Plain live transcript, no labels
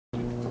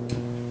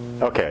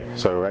Okay,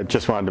 so I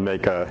just wanted to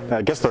make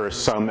I guess there are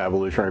some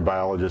evolutionary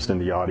biologists in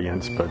the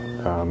audience, but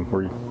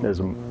we're, as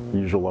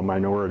usual, a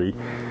minority.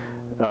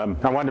 I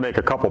wanted to make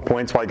a couple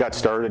points while I got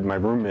started. My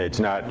roommate's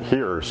not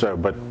here,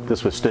 but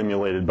this was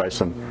stimulated by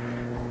some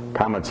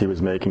comments he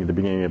was making at the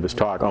beginning of his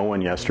talk,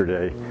 Owen,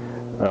 yesterday.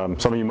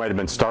 Some of you might have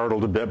been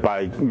startled a bit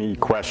by me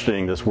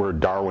questioning this word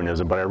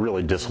Darwinism, but I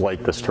really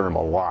dislike this term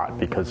a lot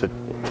because it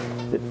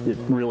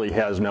really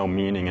has no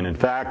meaning, and in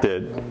fact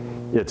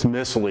it's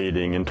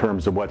misleading in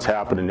terms of what's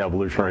happened in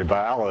evolutionary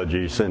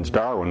biology since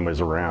Darwin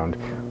was around,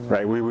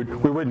 right? We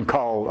wouldn't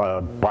call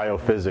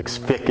biophysics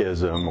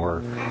Fickism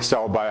or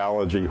cell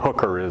biology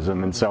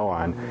hookerism and so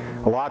on.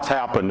 A lot's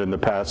happened in the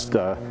past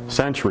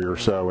century or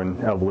so in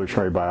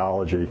evolutionary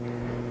biology,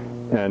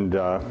 and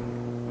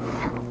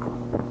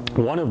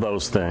one of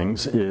those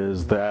things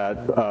is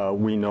that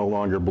we no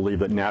longer believe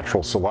that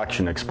natural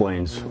selection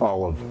explains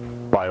all of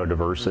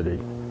biodiversity,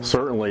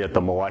 certainly at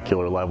the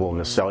molecular level and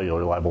the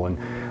cellular level. And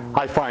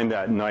I find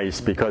that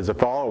nice because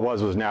if all it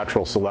was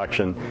natural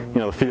selection,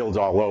 the field's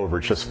all over.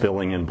 It's just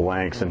filling in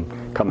blanks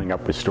and coming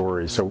up with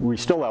stories. So we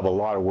still have a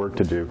lot of work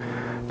to do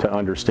to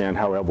understand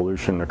how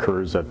evolution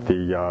occurs at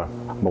the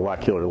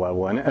molecular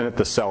level and at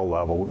the cell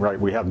level, right?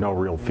 We have no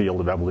real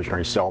field of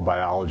evolutionary cell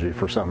biology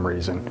for some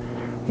reason.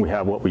 We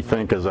have what we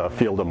think is a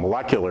field of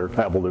molecular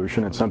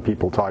evolution, and some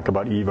people talk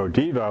about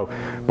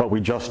evo-devo, but we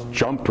just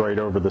jumped right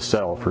over the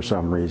cell for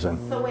some reason.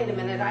 So wait a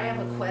minute, I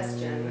have a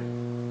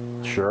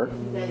question. Sure.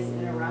 You guys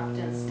interrupt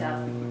and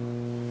stuff.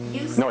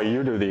 No,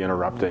 you do the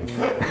interrupting.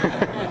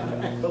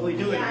 But we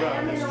do interrupt. I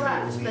am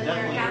interrupt, but there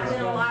have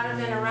been a lot of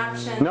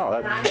interruptions. No,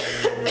 and I'm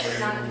really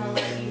not going to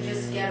let you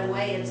just get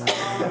away. It's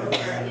all over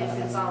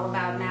if it's all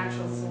about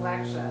natural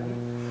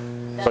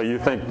selection. So you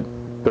think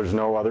there's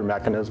no other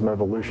mechanism of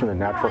evolution than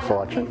natural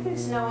selection? I don't think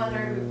there's no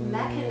other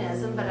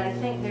mechanism, but I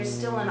think there's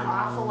still an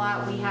awful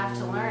lot we have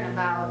to learn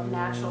about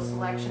natural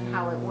selection,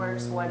 how it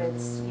works, what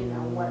it's,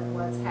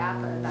 what's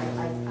happened.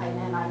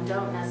 And I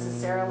don't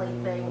necessarily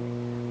think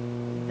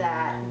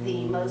that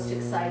the most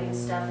exciting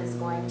stuff is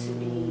going to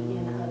be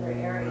in other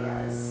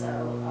areas.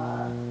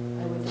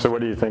 So what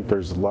do you think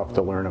there's left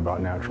to learn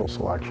about natural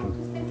selection?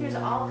 I think there's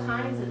all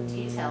kinds of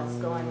details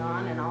going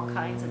on and all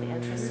kinds of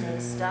interesting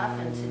stuff,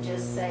 and to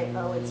just say,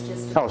 oh, it's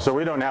just... Oh, so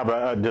we don't have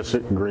a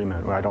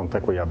disagreement. I don't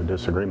think we have a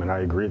disagreement. I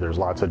agree there's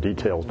lots of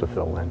details to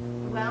fill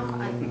in. Well,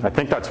 I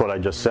think that's what I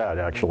just said,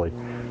 actually.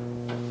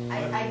 All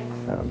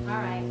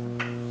right.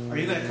 Are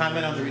you going to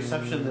comment on the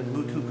reception that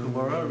Mutu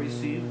Kumura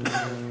received in the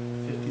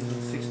 50s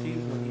and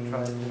 60s when he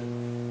tried to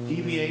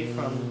deviate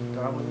from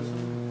Darwinism?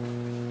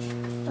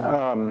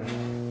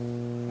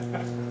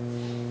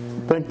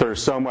 I think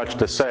there's so much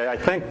to say. I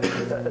think,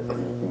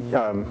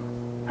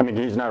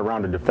 he's not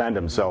around to defend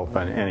himself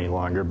any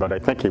longer, but I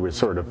think he was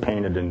sort of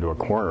painted into a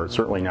corner. It's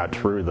certainly not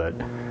true that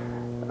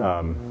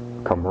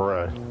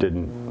Kumura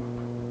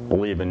didn't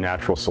believe in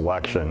natural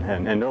selection,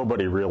 and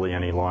nobody really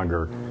any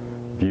longer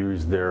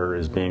views there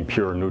as being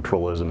pure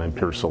neutralism and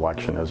pure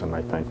selectionism.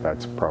 I think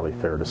that's probably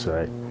fair to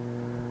say.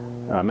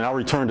 And I'll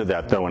return to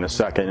that, though, in a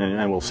second,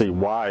 and we'll see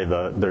why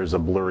there's a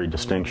blurry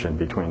distinction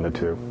between the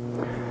two.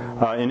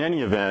 In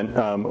any event,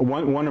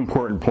 one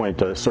important point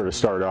to sort of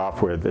start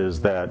off with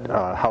is that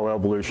how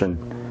evolution...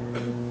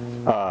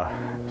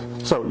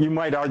 so you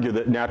might argue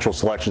that natural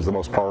selection is the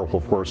most powerful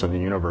force in the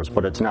universe,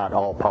 but it's not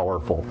all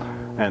powerful.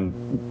 And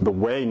the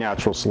way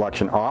natural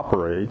selection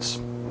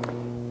operates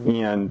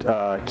and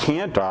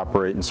can't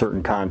operate in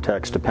certain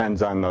contexts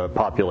depends on the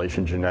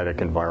population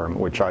genetic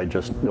environment, which I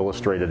just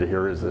illustrated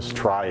here as this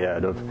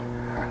triad of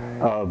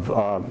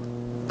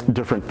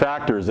different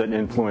factors that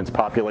influence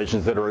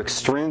populations that are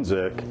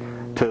extrinsic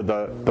to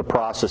the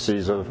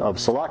processes of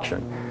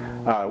selection.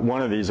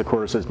 One of these, of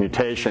course, is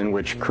mutation,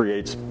 which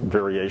creates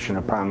variation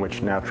upon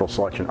which natural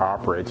selection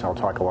operates. I'll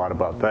talk a lot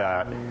about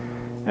that.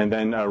 And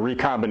then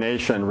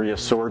recombination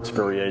reassorts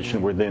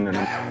variation within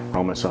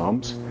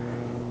chromosomes.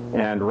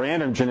 And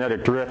random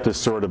genetic drift is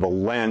sort of a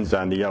lens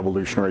on the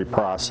evolutionary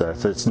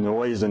process. It's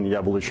noise in the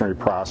evolutionary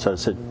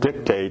process. It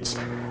dictates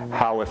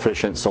how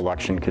efficient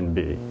selection can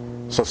be.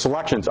 So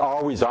selection's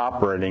always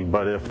operating,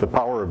 but if the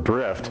power of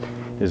drift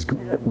is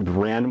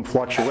random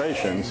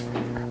fluctuations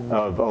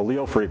of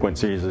allele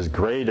frequencies is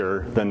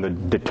greater than the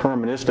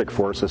deterministic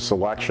force of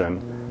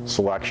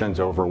selection's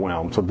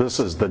overwhelmed. So this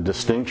is the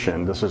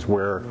distinction. This is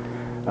where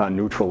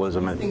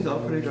neutralism... Things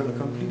operate on a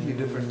completely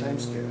different time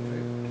scale,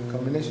 right?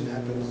 Combination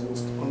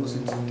happens almost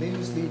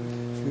instantaneously,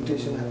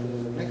 mutation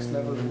happens at the next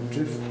level, and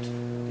drift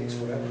takes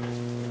forever.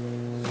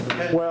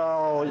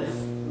 Well,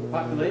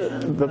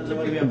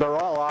 they're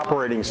all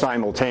operating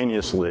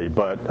simultaneously,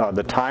 but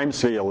the time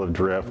scale of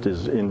drift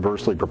is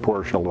inversely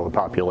proportional to the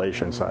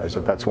population size,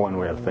 if that's one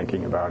way of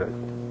thinking about it.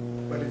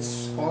 But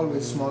it's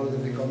always smaller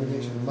than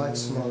recombination, much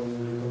smaller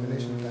than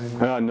recombination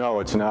time. No,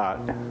 it's not,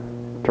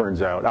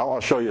 turns out.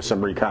 I'll show you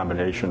some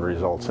recombination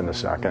results in a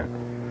second.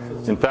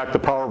 In fact, the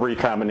power of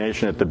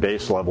recombination at the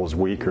base level is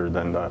weaker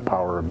than the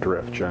power of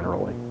drift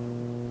generally.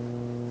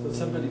 So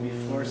somebody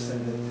before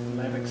said that in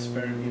lab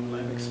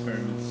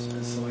experiments,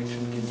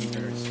 selection can be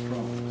very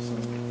strong. So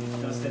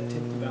does that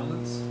tip the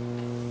balance?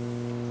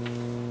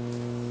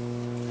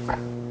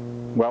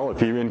 Well,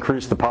 if you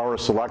increase the power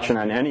of selection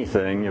on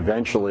anything,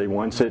 eventually,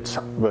 once it's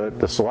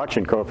the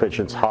selection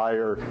coefficient's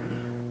higher.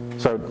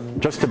 So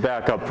just to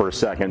back up for a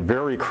second,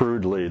 very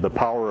crudely, the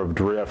power of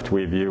drift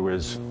we view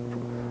as,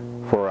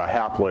 for a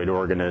haploid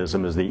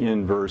organism, is the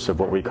inverse of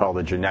what we call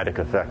the genetic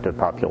effective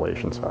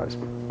population size.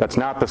 That's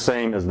not the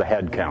same as the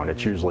head count.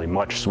 It's usually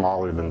much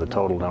smaller than the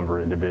total number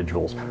of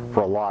individuals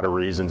for a lot of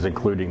reasons,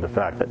 including the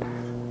fact that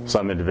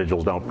some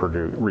individuals don't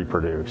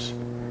reproduce.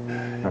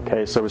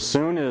 Okay, so as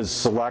soon as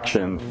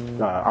selection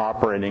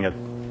operating at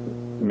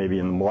maybe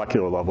in the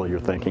molecular level you're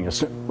thinking,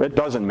 it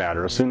doesn't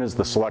matter. As soon as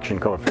the selection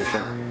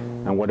coefficient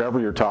and whatever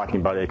you're talking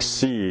about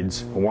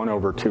exceeds 1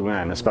 over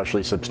 2n,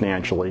 especially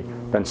substantially,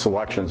 then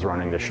selection's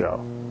running the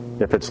show.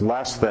 If it's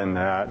less than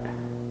that,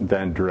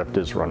 then drift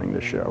is running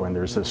the show. And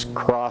there's this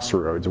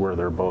crossroads where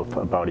they're both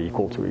about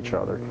equal to each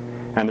other.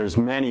 And there's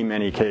many,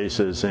 many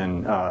cases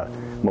in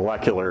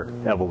molecular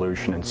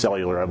evolution and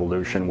cellular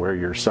evolution where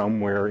you're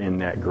somewhere in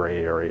that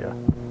gray area.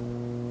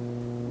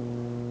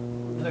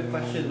 Another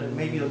question,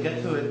 maybe you'll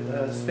get to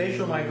it,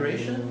 spatial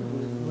migration,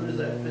 where does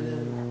that fit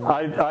in?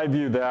 I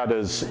view that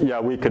as, yeah,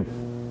 we could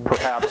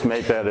perhaps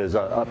make that as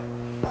a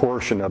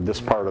portion of this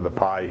part of the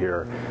pie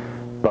here.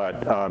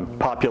 But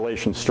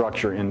population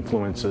structure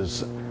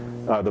influences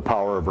the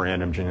power of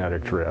random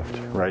genetic drift,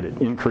 right?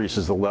 It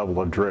increases the level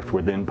of drift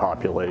within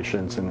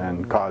populations and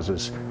then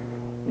causes,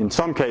 in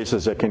some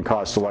cases, it can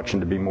cause selection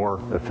to be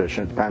more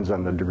efficient. Depends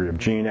on the degree of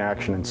gene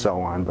action and so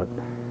on. But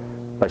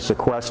by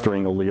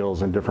sequestering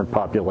alleles in different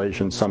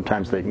populations,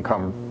 sometimes they can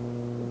come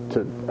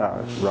to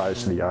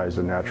rise to the eyes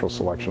of natural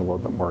selection a little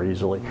bit more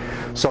easily.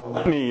 So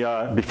let me,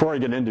 before I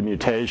get into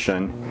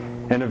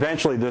mutation, and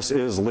eventually this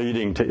is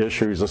leading to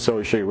issues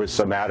associated with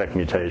somatic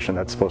mutation.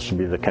 That's supposed to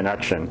be the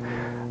connection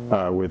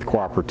with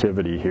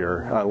cooperativity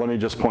here. Let me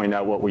just point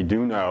out what we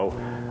do know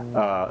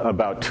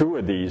about two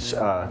of these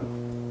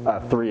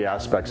three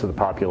aspects of the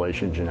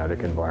population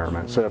genetic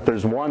environment. So if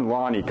there's one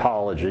law in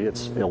ecology,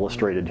 it's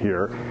illustrated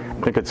here.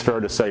 I think it's fair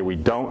to say we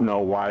don't know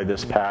why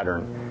this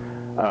pattern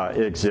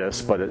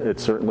exists, but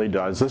it certainly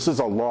does. This is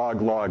a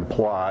log-log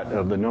plot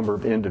of the number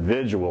of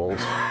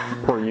individuals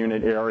per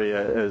unit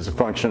area as a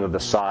function of the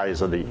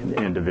size of the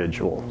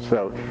individual.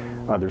 So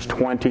there's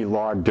 20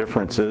 log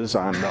differences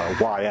on the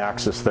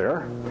y-axis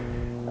there.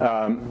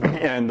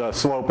 And the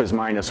slope is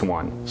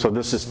 -1. So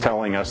this is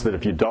telling us that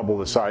if you double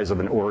the size of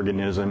an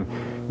organism,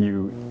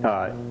 you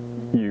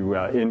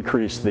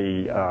increase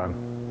the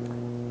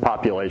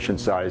population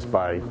size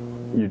by,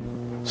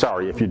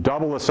 if you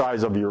double the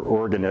size of your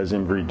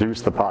organism,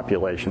 reduce the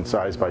population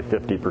size by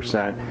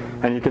 50%.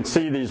 And you can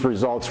see these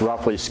results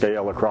roughly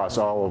scale across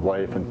all of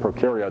life, and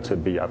prokaryotes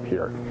would be up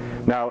here.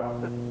 Now,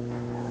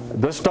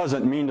 this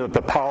doesn't mean that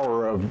the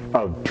power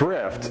of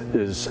drift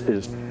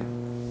is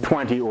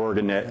 20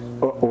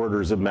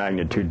 orders of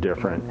magnitude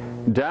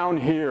different. Down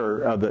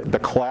here, the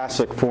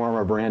classic form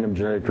of random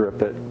genetic drift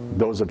that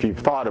those of you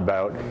have thought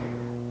about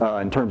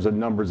in terms of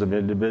numbers of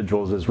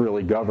individuals is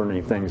really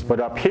governing things. But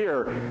up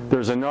here,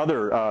 there's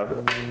another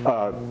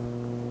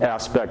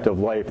aspect of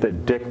life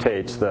that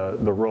dictates the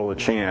role of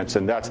chance,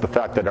 and that's the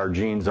fact that our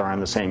genes are on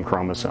the same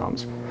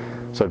chromosomes.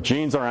 So if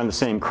genes are on the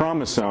same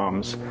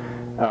chromosomes,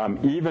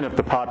 even if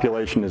the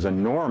population is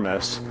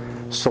enormous,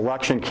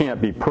 selection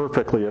can't be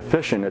perfectly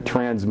efficient at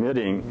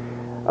transmitting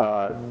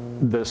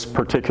this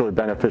particular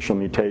beneficial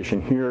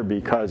mutation here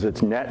because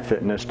its net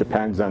fitness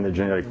depends on the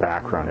genetic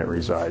background it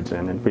resides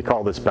in. And we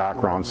call this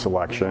background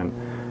selection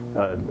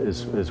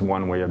is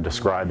one way of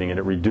describing it.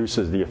 It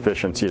reduces the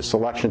efficiency of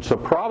selection. So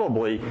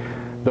probably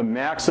the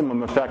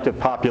maximum effective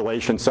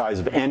population size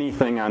of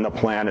anything on the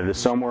planet is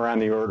somewhere on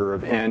the order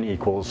of n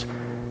equals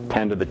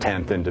 10 to the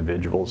 10th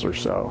individuals or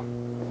so.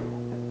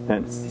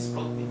 And this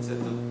plot means that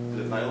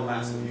the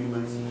biomass of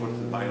humans equal to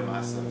the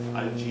biomass of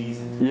algae.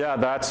 Yeah,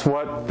 that's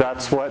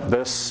what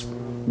this.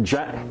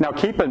 Now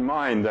keep in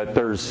mind that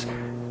there's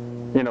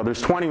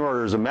 20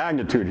 orders of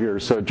magnitude here,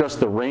 so just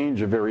the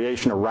range of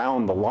variation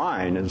around the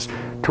line is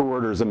 2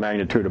 orders of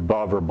magnitude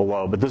above or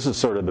below. But this is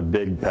sort of the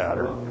big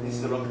pattern.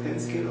 Is it log 10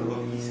 scale or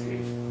log E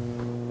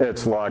scale?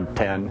 It's log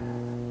 10,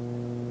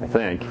 I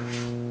think.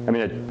 I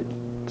mean,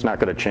 it's not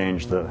going to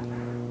change the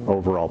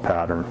overall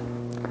pattern.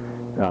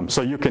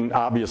 So you can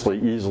obviously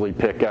easily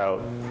pick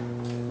out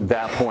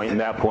that point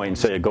and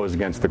say it goes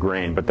against the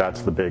grain, but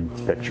that's the big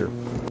picture.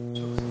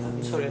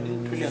 I'm sorry, I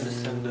didn't really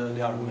understand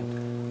the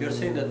argument. You're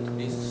saying that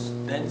this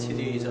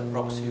density is a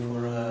proxy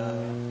for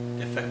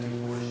effective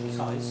population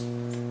size?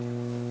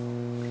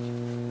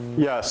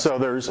 Yeah, so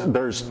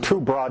there's two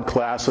broad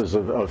classes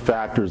of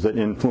factors that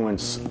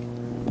influence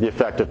the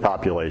effective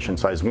population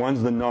size.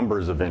 One's the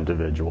numbers of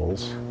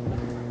individuals,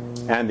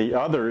 and the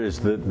other is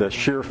the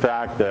sheer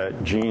fact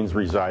that genes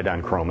reside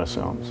on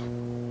chromosomes.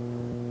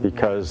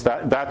 Because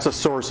that's a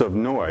source of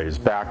noise,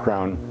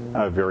 background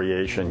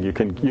variation. You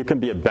can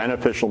be a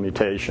beneficial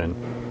mutation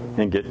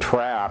and get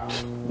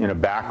trapped in a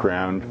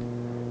background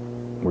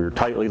where you're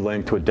tightly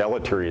linked to a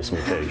deleterious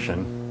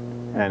mutation,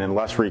 and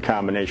unless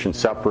recombination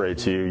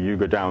separates you, you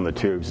go down the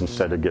tubes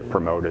instead of get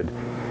promoted.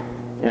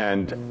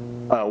 And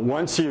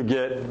once you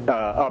get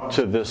up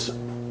to this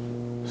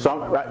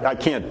I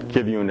can't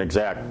give you an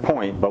exact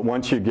point, but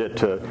once you get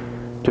to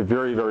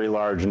very, very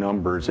large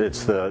numbers,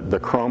 it's the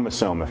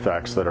chromosome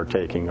effects that are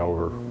taking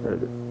over,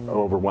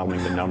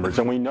 overwhelming the numbers.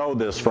 And we know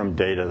this from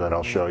data that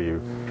I'll show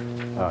you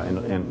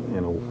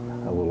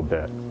in a little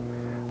bit.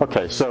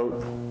 Okay, so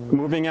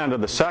moving on to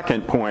the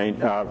second point,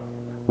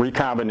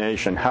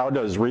 recombination. How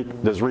does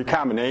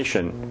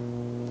recombination,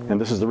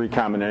 and this is the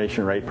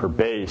recombination rate per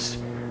base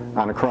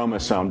on a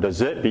chromosome,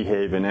 does it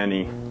behave in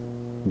any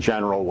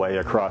general way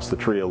across the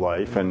tree of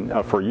life? And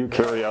for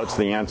eukaryotes,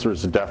 the answer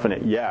is a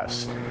definite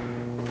yes.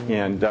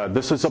 And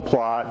this is a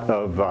plot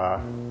of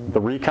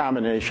the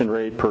recombination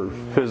rate per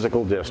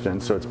physical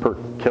distance, so it's per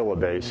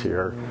kilobase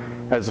here,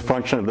 as a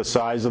function of the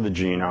size of the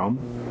genome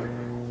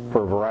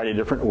for a variety of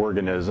different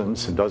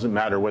organisms. It doesn't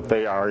matter what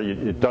they are.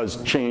 It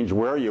does change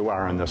where you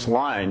are on this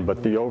line,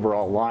 but the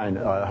overall line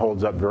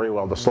holds up very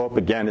well. The slope,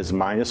 again, is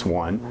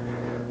 -1.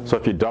 So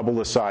if you double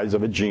the size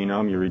of a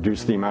genome, you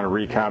reduce the amount of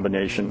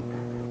recombination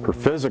per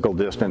physical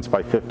distance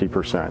by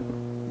 50%.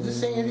 Is this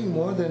saying anything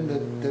more than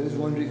that there is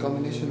one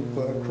recombination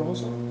per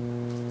chromosome?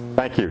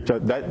 Thank you.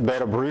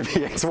 That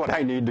abbreviates what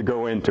I need to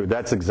go into.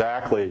 That's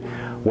exactly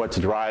what's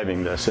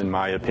driving this, in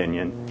my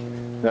opinion.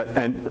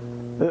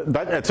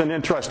 It's an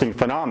interesting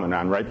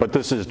phenomenon, right? But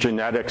this is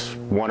genetics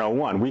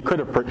 101. We could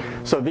have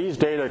so these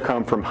data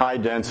come from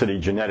high-density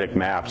genetic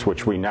maps,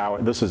 which we now,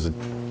 this is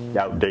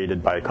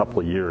outdated by a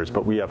couple of years,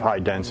 but we have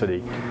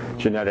high-density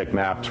genetic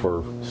maps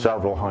for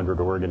several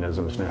hundred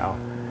organisms now.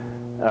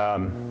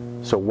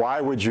 So why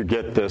would you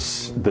get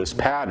this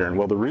pattern?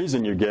 Well, the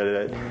reason you get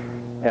it,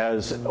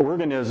 as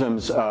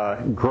organisms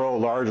grow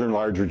larger and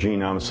larger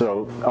genomes,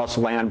 so us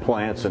land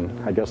plants, and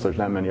I guess there's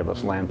not many of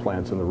us land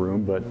plants in the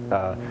room, but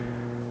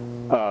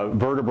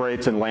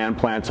vertebrates and land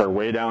plants are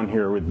way down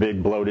here with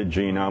big bloated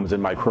genomes,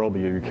 and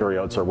microbial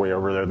eukaryotes are way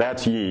over there.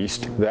 That's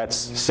yeast.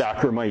 That's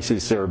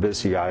Saccharomyces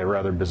cerevisiae, a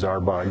rather bizarre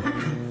bug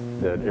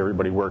that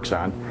everybody works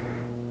on.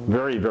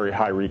 Very, very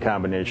high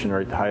recombination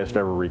rate, the highest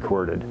ever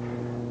recorded.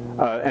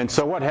 And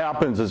so what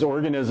happens is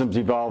organisms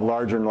evolve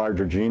larger and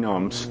larger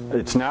genomes.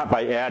 It's not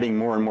by adding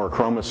more and more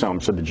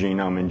chromosomes to the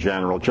genome in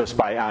general, just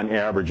by, on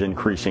average,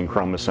 increasing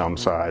chromosome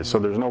size. So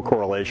there's no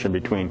correlation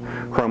between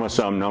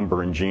chromosome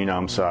number and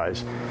genome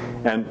size.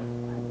 And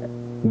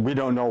we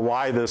don't know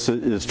why this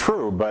is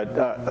true, but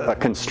a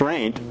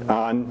constraint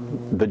on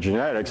the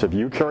genetics of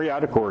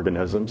eukaryotic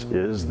organisms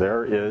is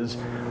there is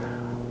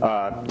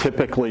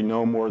typically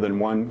no more than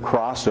one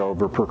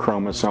crossover per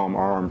chromosome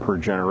arm per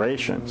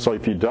generation. So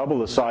if you double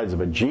the size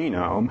of a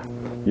genome,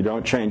 you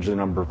don't change the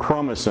number of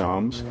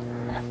chromosomes,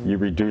 you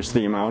reduce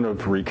the amount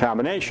of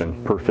recombination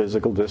per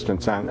physical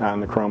distance on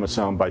the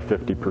chromosome by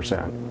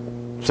 50%.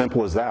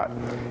 Simple as that.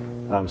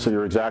 So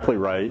you're exactly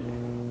right.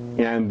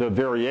 And the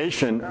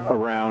variation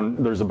around,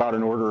 there's about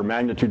an order of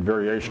magnitude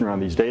variation around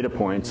these data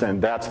points, and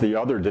that's the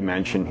other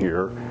dimension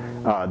here.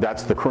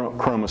 That's the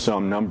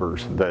chromosome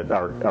numbers that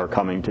are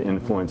coming to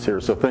influence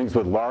here. So things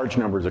with large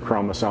numbers of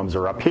chromosomes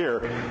are up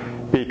here,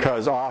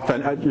 because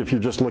often, if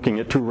you're just looking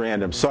at two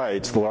random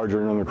sites, the larger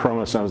the number of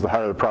chromosomes, the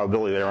higher the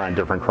probability they are on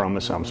different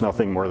chromosomes,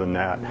 nothing more than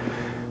that.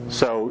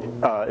 So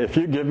if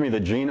you give me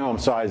the genome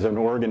size of an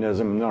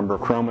organism, number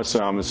of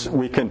chromosomes,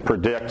 we can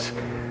predict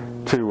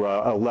to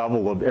a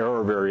level of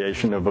error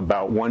variation of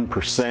about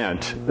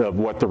 1% of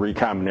what the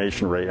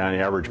recombination rate on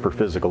average per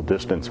physical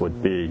distance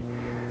would be.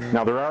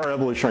 Now, there are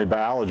evolutionary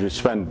biologists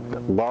who spend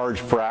large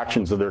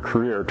fractions of their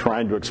career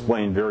trying to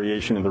explain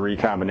variation in the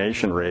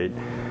recombination rate.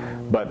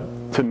 But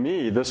to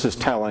me, this is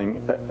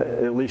telling,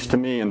 at least to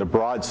me, in the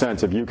broad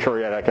sense of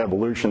eukaryotic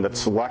evolution, that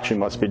selection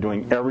must be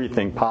doing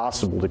everything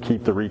possible to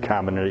keep the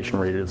recombination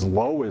rate as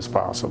low as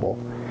possible.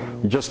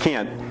 You just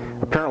can't,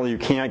 apparently you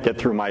can't get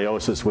through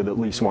meiosis with at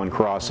least one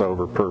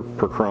crossover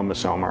per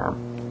chromosome arm.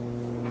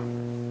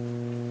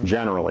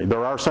 Generally.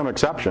 There are some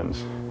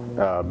exceptions.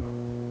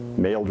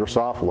 Male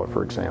Drosophila,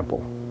 for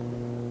example.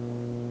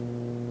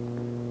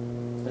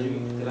 Are you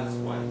going to tell us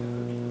why there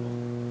could be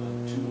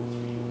 2 or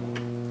 3 or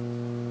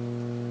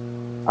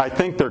more? I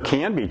think there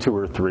can be 2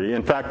 or 3.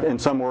 In fact, in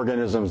some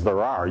organisms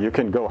there are. You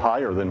can go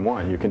higher than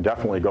 1. You can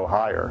definitely go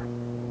higher.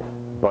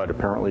 But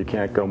apparently you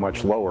can't go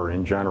much lower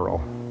in general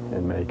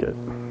and make it.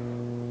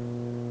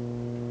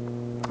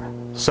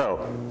 So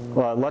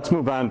let's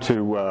move on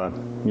to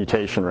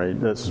mutation rate.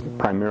 This is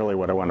primarily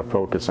what I want to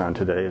focus on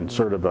today, and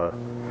sort of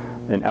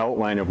an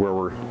outline of where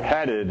we're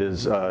headed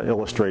is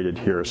illustrated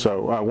here.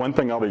 So one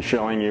thing I'll be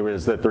showing you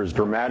is that there's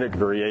dramatic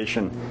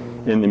variation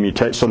in the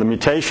mutation. So the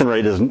mutation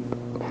rate is,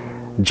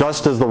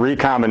 just as the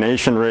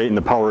recombination rate and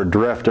the power of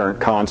drift aren't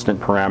constant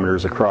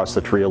parameters across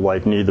the tree of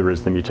life, neither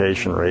is the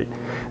mutation rate.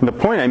 And the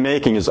point I'm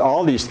making is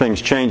all these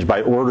things change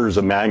by orders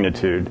of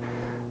magnitude.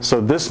 So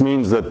this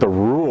means that the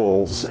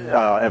rules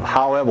of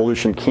how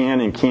evolution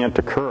can and can't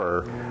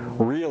occur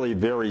really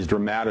varies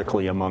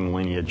dramatically among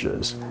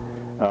lineages.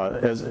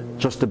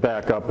 Just to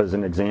back up as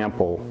an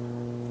example,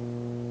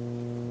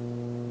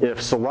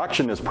 if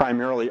selection is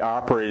primarily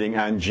operating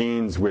on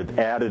genes with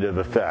additive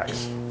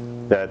effects,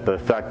 that the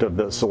effect of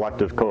the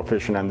selective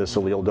coefficient on this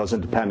allele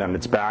doesn't depend on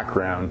its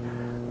background,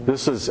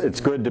 it's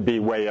good to be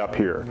way up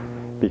here.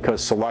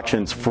 because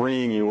selection's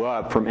freeing you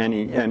up from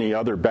any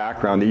other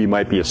background that you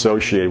might be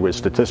associated with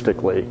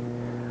statistically.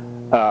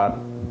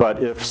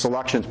 But if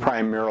selection's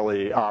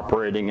primarily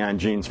operating on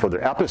genes for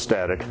their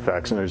epistatic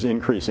effects, and there's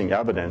increasing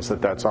evidence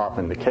that that's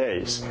often the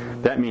case,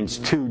 that means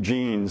two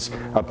genes,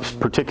 a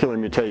particular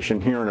mutation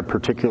here and a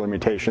particular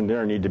mutation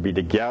there, need to be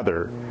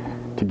together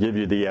to give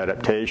you the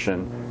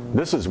adaptation.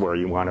 This is where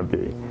you want to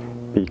be,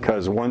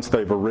 because once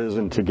they've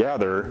arisen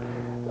together,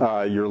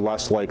 you're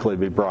less likely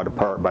to be brought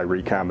apart by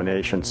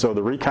recombination. So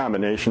the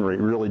recombination rate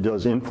really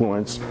does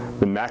influence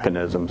the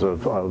mechanisms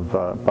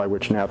by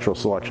which natural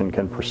selection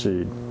can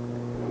proceed.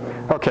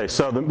 Okay,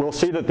 so we'll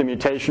see that the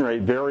mutation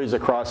rate varies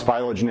across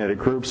phylogenetic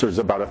groups. There's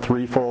about a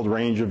threefold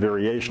range of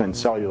variation in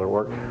cellular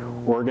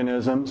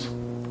organisms.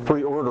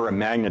 Order of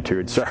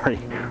magnitude,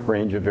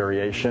 range of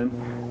variation.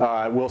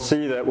 We'll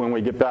see that when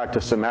we get back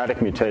to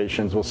somatic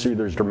mutations, we'll see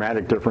there's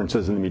dramatic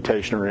differences in the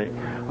mutation rate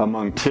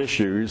among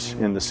tissues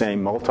in the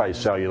same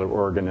multicellular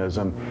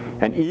organism.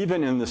 And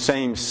even in the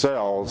same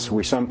cells,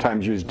 we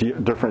sometimes use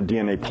different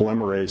DNA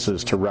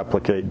polymerases to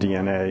replicate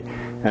DNA,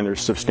 and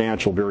there's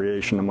substantial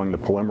variation among the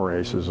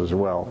polymerases as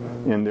well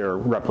in their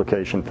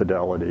replication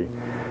fidelity.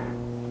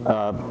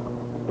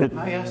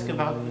 I ask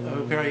about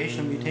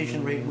variation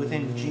mutation rate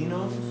within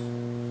genomes.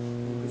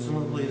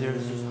 Presumably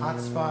there's just hot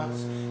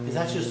spots. Is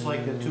that just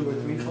like a 2 or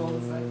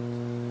 3-fold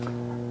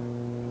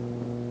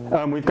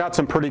effect? We've got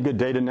some pretty good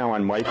data now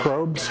on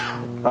microbes.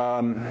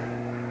 Now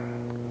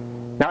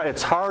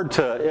it's hard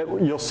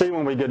you'll see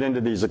when we get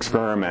into these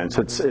experiments,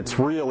 it's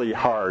really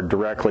hard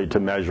directly to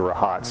measure a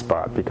hot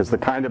spot, because the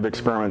kind of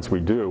experiments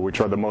we do,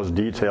 which are the most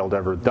detailed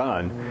ever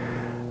done,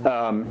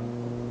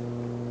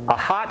 a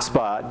hot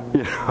spot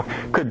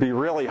could be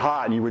really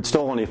hot and you would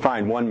still only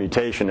find one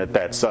mutation at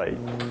that site.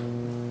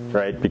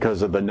 Right,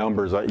 because of the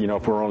numbers,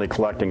 if we're only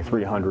collecting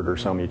 300 or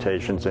so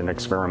mutations in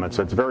experiments,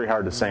 so it's very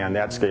hard to say on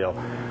that scale.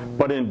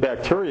 But in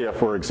bacteria,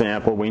 for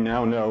example, we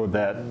now know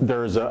that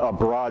there's a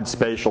broad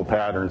spatial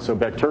pattern. So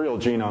bacterial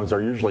genomes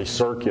are usually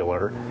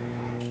circular,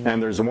 and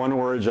there's one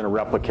origin of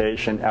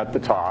replication at the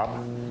top.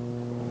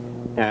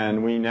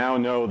 And we now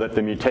know that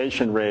the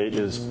mutation rate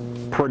is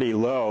pretty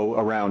low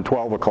around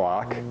 12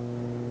 o'clock.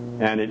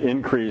 And it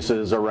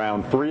increases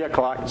around 3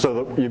 o'clock.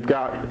 So you've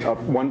got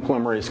one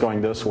polymerase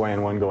going this way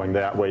and one going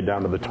that way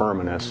down to the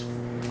terminus.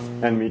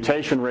 And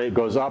mutation rate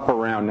goes up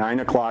around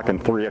 9 o'clock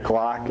and 3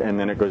 o'clock, and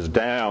then it goes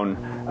down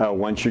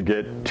once you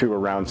get to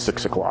around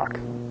 6 o'clock.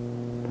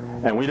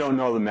 And we don't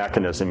know the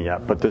mechanism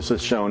yet, but this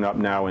is shown up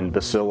now in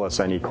Bacillus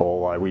and E.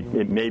 coli.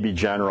 It may be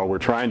general. We're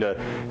trying to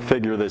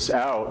figure this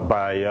out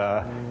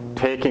by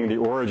taking the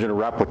origin of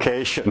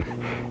replication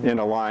in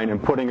a line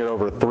and putting it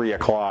over 3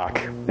 o'clock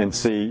and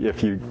see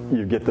if you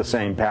get the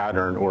same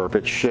pattern or if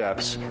it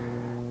shifts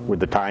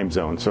with the time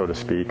zone, so to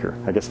speak. Or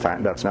I guess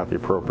that's not the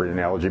appropriate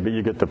analogy, but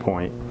you get the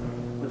point.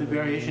 But the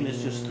variation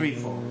is just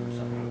threefold or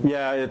something?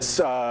 Yeah, it's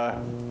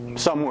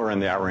somewhere in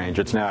that range.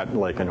 It's not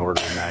like an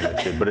order of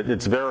magnitude, but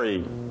it's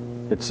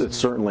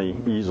certainly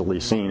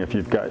easily seen if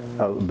you've got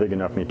a big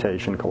enough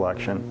mutation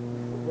collection.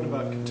 What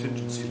about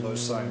contingency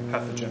loci and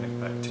pathogenic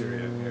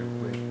bacteria?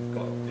 We've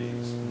got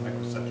these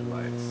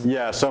microsatellites.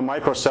 Yeah, so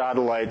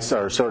microsatellites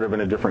are sort of in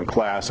a different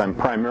class. I'm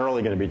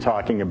primarily going to be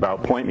talking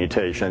about point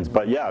mutations,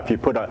 but yeah, if you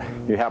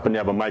happen to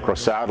have a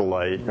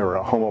microsatellite or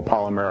a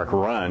homopolymeric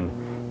run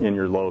in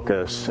your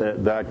locus,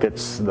 that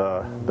gets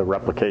the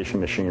replication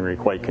machinery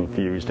quite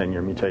confused, and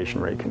your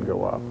mutation rate can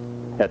go up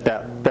at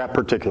that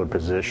particular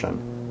position.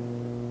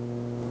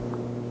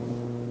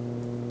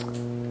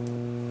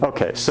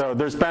 Okay, so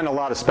there's been a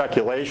lot of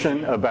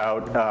speculation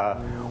about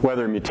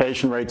whether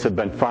mutation rates have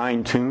been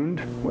fine-tuned.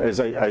 As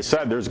I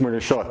said, there's going to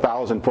show a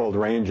 1,000-fold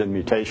range in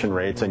mutation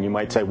rates, and you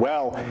might say,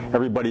 well,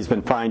 everybody's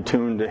been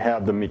fine-tuned to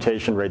have the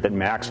mutation rate that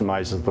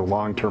maximizes the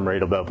long-term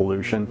rate of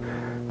evolution.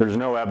 There's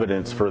no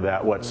evidence for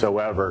that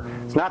whatsoever.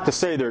 It's not to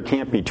say there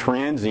can't be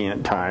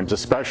transient times,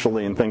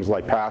 especially in things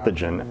like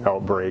pathogen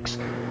outbreaks,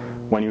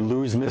 when you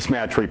lose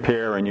mismatch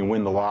repair and you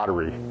win the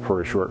lottery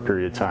for a short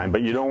period of time.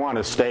 But you don't want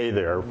to stay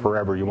there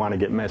forever. You want to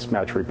get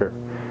mismatch repair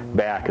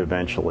back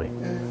eventually.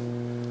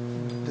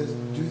 Do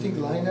you think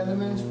line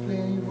elements play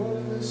any role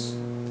in this?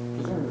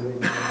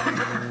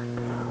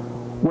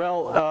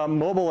 Well,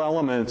 mobile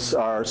elements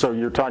are, so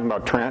you're talking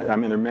about, there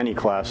are many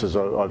classes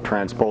of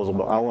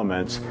transposable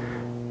elements,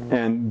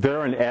 and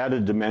they're an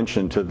added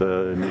dimension to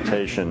the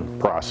mutation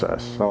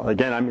process. So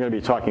again, I'm going to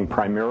be talking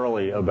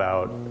primarily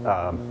about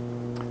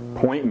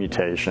point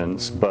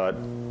mutations, but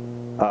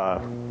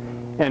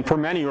and for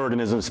many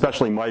organisms,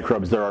 especially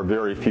microbes, there are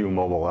very few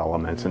mobile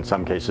elements, in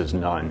some cases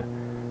none.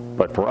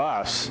 But for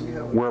us,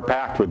 we're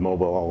packed with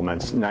mobile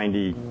elements.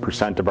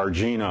 90% of our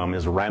genome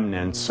is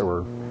remnants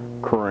or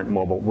current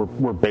mobile.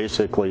 We're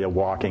basically a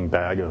walking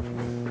bag of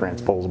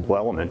transposable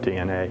element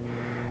DNA.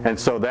 And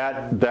so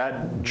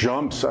that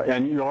jumps,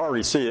 and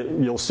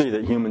you'll see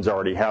that humans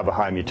already have a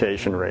high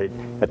mutation rate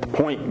at the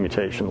point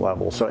mutation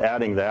level. So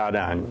adding that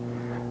on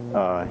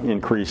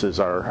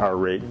increases our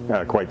rate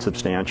quite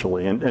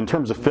substantially. In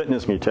terms of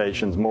fitness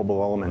mutations,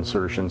 mobile element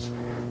insertions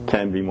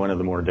can be one of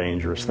the more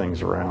dangerous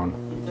things around.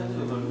 In terms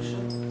of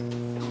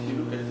evolution, if you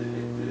look at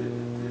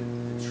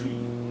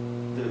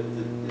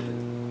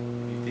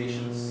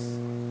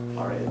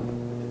are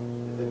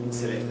been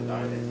selected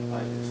are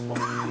identified as spot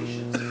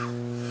mutations,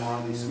 or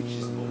are they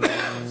switches in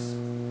mutations?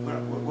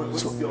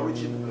 What's the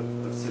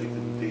origin of selected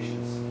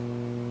mutations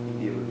in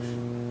the evolution?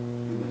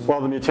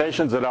 Well, the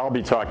mutations that I'll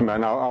be talking about,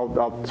 and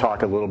I'll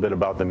talk a little bit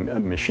about the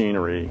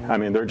machinery. I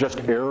mean, they're just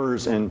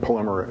errors in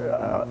polymer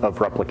of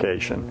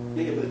replication.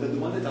 Yeah, but the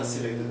ones that are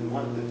selected, the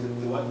ones that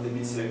have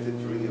been selected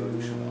during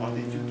evolution, are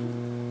they due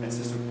to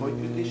ancestor point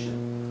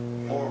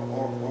mutation or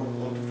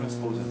to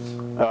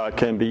transposons?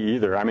 Can be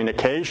either. I mean,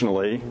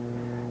 occasionally.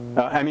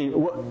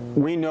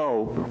 We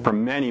know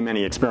from many,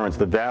 many experiments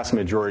the vast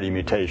majority of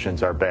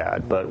mutations are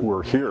bad, but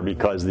we're here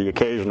because the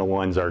occasional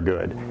ones are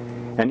good.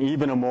 And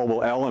even a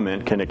mobile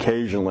element can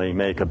occasionally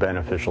make a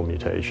beneficial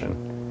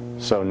mutation.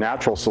 So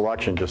natural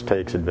selection just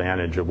takes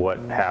advantage of what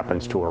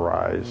happens to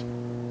arise.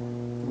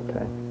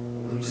 Okay.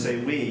 When you say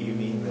we, you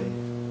mean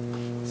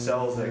the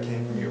cells that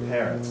came from your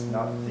parents,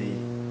 not the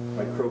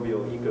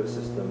microbial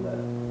ecosystem that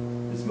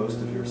is most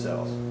of your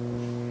cells.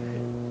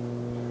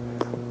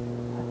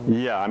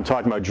 Yeah, I'm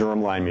talking about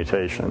germline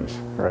mutations,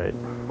 right?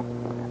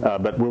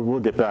 But we'll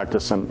get back to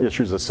some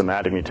issues of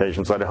somatic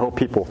mutations that I hope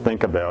people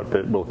think about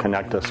that will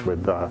connect us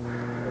with the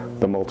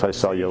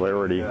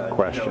multicellularity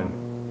question.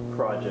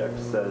 Project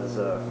says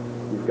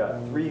you've got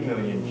 3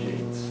 million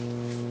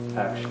genes,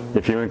 actually.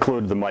 If you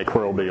include the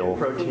microbial.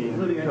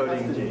 Protein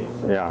coding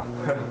genes. Yeah.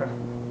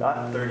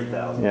 Not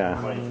 30,000, yeah.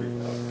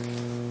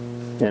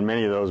 23,000. And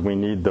many of those, we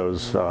need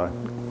those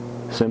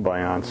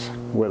symbionts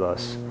with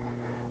us.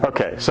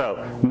 Okay, so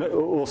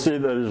we'll see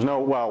that there's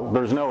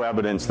no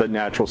evidence that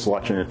natural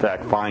selection, in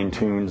fact,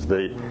 fine-tunes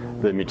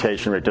the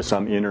mutation rate to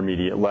some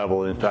intermediate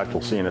level. In fact,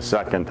 we'll see in a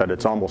second that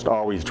it's almost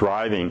always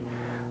driving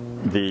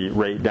the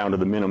rate down to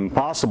the minimum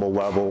possible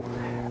level.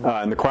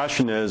 And the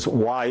question is,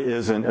 why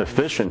isn't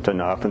efficient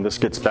enough? And this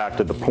gets back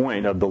to the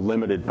point of the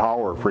limited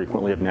power,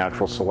 frequently, of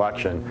natural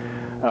selection.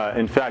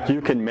 In fact,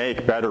 you can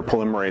make better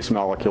polymerase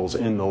molecules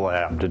in the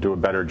lab to do a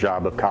better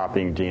job of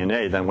copying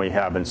DNA than we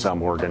have in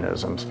some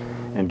organisms.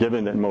 And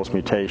given that most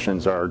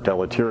mutations are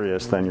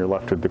deleterious, then you're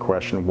left with the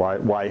question,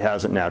 why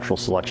hasn't natural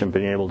selection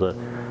been able to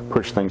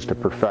push things to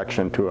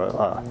perfection to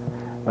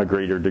a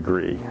greater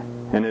degree?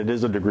 And it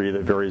is a degree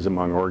that varies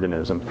among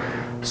organisms.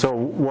 So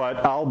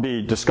what I'll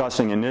be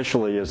discussing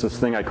initially is this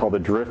thing I call the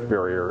drift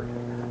barrier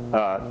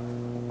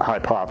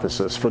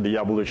hypothesis for the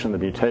evolution of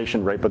the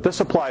mutation rate. But this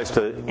applies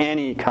to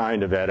any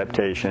kind of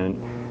adaptation,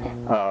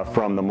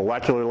 from the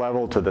molecular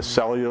level to the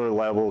cellular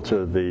level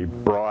to the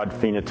broad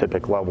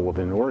phenotypic level of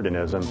an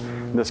organism.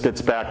 And this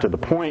gets back to the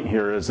point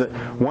here is that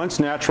once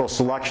natural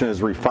selection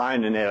is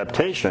refined in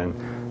adaptation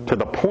to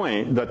the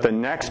point that the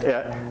next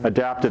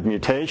adaptive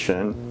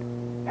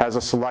mutation has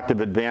a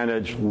selective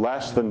advantage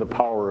less than the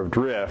power of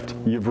drift,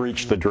 you've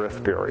reached the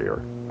drift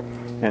barrier.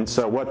 And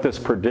so what this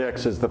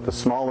predicts is that the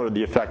smaller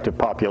the effective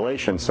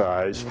population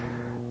size,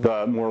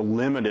 the more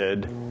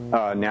limited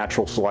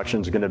natural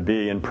selection is going to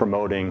be in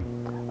promoting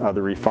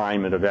the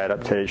refinement of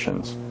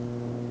adaptations.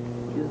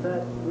 Is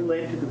that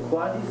related to the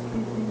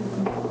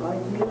quasi-species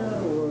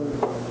idea, or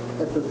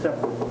that's a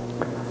separate?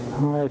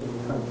 I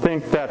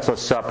think that's a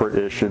separate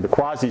issue. The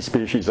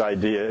quasi-species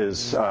idea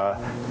is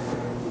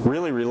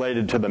really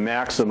related to the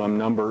maximum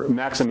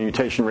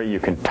mutation rate you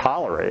can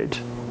tolerate.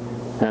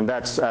 And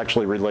that's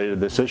actually related to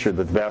this issue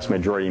that the vast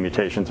majority of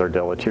mutations are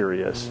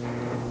deleterious.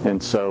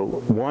 And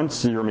so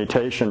once your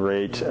mutation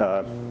rate,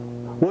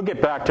 we'll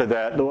get back to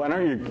that. Why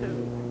don't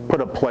you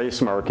put a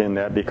place mark in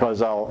that,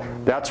 because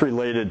that's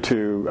related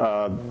to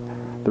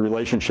the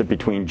relationship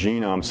between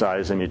genome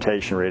size and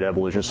mutation rate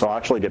evolution. So I'll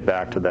actually get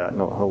back to that in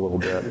a little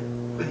bit.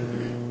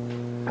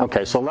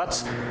 Okay, so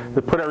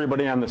to put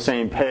everybody on the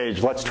same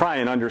page, let's try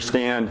and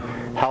understand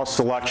how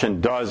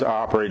selection does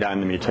operate on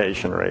the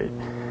mutation rate.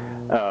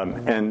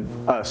 And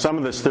some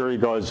of this theory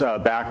goes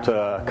back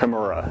to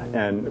Kimura,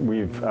 and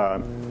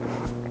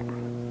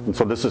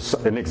so this is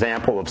an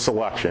example of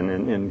selection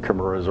in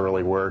Kimura's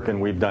early work, and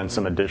we've done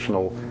some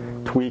additional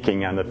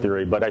tweaking on the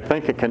theory, but I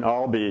think it can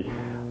all be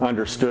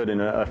understood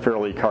in a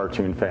fairly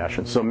cartoon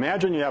fashion. So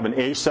imagine you have an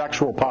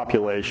asexual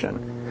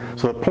population.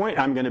 So the point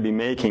I'm going to be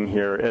making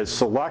here is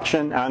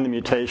selection on the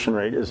mutation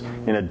rate is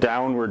in a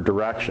downward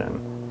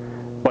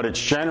direction, but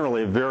it's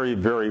generally a very,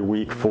 very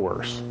weak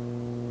force,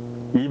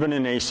 even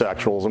in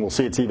asexuals, and we'll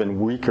see it's even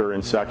weaker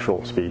in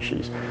sexual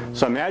species.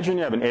 So imagine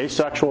you have an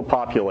asexual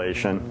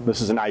population.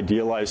 This is an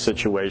idealized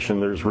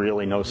situation. There's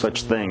really no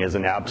such thing as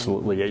an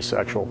absolutely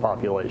asexual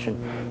population,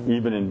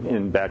 even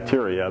in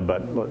bacteria,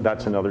 but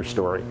that's another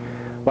story.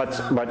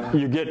 But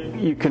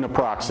you can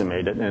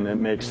approximate it, and it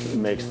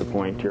makes the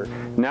point here.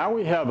 Now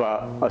we have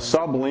a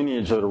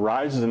sublineage that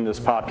arises in this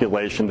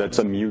population that's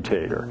a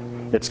mutator.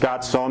 It's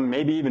got some,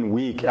 maybe even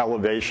weak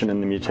elevation in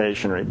the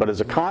mutation rate, but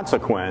as a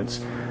consequence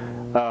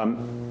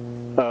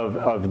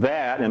of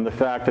that and the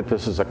fact that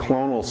this is a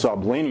clonal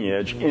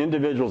sublineage,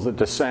 individuals that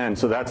descend,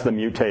 so that's the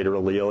mutator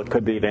allele, it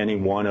could be at any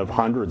one of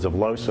hundreds of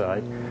loci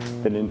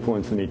that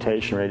influence the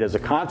mutation rate. As a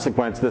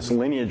consequence, this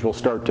lineage will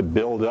start to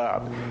build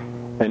up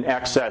an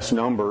excess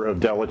number of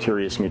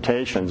deleterious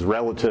mutations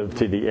relative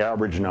to the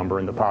average number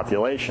in the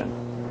population.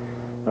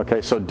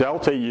 Okay, so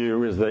delta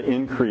U is the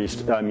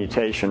increased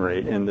mutation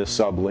rate in this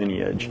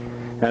sublineage.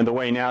 And the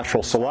way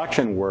natural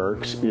selection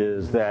works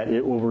is that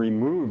it will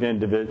remove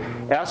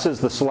S is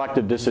the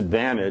selective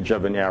disadvantage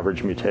of an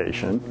average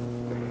mutation.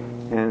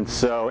 And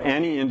so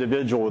any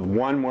individual with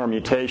one more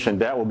mutation,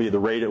 that will be the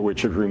rate at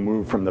which it's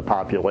removed from the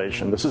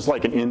population. This is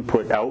like an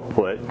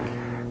input-output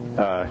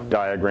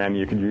diagram.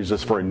 You could use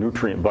this for a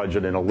nutrient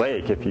budget in a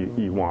lake if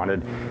you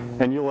wanted.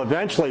 And you'll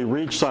eventually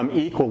reach some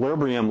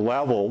equilibrium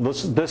level.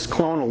 This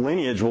clonal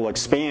lineage will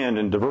expand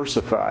and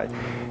diversify.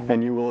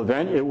 And it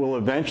will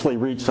eventually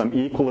reach some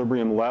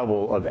equilibrium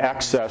level of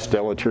excess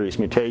deleterious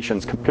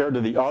mutations compared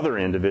to the other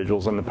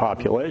individuals in the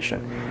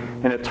population.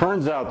 And it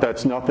turns out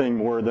that's nothing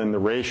more than the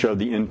ratio of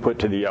the input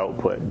to the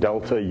output,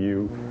 delta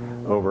U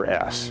over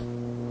S.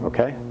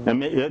 Okay?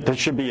 And this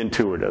should be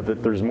intuitive,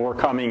 that there's more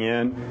coming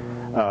in,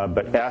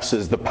 but S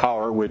is the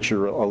power at which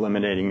you're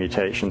eliminating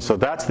mutations. So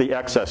that's the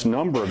excess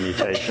number of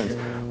mutations.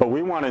 But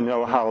we want to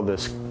know how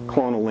this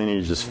clonal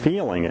lineage is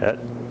feeling it.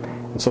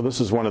 And so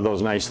this is one of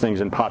those nice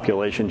things in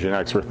population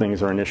genetics where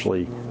things are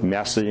initially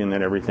messy and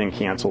then everything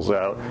cancels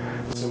out.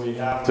 So we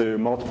have to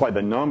multiply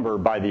the number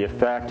by the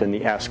effect and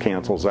the S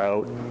cancels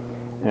out.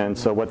 And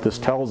so what this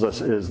tells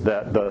us is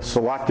that the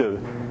selective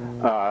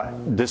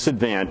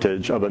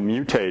disadvantage of a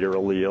mutator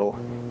allele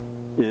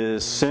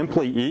is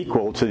simply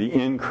equal to the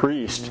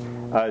increased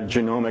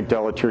genomic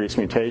deleterious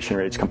mutation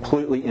rates,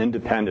 completely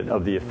independent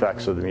of the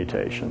effects of the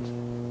mutations.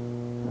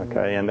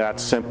 Okay, and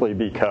that's simply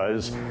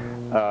because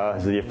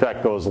as the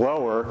effect goes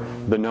lower,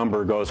 the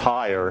number goes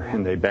higher,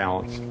 and they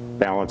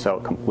balance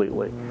out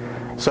completely.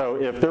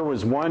 So if there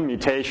was one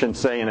mutation,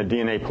 say in a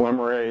DNA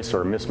polymerase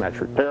or a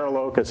mismatch repair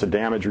locus, a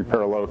damage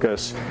repair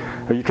locus,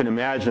 you can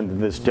imagine that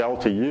this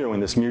delta U in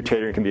this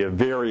mutator can be a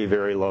very,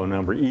 very low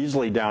number,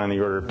 easily down in the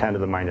order of 10 to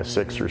the minus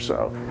 6 or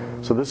so.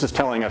 So this is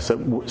telling us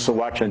that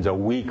selection is a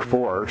weak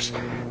force.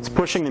 It's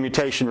pushing the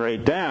mutation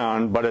rate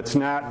down, but it's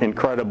not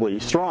incredibly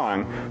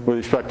strong with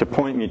respect to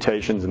point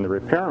mutations in the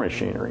repair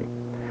machinery.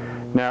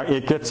 Now,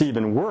 it gets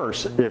even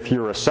worse if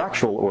you're a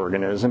sexual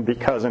organism,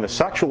 because in a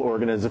sexual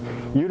organism,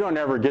 you don't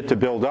ever get to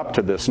build up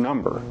to this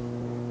number,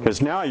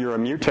 because now you're a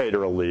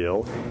mutator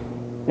allele.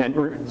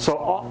 And so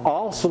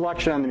all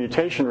selection on the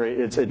mutation rate,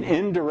 it's an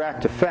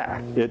indirect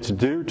effect. It's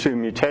due to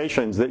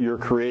mutations that you're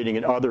creating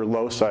at other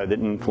loci that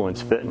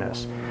influence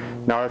fitness.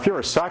 Now, if you're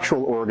a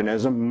sexual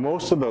organism,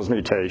 most of those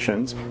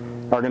mutations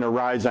are going to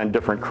rise on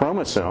different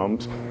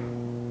chromosomes.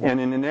 And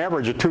in an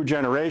average of 2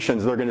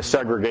 generations, they're going to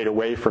segregate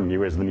away from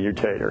you as the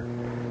mutator.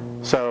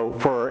 So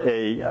for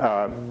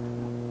a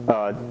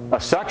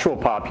sexual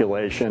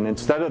population,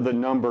 instead of the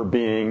number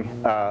being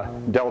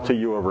delta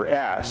U over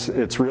S,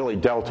 it's really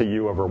delta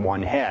U over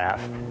 1/2,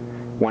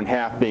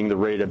 1/2 being the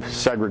rate of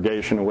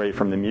segregation away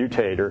from the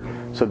mutator.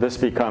 So this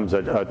becomes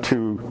a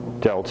 2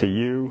 delta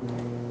U.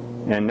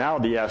 And now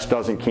the S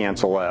doesn't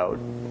cancel out.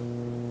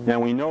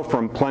 And we know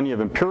from plenty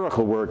of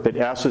empirical work that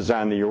S is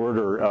on the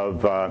order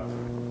of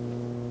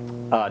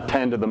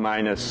 10 to the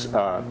minus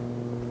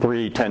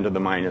 3, 10 to the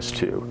minus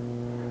 2.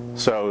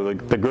 So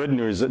the bad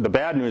news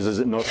is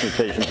that most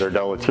mutations are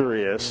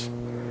deleterious.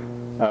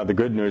 The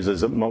good news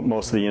is that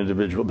most of the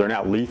individuals, they're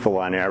not lethal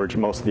on average.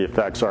 Most of the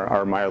effects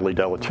are mildly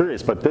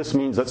deleterious. But this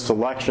means that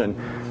selection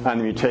on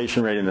the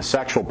mutation rate in the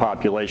sexual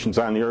population is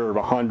on the order of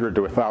 100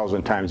 to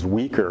 1,000 times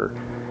weaker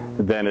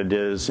than it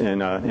is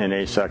in an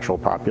asexual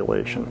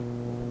population.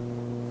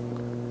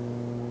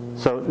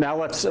 So now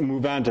let's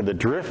move on to the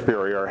drift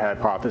barrier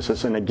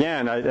hypothesis. And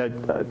again,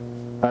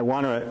 I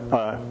want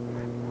to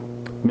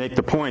make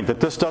the point that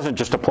this doesn't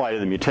just apply to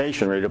the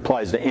mutation rate. It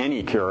applies to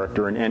any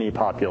character in any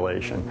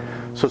population.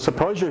 So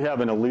suppose you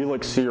have an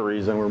allelic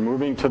series, and we're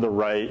moving to the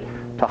right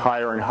to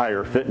higher and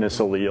higher fitness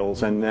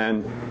alleles, and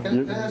then...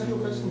 Can I ask you a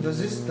question?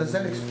 Does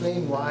that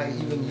explain why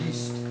even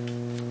yeast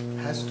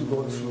has to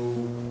go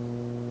through,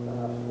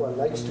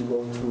 likes to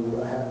go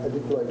through a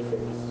diploid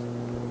phase?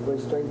 Where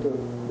it's trying to,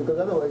 because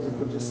otherwise it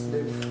would just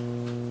live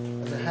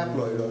as a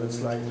haploid all its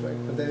life, right?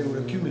 But then it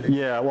would accumulate.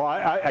 Yeah, well,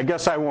 I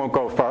guess I won't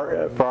go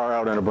far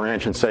out on a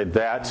branch and say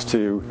that's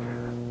to...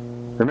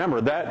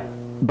 Remember, that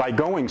by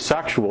going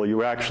sexual,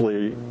 you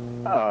actually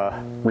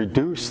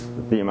reduce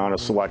the amount of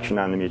selection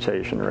on the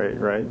mutation rate,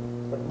 right?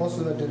 But most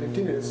of them are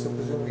deleterious, so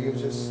presumably you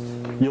just...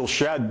 You'll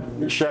shed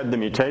the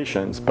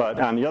mutations, but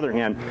on the other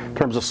hand, in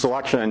terms of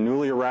selection on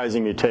newly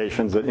arising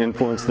mutations that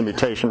influence the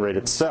mutation rate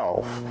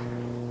itself,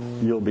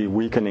 you'll be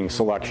weakening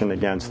selection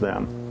against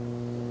them.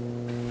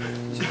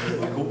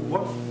 Michael,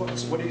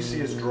 what do you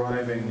see as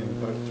driving in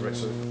both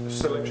directions?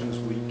 So selection is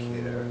weak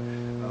here.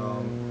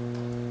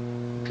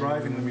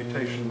 Driving the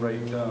mutation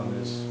rate down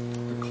is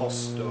the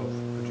cost of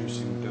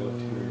producing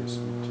deleterious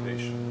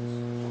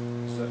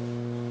mutations. Is that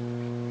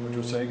what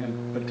you're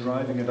saying? But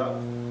driving it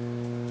up,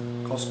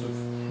 cost of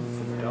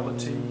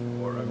fidelity,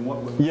 or and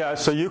what? Yeah,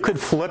 so you could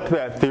flip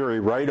that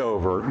theory right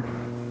over.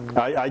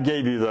 I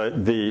gave you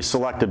the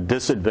selective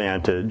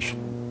disadvantage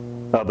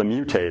of a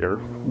mutator.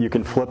 You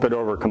can flip it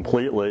over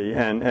completely,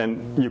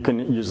 and you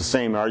can use the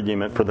same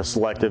argument for the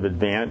selective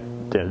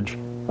advantage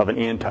of an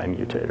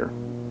anti-mutator.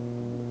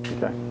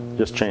 Okay,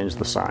 just change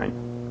the sign.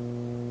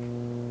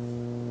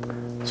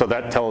 So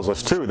that tells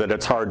us, too, that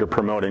it's hard to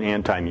promote an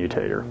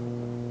anti-mutator,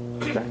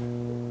 okay?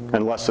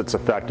 Unless its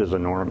effect is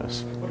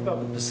enormous. What about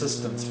the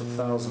persistence for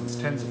thousands,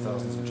 tens of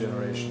thousands of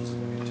generations of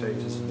the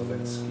mutators in the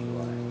Lynch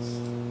lines?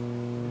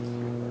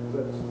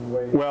 That's the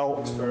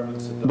way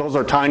experiments are done. Those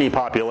are tiny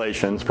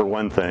populations, for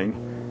one thing.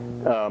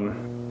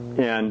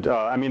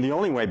 I mean, the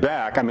only way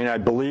back, I mean, I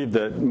believe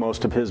that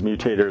most of his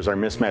mutators are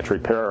mismatch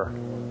repair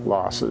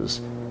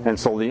losses. And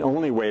so the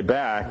only way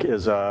back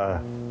is, I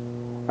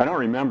don't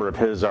remember if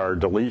his are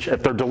deletion.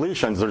 If they're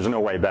deletions, there's no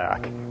way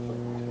back.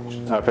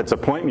 If it's a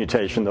point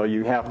mutation, though,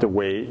 you have to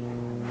wait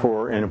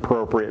for an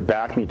appropriate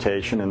back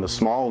mutation in the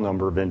small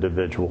number of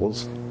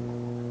individuals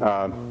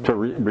to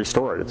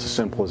restore it. It's as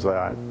simple as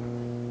that.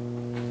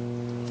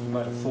 You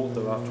might have thought,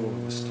 though, after all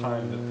of this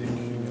time, that the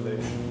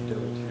accumulation of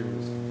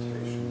deleterious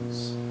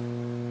mutations,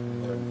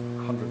 they're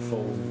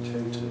 100-fold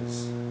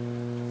mutators.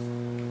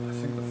 I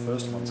think the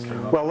first ones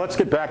came up. Well, let's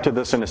get back to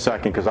this in a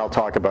second, because I'll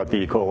talk about the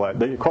E. coli.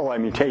 The E. coli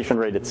mutation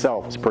rate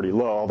itself is pretty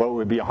low, although it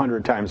would be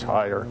 100 times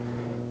higher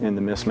in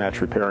the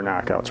mismatch repair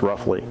knockouts,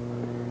 roughly.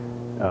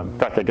 In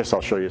fact, I guess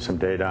I'll show you some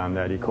data on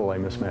that E. coli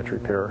mismatch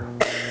repair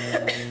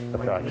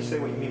effect. Can you say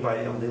what you mean by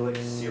allelic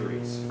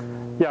series?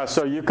 Yeah,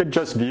 so you could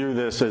just view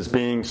this as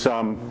being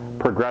some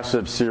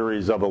progressive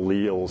series of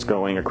alleles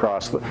going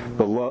across. The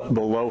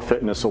low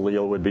fitness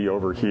allele would be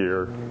over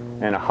here,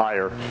 and a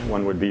higher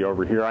one would be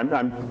over here.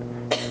 I'm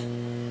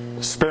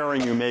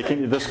sparing you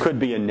making, this could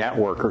be a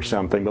network or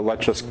something, but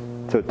let's just,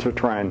 to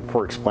try and,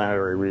 for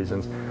explanatory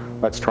reasons,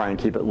 let's try and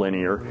keep it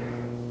linear.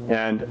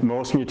 And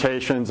most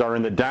mutations are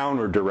in the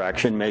downward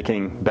direction,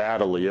 making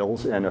bad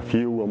alleles, and a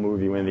few will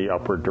move you in the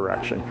upward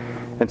direction.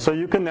 And so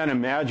you can then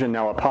imagine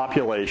now a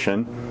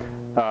population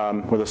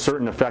with a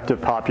certain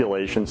effective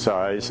population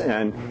size,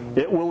 and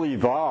it will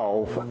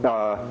evolve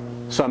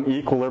some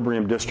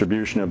equilibrium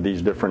distribution of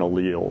these different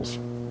alleles,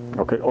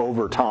 okay,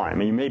 over time.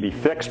 And you may be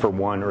fixed for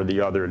one or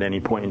the other at any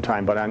point in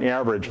time, but on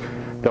average,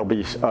 there'll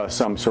be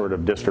some sort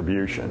of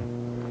distribution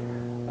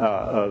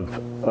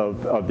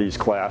of these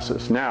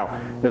classes. Now,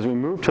 as we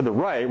move to the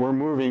right, we're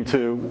moving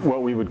to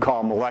what we would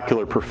call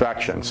molecular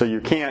perfection. So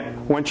you can't,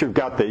 once you've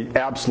got the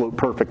absolute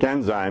perfect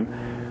enzyme,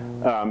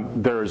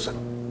 there's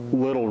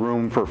little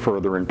room for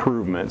further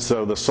improvement.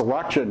 So the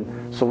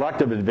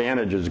selective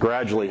advantages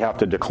gradually have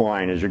to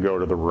decline as you go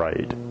to the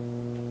right.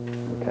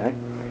 Okay?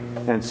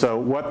 And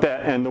so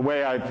the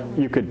way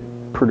you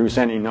could produce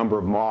any number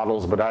of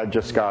models, but I've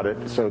just got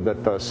it so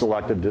that the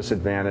selective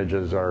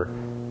disadvantages are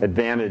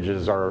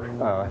advantages are,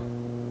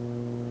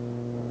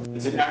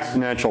 it's an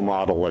exponential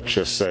model, let's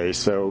just say.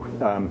 So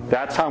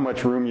that's how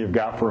much room you've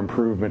got for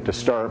improvement to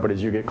start, but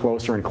as you get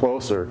closer and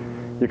closer,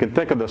 you can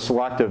think of the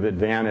selective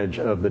advantage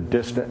of the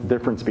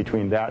difference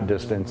between that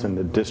distance and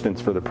the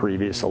distance for the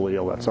previous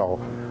allele. That's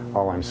all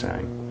I'm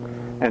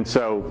saying. And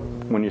so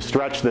when you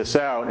stretch this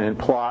out and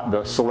plot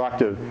the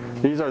selective,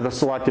 these are the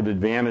selective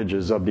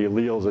advantages of the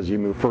alleles as you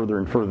move further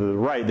and further to the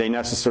right. They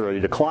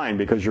necessarily decline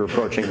because you're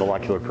approaching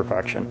molecular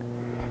perfection.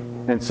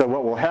 And so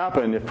what will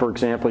happen if, for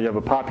example, you have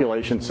a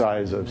population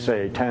size of,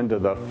 say, 10 to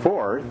the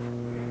 4th,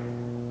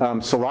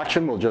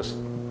 selection will just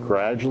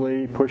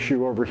gradually push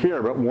you over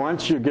here. But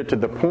once you get to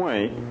the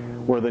point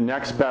where the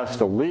next best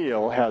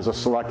allele has a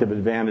selective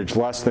advantage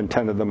less than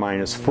 10 to the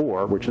minus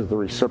 4, which is the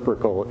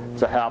reciprocal,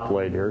 it's a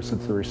haploid here, so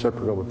it's the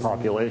reciprocal of the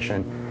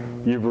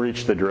population, you've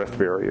reached the drift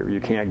barrier.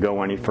 You can't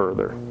go any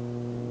further.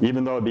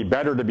 Even though it'd be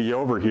better to be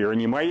over here,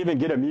 and you might even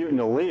get a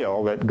mutant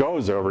allele that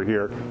goes over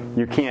here,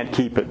 you can't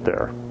keep it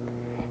there.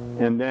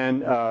 And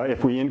then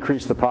if we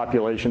increase the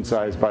population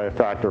size by a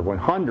factor of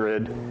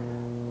 100,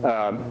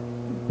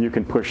 you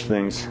can push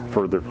things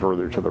further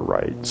to the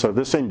right. So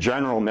this in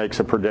general makes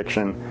a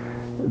prediction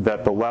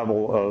that the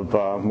level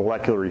of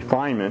molecular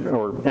refinement,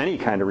 or any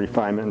kind of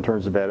refinement in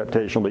terms of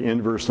adaptation, will be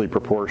inversely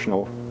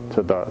proportional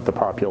to the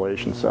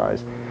population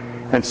size.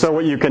 And so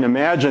what you can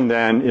imagine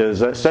then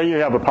is, say you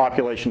have a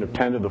population of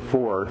 10 to the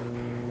 4th,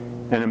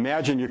 and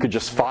imagine you could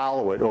just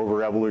follow it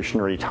over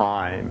evolutionary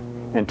time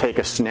and take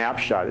a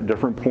snapshot at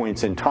different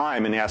points in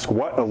time and ask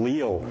what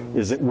allele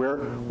is it,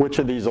 which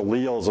of these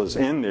alleles is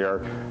in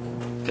there.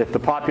 If the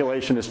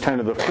population is 10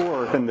 to the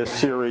 4th in this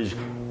series,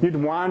 you'd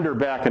wander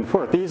back and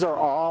forth. These are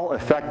all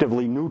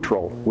effectively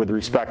neutral with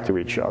respect to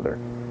each other.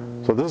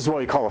 So this is what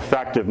we call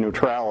effective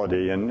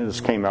neutrality, and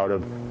this came out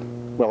of,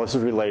 well, this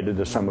is related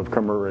to some of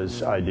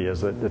Kimura's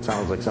ideas. It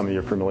sounds like some of you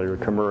are familiar with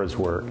Kimura's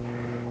work.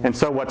 And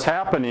so what's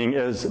happening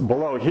is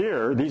below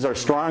here, these are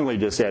strongly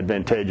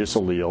disadvantageous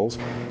alleles,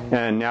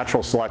 and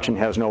natural selection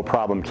has no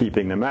problem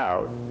keeping them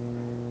out.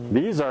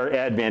 These are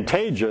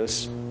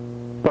advantageous,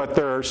 but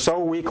they're so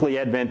weakly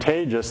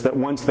advantageous that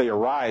once they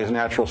arise,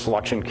 natural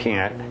selection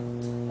can't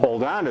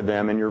hold on to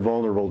them, and you're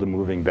vulnerable to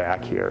moving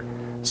back here.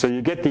 So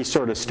you get these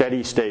sort of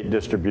steady state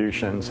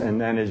distributions, and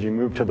then as you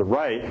move to the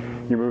right,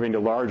 you're moving to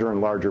larger and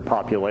larger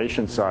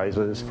population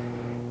sizes,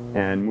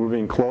 and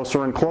moving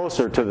closer and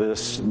closer to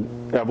this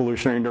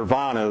evolutionary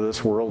nirvana,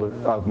 this world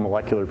of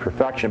molecular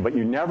perfection. But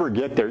you never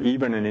get there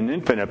even in an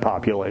infinite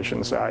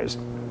population size.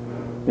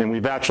 And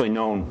we've actually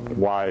known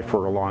why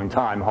for a long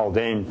time.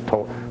 Haldane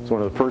was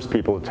one of the first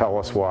people to tell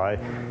us why.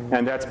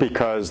 And that's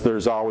because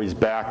there's always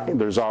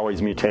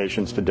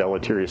mutations to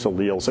deleterious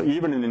alleles. So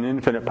even in an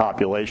infinite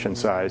population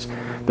size,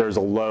 there's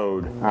a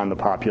load on the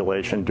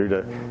population due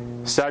to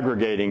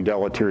segregating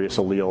deleterious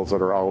alleles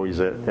that are always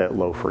at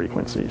low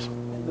frequencies.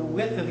 The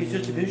width of these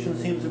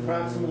distributions seems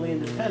approximately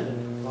independent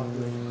of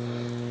populations.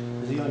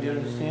 Do you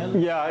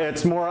understand? Yeah,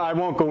 it's more, I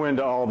won't go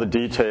into all the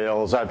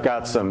details. I've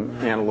got some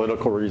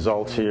analytical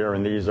results here,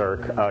 and these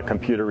are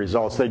computer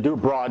results. They do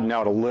broaden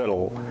out a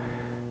little.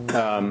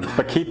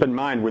 But keep in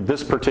mind, with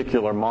this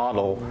particular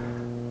model,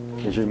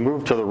 as you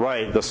move to the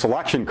right, the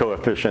selection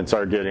coefficients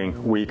are getting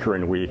weaker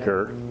and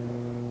weaker.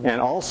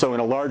 And also in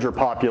a larger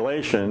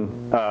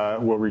population,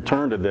 we'll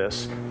return to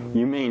this,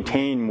 you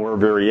maintain more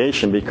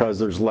variation because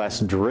there's less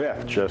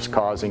drift just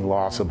causing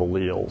loss of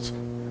alleles.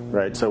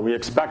 Right, so we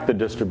expect the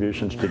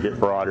distributions to get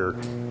broader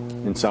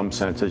in some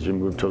sense as you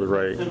move to the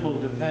right. Simple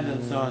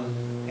dependence on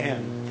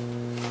n.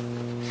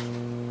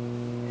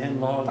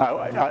 N log.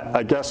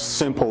 I guess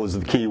simple is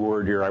the key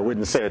word here. I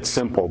wouldn't say it's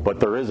simple,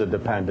 but there is a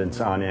dependence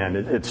on n.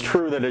 It's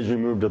true that as you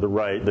move to the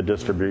right, the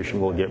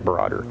distribution will get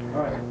broader.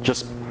 All right.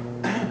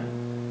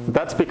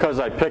 That's because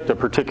I picked a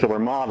particular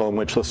model in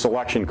which the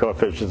selection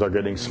coefficients are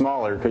getting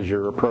smaller because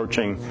you're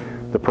approaching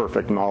the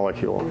perfect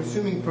molecule. We're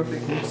assuming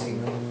perfect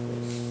mixing.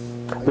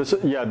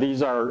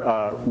 These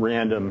are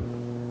random.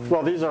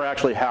 Well, these are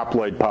actually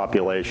haploid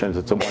populations.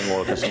 It's a one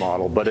locus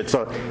model, but it's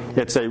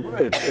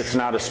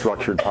not a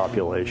structured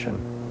population.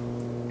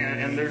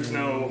 And there's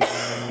no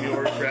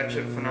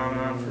Mueller's-Ratchet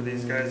phenomenon for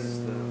these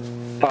guys.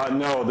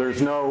 No, there's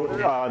no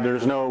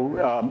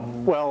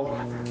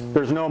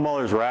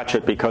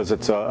Mueller's-Ratchet because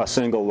it's a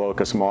single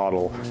locus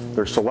model.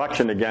 There's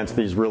selection against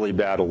these really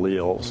bad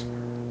alleles.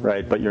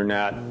 Right, but you're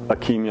not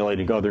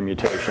accumulating other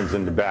mutations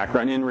in the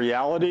background. In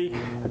reality,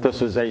 if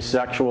this is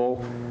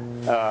asexual,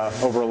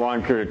 over a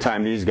long period of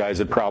time, these guys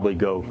would probably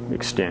go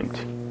extinct.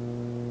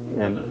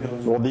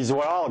 And well, these will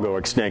all go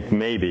extinct,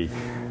 maybe.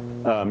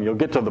 You'll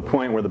get to the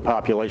point where the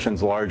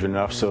population's large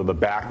enough so the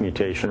back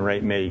mutation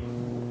rate may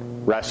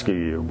rescue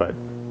you. But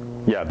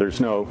yeah,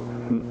 there's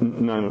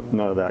none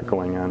of that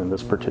going on in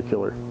this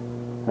particular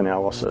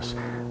analysis.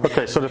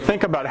 Okay, so to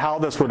think about how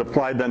this would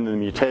apply then to the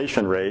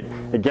mutation rate,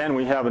 again,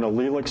 we have an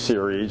allelic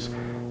series,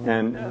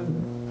 and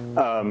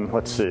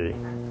let's see.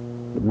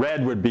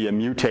 Red would be a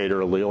mutator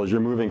allele. As you're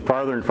moving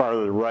farther and farther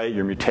to the right,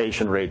 your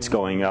mutation rate's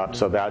going up,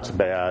 so that's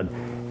bad.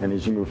 And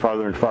as you move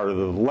farther and farther to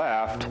the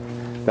left,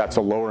 that's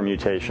a lower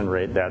mutation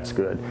rate, that's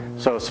good.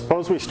 So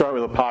suppose we start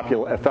with a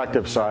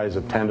effective size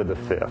of 10 to the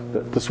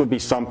 5th. This would be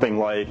something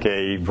like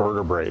a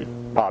vertebrate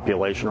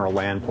population or a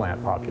land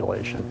plant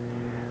population.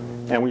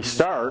 And we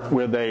start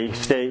with a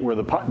state where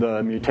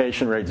the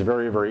mutation rate's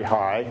very, very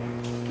high,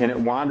 and it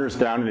wanders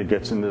down and it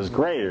gets in this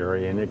gray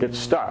area and it gets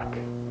stuck.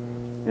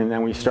 And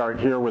then we start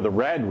here with a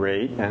red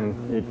rate,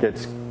 and it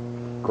gets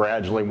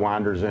gradually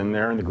wanders in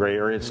there, and the gray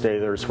area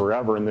stays there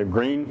forever. And the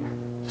green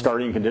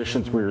starting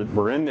conditions,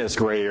 we're in this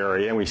gray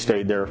area, and we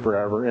stayed there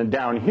forever. And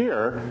down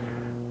here,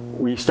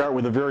 we start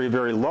with a very,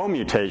 very low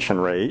mutation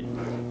rate.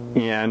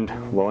 And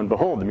lo and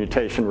behold, the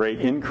mutation rate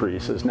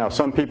increases. Now,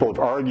 some people have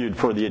argued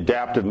for the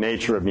adaptive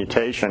nature of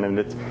mutation, and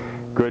it's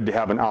good to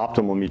have an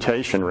optimal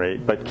mutation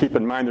rate. But keep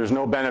in mind, there's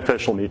no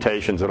beneficial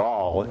mutations at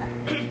all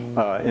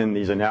in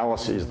these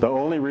analyses. The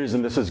only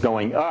reason this is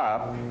going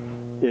up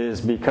is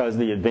because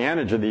the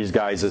advantage of these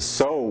guys is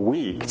so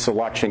weak,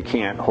 selection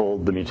can't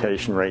hold the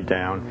mutation rate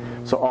down.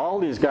 So all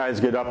these guys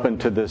get up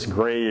into this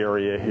gray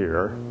area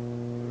here,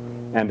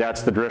 and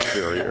that's the drift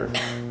barrier.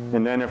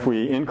 And then if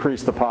we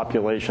increase the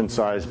population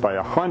size by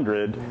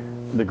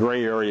 100, the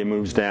gray area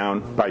moves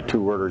down by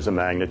 2 orders of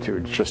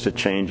magnitude. It's just a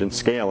change in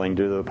scaling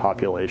due to the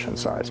population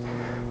size.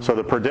 So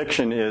the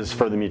prediction is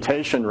for the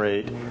mutation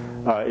rate,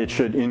 it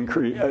should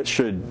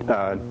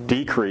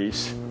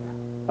decrease.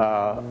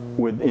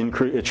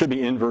 It should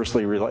be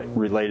inversely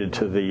related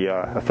to the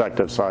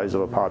effective size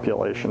of a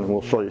population. And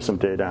we'll show you some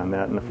data on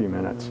that in a few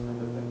minutes.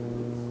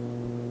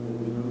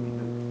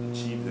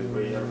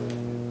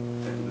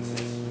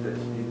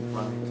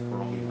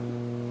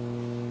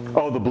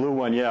 Oh, the blue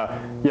one,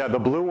 yeah. Yeah, the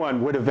blue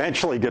one would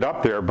eventually get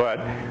up there, but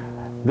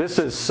this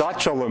is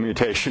such a low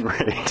mutation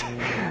rate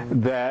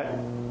that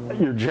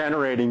you're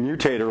generating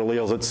mutator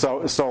alleles at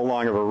so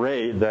long of a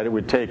rate that it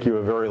would take you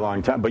a very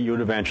long time, but you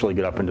would eventually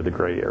get up into the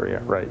gray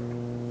area, right?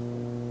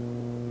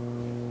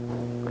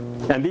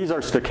 And these are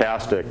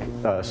stochastic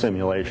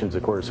simulations,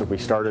 of course. If we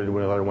started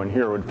with another one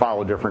here, it would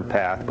follow a different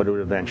path, but it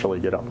would eventually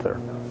get up there.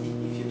 If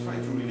you try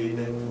to relate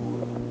that to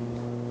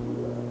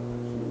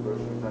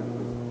version time,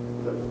 because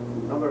the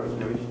number of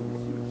generations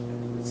is huge,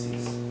 and 6.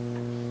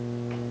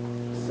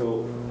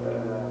 So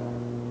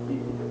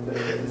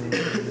does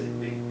it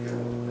make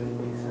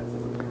sense?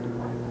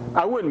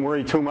 I wouldn't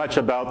worry too much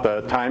about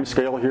the time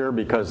scale here,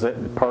 because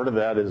part of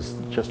that is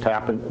just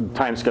happened.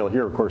 Time scale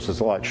here, of course, is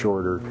a lot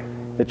shorter.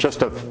 It's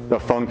just a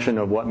function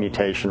of what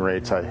mutation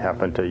rates I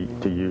happen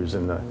to use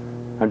in the.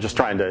 I'm just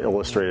trying to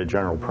illustrate a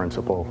general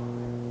principle.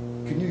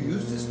 Can you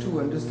use this to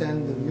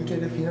understand the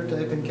mutated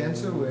phenotype in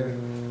cancer, where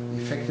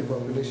effective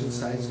population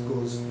size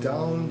goes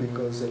down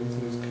because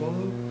everything is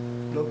cloned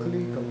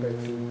locally compared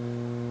to?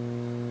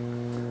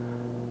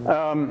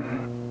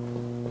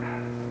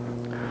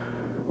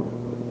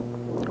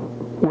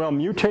 Well,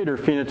 mutator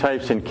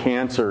phenotypes in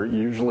cancer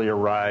usually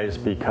arise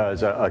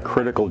because a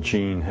critical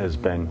gene has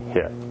been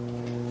hit.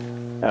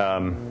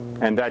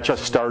 And that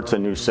just starts a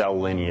new cell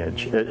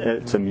lineage.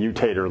 It's a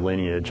mutator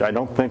lineage. I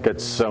don't think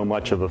it's so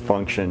much of a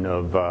function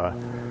of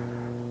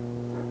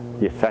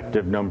the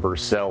effective number of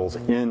cells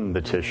in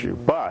the tissue.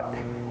 But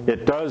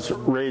it does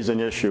raise an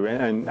issue,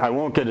 and I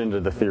won't get into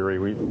the theory.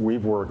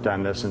 We've worked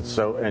on this,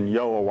 and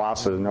Yo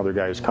Owasa, another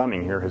guy who's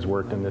coming here, has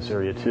worked in this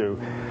area too.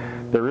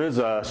 There is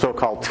a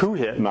so-called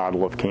two-hit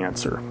model of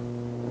cancer.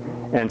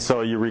 And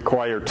so you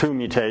require two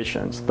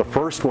mutations. The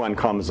first one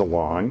comes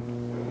along,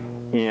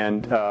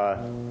 and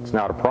it's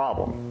not a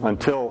problem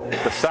until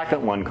the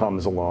second one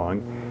comes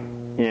along,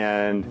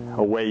 and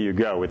away you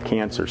go with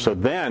cancer. So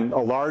then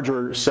a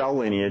larger cell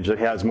lineage that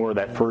has more of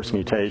that first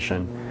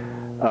mutation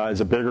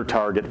is a bigger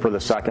target for the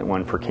second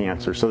one for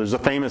cancer. So there's a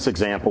famous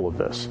example of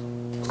this.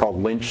 It's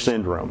called Lynch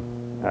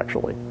syndrome,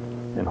 actually.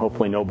 And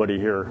hopefully nobody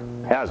here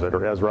has it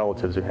or has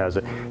relatives who has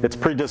it. It's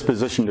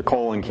predisposition to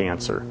colon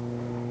cancer.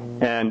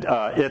 And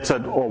it's a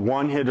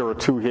one-hit or a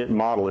two-hit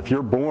model. If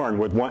you're born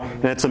with one,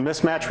 and it's a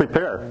mismatch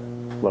repair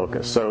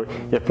locus. So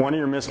if one of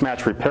your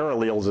mismatch repair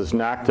alleles is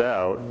knocked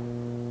out,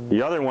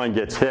 the other one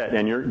gets hit,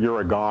 and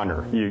you're a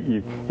goner.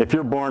 If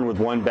you're born with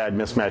one bad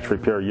mismatch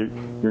repair,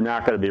 you're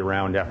not going to be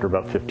around after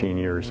about 15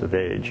 years of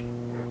age.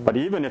 But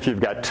even if you've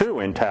got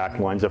two intact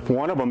ones, if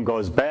one of them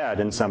goes bad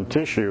in some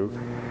tissue,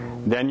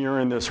 then you're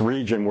in this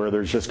region where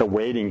there's just a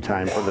waiting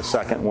time for the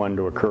second one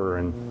to occur,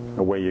 and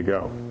away you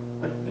go.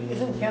 But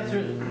isn't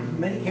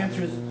many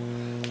cancers,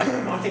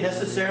 aren't they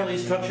necessarily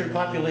structured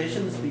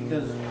populations?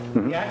 Because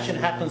the action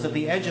happens at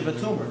the edge of a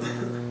tumor.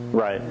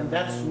 Right. And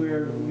that's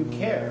where you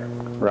care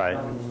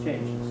about these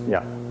changes.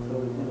 Yeah. So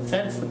in a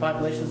sense, the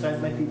population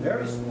size might be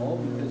very small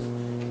because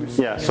you're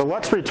seeing. Yeah, so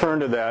let's return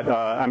to that.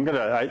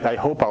 I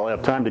hope I'll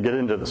have time to get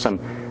into some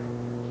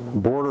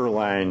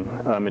borderline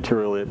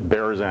material that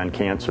bears on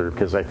cancer,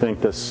 because I think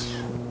this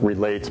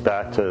relates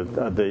back to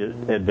the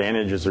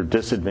advantages or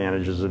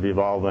disadvantages of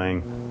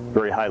evolving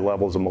very high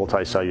levels of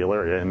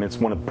multicellularity. I mean, it's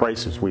one of the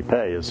prices we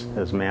pay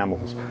as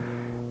mammals.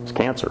 It's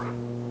cancer.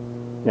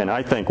 And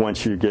I think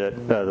once you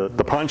get, the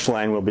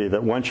punchline will be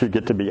that once you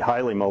get to be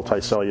highly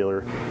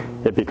multicellular,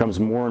 it becomes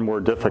more and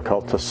more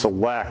difficult to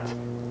select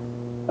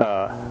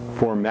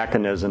for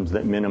mechanisms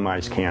that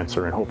minimize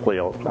cancer. And hopefully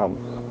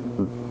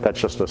that's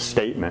just a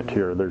statement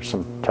here. There's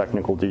some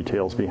technical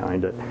details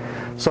behind it.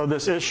 So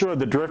this issue of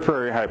the drift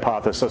barrier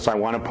hypothesis, I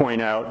want to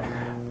point out,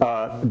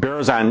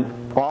 bears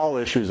on all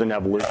issues in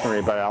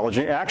evolutionary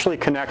biology. It actually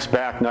connects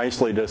back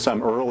nicely to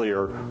some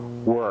earlier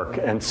work.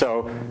 And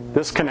so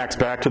this connects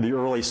back to the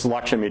early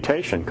selection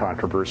mutation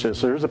controversy.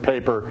 So here's a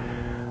paper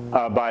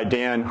by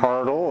Dan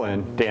Hartle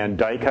and Dan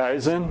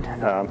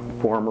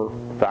Dijkhuizen, former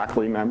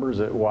faculty members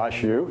at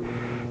WashU.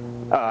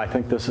 I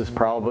think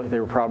they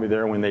were probably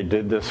there when they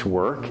did this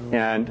work.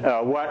 And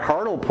what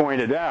Hartle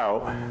pointed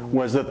out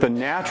was that the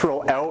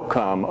natural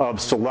outcome of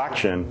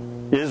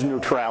selection is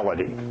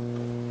neutrality.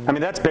 I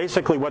mean, that's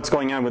basically what's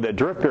going on with the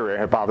drift barrier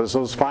hypothesis.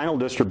 Those final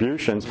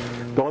distributions,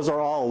 those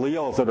are all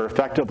alleles that are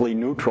effectively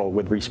neutral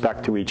with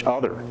respect to each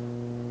other.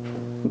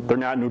 They're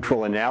not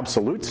neutral in an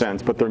absolute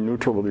sense, but they're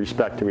neutral with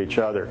respect to each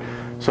other.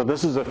 So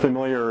this is a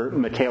familiar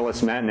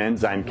Michaelis-Menten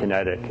enzyme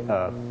kinetic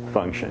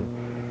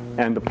function.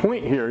 And the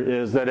point here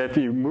is that if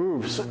you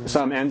move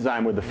some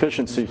enzyme with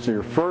efficiency, so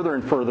you're further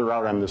and further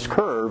out on this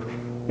curve,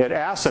 it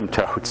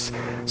asymptotes.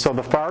 So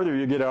the farther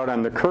you get out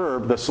on the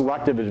curve, the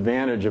selective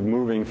advantage of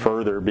moving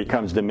further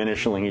becomes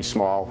diminishingly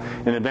small,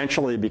 and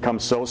eventually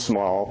becomes so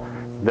small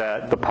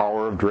that the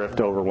power of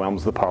drift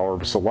overwhelms the power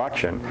of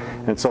selection.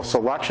 And so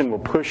selection will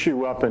push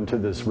you up into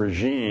this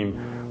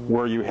regime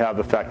where you have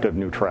effective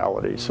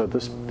neutrality. So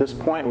this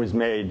point was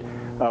made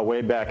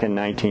way back in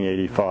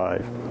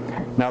 1985.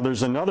 Now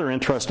there's another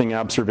interesting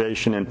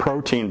observation in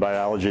protein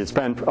biology. It's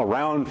been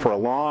around for a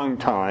long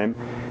time.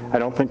 I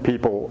don't think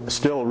people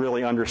still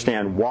really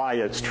understand why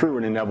it's true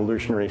in an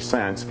evolutionary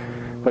sense.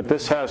 But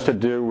this has to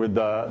do with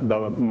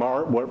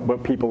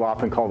what people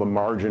often call the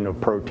margin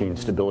of protein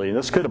stability. And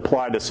this could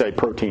apply to, say,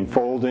 protein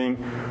folding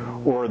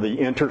or the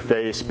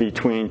interface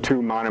between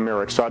two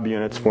monomeric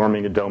subunits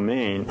forming a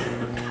domain.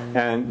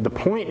 And the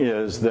point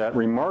is that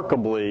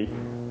remarkably,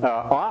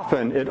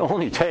 often it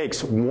only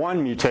takes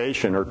one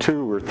mutation or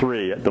two or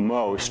three at the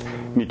most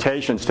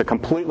mutations to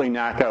completely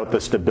knock out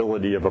the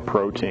stability of a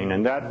protein.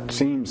 And that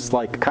seems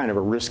like kind of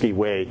a risky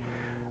way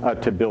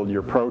to build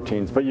your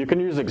proteins. But you can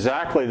use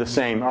exactly the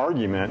same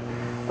argument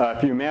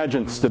if you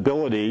imagine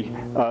stability,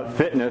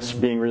 fitness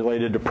being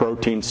related to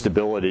protein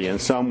stability in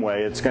some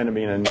way. It's going to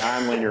be in a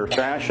nonlinear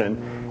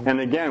fashion.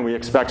 And again, we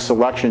expect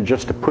selection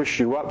just to push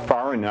you up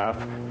far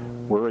enough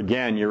where,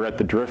 again, you're at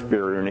the drift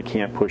barrier and it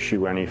can't push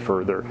you any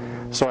further.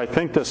 So I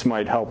think this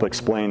might help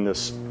explain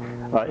this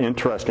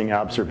interesting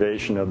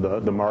observation of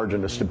the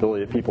margin of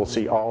stability that people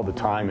see all the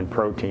time in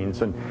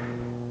proteins.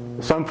 And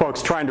some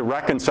folks trying to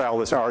reconcile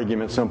this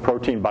argument, some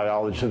protein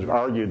biologists have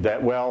argued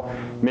that, well,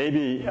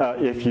 maybe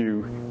if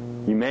you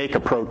make a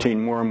protein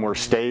more and more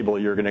stable,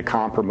 you're going to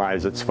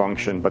compromise its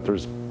function. But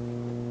there's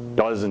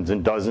dozens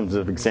and dozens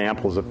of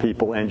examples of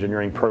people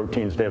engineering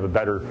proteins to have a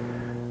better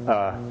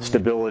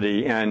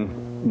stability and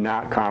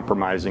not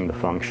compromising the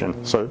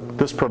function. So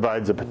this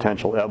provides a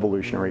potential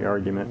evolutionary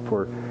argument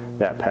for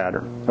that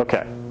pattern.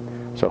 Okay,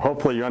 so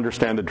hopefully you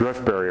understand the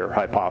drift barrier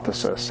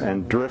hypothesis.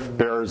 And drift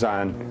bears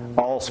on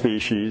all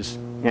species,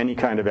 any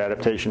kind of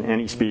adaptation,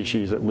 any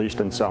species, at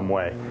least in some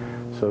way.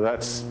 So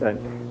that's,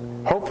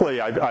 hopefully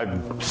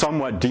I've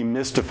somewhat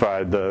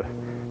demystified the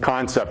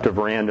concept of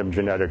random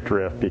genetic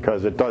drift,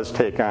 because it does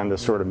take on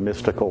this sort of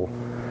mystical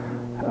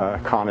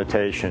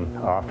connotation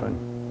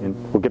often. And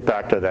we'll get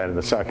back to that in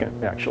a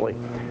second, actually,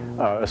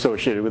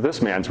 associated with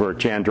this man's work,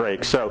 Jan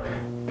Drake. So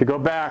to go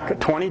back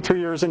 22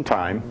 years in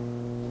time,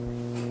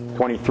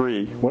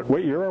 23,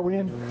 what year are we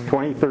in?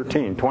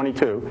 2013,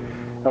 22.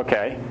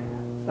 Okay.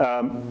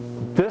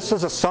 This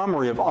is a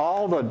summary of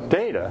all the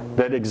data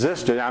that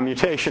existed on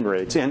mutation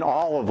rates in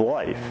all of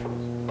life.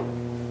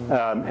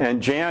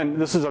 And Jan,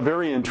 this is a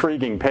very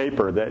intriguing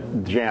paper that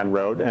Jan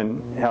wrote,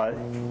 and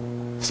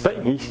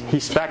he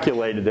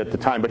speculated at the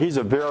time, but he's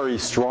a very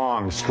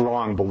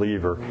strong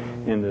believer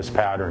in this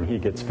pattern. He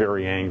gets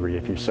very angry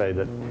if you say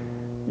that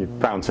you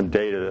found some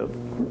data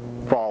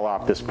that fall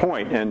off this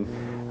point, and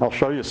I'll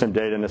show you some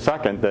data in a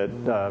second that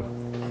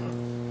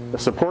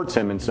supports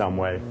him in some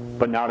way,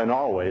 but not in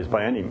all ways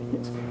by any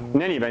means.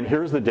 In any event,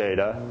 here's the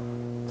data.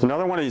 It's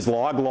another one of these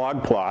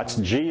log-log plots.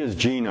 G is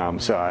genome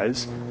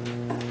size.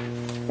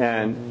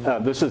 And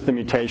this is the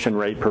mutation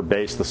rate per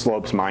base. The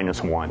slope's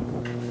 -1.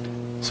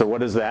 So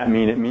what does that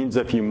mean? It means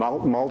if you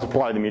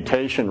multiply the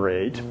mutation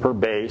rate per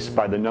base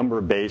by the number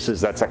of bases,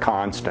 that's a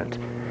constant.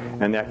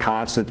 And that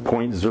constant's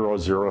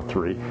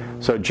 0.003.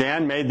 So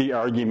Jan made the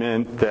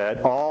argument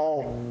that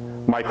all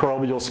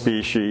microbial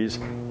species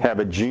have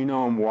a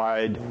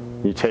genome-wide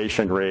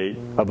mutation rate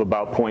of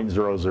about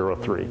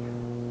 0.003.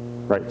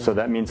 Right? So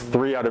that means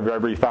 3 out of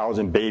every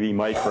 1,000 baby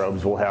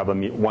microbes will have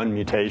one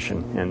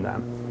mutation in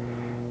them.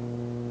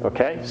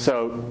 Okay,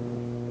 so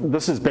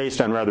this is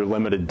based on rather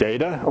limited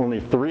data. Only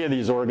 3 of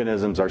these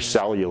organisms are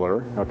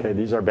cellular. Okay,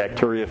 these are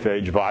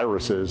bacteriophage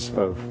viruses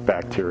of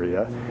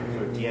bacteria.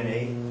 So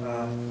DNA?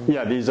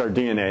 Yeah, these are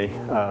DNA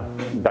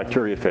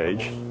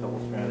bacteriophage.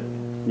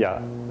 Double-stranded?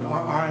 Yeah.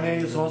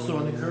 RNA is also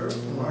on the curve?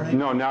 RNA?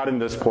 No, not in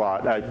this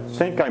plot. I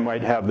think I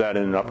might have that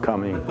in an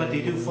upcoming. But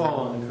they do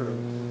fall on the curve.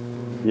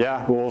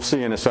 Yeah, we'll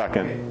see in a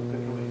second.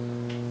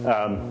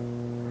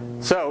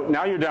 So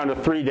now you're down to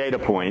 3 data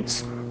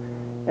points.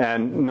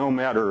 And no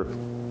matter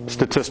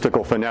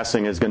statistical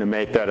finessing is going to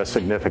make that a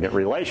significant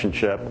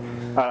relationship.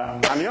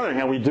 On the other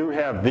hand, we do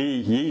have the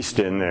yeast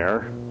in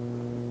there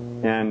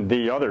and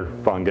the other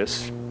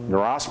fungus,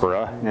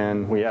 Neurospora,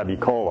 and we have E.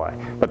 coli.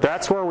 But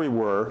that's where we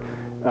were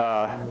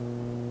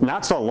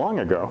not so long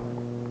ago.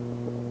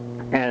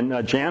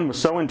 And Jan was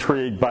so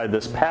intrigued by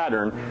this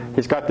pattern,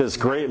 he's got this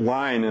great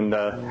line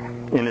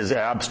in his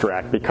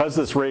abstract. Because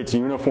this rate's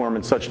uniform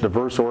in such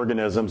diverse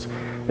organisms,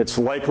 it's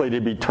likely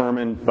to be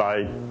determined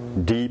by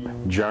deep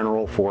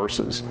general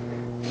forces.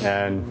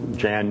 And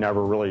Jan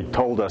never really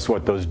told us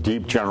what those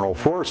deep general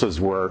forces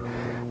were,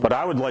 but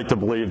I would like to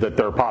believe that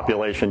they're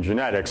population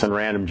genetics and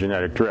random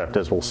genetic drift,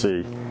 as we'll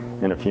see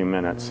in a few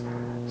minutes.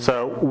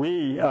 So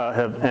we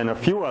have, and a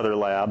few other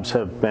labs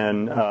have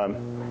been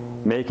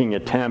making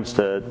attempts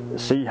to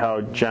see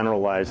how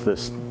generalized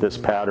this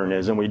pattern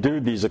is. And we do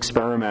these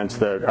experiments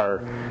that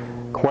are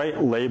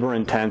quite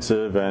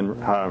labor-intensive and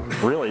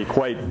really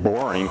quite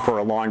boring for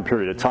a long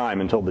period of time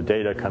until the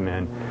data come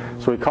in.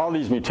 So we call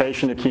these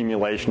mutation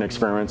accumulation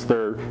experiments.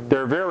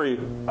 They're very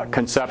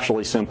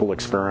conceptually simple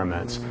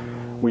experiments.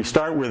 We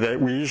start with it.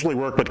 We usually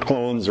work with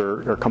clones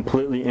or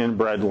completely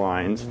inbred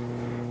lines.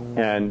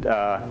 And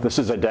this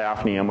is a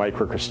Daphne, a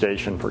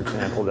microcrustacean, for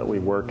example, that we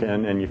work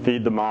in. And you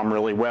feed the mom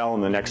really well,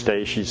 and the next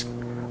day she's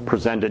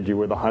presented you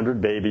with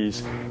 100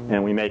 babies,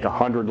 and we make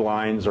 100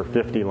 lines or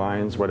 50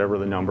 lines, whatever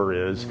the number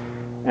is.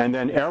 And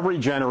then every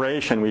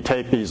generation we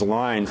take these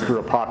lines through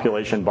a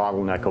population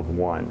bottleneck of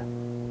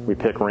 1. We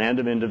pick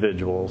random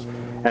individuals,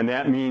 and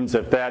that means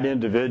if that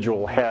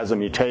individual has a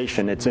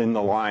mutation, it's in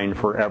the line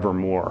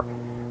forevermore.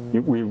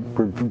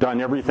 We've done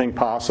everything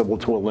possible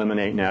to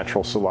eliminate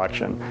natural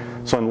selection.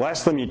 So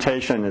unless the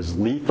mutation is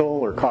lethal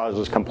or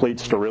causes complete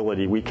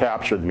sterility, we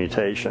capture the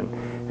mutation.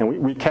 And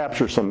we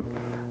capture some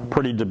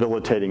pretty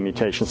debilitating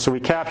mutations. So we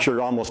captured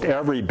almost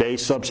every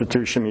base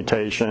substitution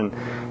mutation,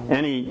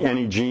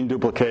 any gene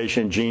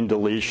duplication, gene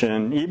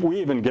deletion.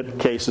 We even get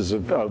cases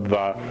of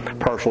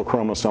partial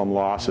chromosome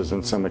losses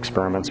in some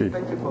experiments. The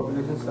effective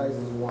population size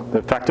is 1. The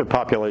effective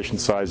population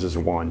size is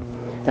 1.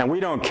 And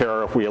we don't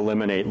care if we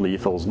eliminate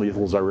lethals.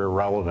 Lethals are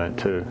irrelevant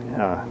to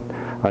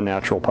a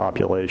natural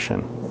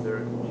population. Is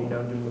there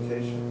genome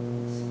duplication?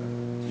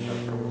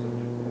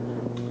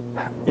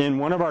 In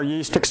one of our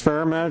yeast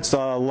experiments,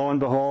 lo and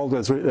behold,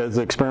 as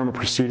the experiment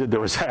proceeded, there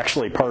was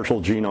actually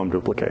partial genome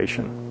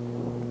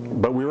duplication.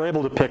 but we were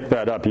able to pick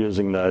that up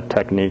using the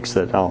techniques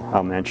that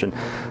I'll mention.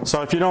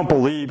 So if you don't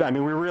believe, I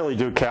mean, we really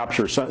do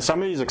capture.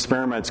 Some of these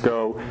experiments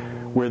go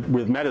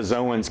with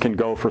metazoans can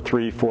go for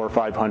 300, 400,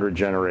 500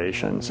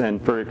 generations.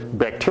 And for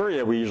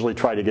bacteria, we usually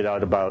try to get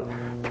out about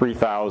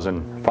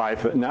 3,000,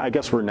 I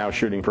guess we're now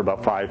shooting for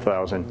about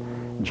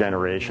 5,000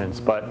 generations.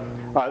 But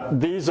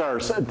these are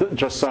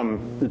just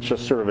it's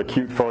just sort of a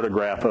cute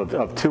photograph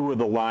of two of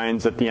the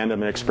lines at the end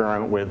of an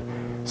experiment with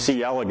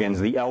C. elegans,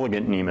 the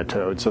elegant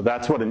nematode. So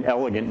that's what an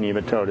elegant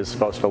nematode is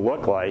supposed to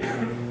look like.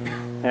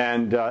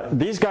 And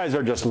these guys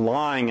are just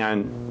lying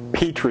on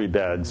petri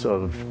beds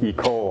of E.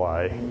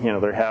 coli. You know,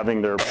 they're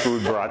having their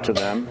food brought to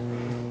them,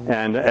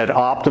 and at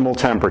optimal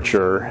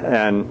temperature,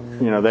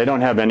 and you know, they don't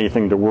have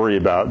anything to worry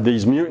about.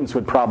 These mutants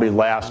would probably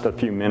last a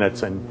few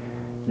minutes in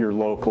your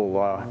local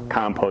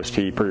compost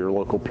heap or your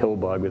local pill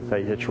bug that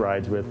they hitch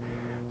rides with.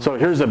 So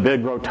here's a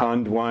big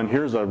rotund one.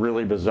 Here's a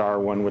really bizarre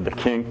one with a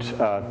kinked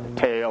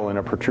tail and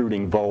a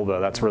protruding vulva.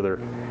 That's where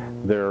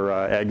their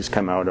eggs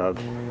come out of.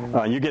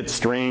 You get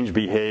strange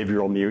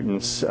behavioral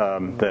mutants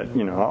that,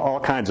 you know, all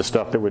kinds of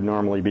stuff that would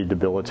normally be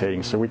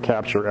debilitating. So we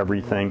capture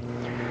everything.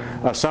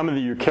 Some of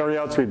the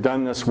eukaryotes we've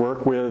done this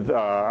work with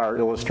are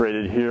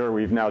illustrated here.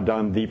 We've now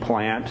done the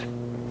plant,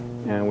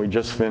 and we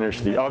just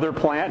finished the other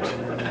plant.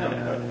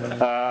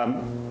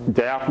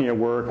 Daphnia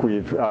work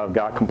we've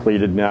got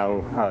completed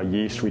now.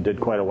 Yeast we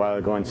did quite a while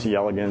ago on C.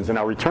 elegans. And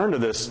I'll return to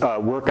this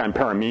work on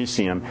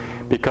paramecium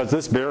because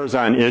this bears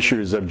on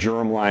issues of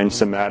germline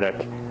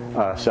somatic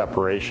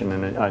separation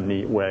in a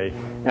neat way.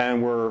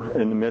 And we're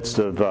in the midst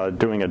of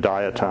doing a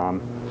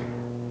diatom.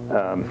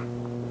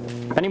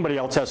 If anybody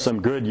else has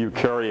some good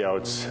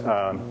eukaryotes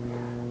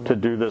to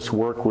do this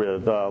work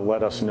with,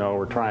 let us know.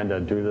 We're trying to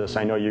do this.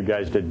 I know you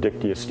guys did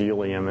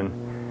dictyostelium, and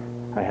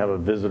I have a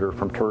visitor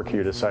from Turkey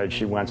who decided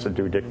she wants to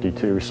do dicty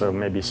too, so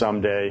maybe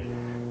someday,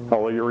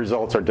 although your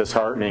results are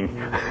disheartening,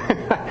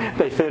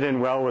 they fit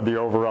in well with the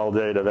overall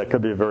data. That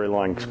could be a very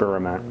long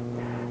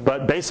experiment.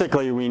 But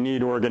basically, we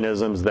need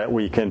organisms that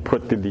we can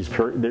put through these,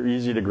 they're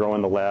easy to grow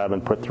in the lab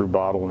and put through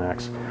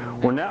bottlenecks.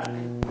 We're not...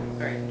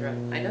 Sorry to interrupt.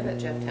 I know that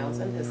Jeff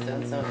Townsend has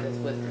done some of this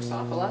with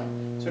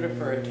Drosophila, sort of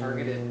for a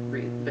targeted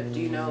read, but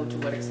do you know to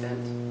what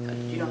extent,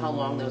 do you know how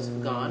long those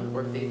have gone,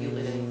 or if they've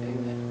yielded anything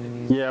that could be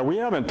used? Yeah, we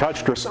haven't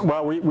touched Drosophila.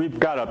 Well, we've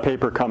got a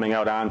paper coming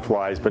out on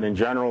flies, but in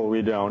general,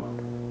 we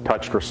don't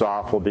touch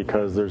Drosophila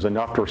because there's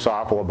enough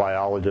Drosophila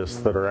biologists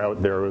that are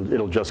out there.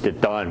 It'll just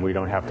get done. We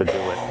don't have to do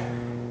it.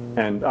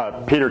 And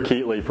Peter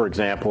Keatley, for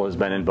example, has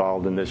been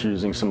involved in this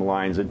using some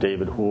lines that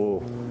David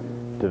Houle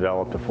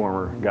developed, a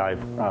former guy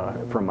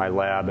from my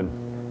lab. And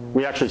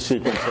we actually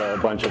sequenced a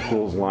bunch of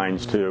Houle's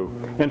lines, too.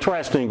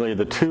 Interestingly,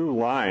 the two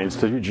lines,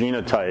 the two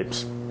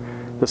genotypes,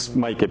 this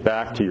might get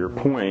back to your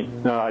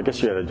point. No, I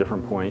guess you had a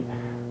different point.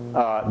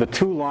 The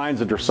two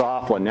lines of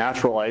Drosophila,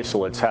 natural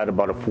isolates, had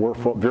about a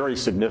very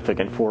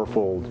significant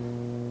fourfold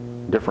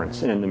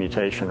difference in the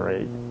mutation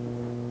rate.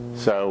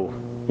 So,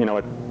 you know,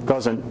 it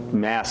doesn't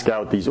mask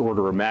out these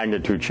order of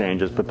magnitude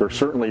changes, but there's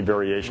certainly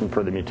variation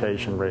for the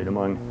mutation rate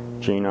among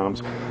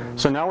genomes.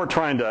 So now we're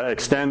trying to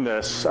extend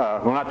this,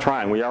 we're not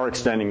trying, we are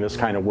extending this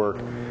kind of work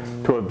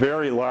to a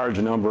very large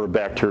number of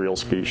bacterial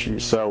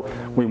species. So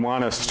we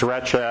want to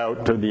stretch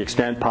out to the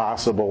extent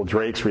possible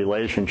Drake's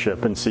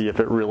relationship and see if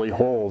it really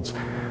holds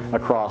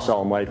across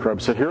all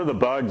microbes. So here are the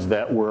bugs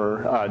that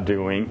we're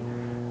doing.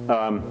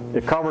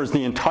 It covers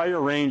the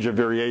entire range of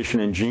variation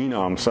in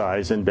genome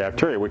size in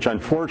bacteria, which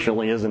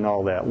unfortunately isn't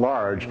all that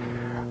large.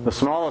 The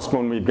smallest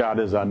one we've got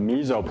is a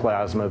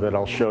mesoplasma that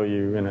I'll show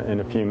you in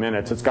a few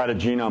minutes. It's got a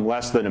genome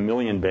less than 1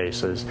 million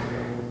bases.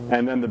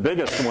 And then the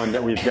biggest one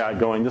that we've got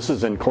going, this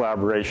is in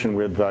collaboration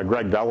with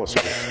Greg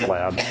Bellis's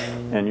lab,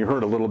 and you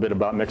heard a little bit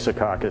about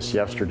Myxococcus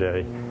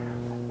yesterday.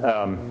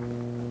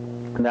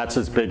 And that's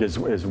as big as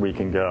we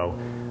can go.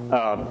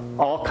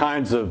 All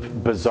kinds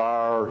of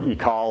bizarre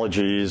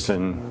ecologies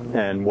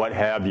and what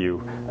have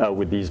you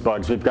with these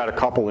bugs. We've got a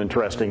couple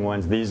interesting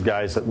ones. These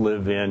guys that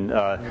live in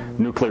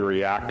nuclear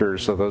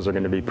reactors, so those are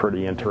going to be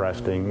pretty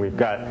interesting. We've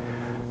got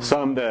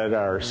some that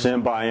are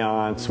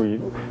symbionts.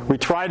 We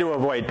try to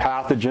avoid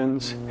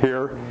pathogens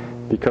here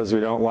because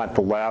we don't want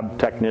the lab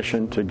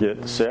technician to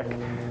get sick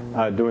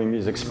doing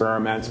these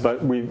experiments.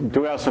 But we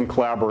do have some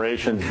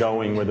collaborations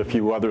going with a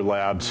few other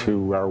labs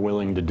who are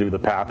willing to do the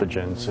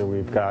pathogens. So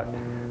we've got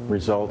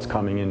results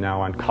coming in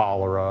now on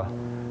cholera,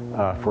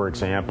 for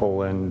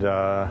example, and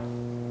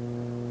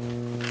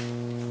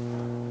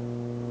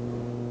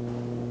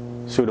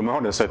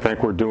Pseudomonas, I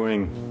think we're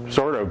doing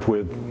sort of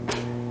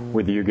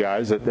with you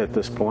guys at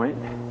this point,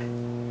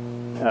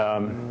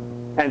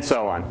 and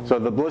so on. So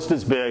the list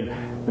is big.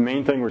 The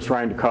main thing we're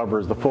trying to cover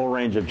is the full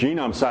range of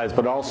genome size,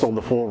 but also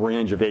the full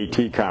range of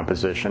AT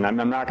composition. I'm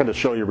not going to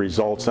show you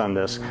results on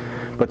this,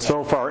 but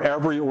so far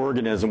every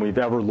organism we've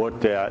ever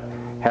looked at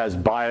has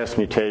biased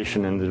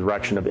mutation in the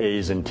direction of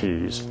A's and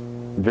T's.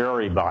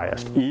 Very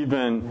biased,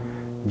 even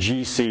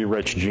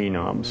GC-rich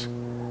genomes.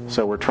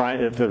 So we're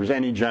trying, if there's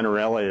any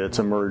generalia that's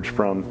emerged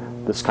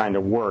from this kind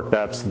of work,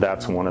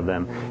 that's one of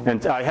them.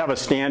 And I have a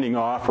standing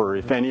offer,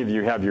 if any of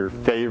you have your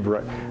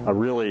favorite, a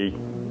really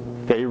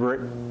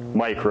favorite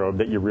microbe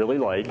that you really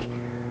like,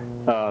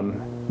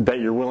 that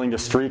you're willing to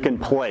streak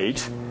and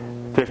plate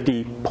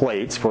 50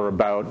 plates for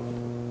about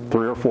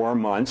 3 or 4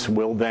 months.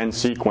 We'll then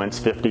sequence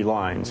 50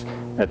 lines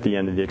at the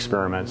end of the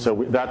experiment.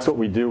 So that's what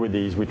we do with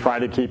these. We try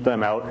to keep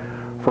them out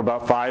for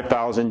about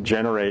 5,000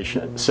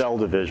 generation cell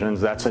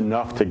divisions. That's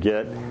enough to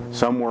get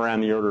somewhere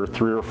on the order of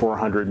 300 or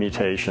 400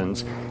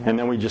 mutations. And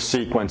then we just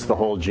sequence the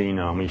whole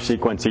genome. We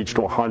sequence each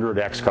to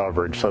 100x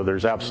coverage. So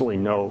there's absolutely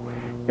no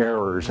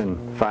errors in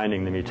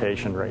finding the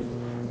mutation rate.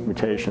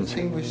 Mutations.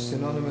 Distinguish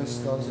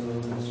synonymous,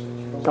 non-synonymous.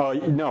 Oh,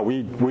 no,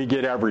 we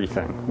get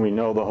everything. We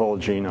know the whole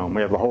genome.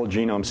 We have the whole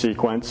genome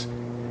sequence.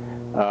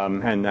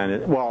 And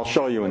then, I'll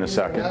show you in a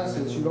second.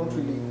 Analysis, you don't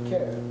really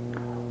care.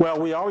 Well,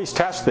 we always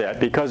test that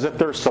because if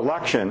there's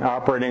selection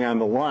operating on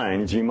the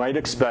lines, you might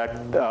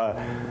expect the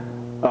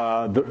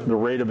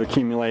rate of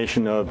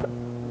accumulation of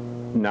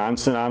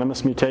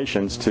non-synonymous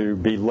mutations to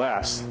be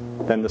less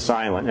than the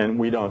silent, and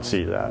we don't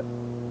see that.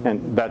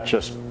 And that's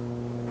just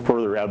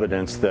further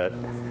evidence that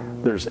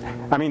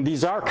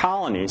these are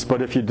colonies,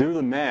 but if you do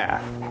the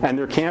math, and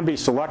there can be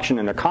selection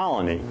in a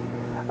colony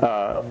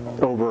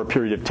over a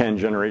period of 10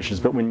 generations,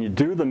 but when you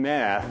do the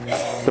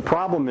math, the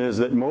problem is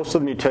that most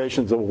of the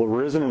mutations that will have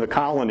arisen in the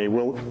colony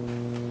will,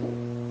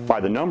 by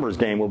the numbers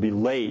game, will be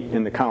late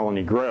in the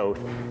colony growth,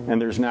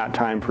 and there's not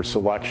time for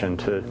selection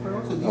to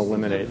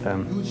eliminate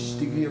them. Huge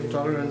degree of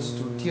tolerance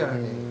to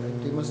tRNA.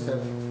 Right? They must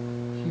have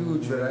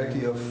huge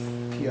variety of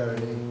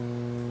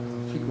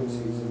tRNA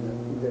frequencies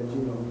in their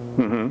genome.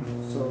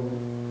 Mm-hmm. So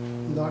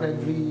not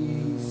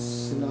every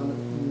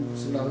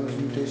synonymous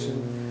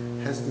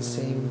mutation has the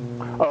same.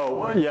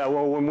 Oh, yeah,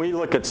 well, when we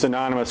look at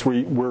synonymous,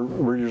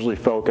 we're usually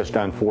focused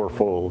on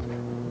fourfold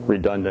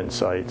redundant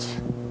sites.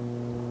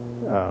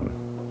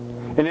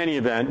 In any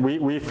event,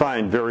 we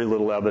find very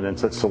little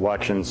evidence that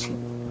selection's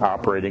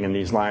operating in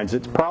these lines.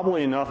 It's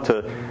probably enough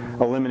to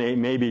eliminate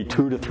maybe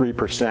 2 to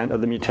 3%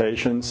 of the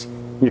mutations.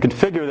 You can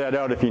figure that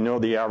out if you know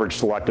the average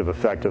selective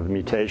effect of the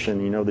mutation,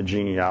 you know the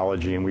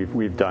genealogy, and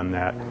we've done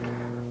that.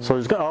 So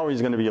there's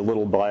always going to be a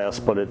little bias,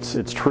 but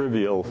it's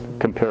trivial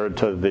compared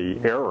to the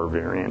error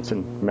variance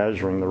in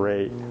measuring the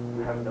rate.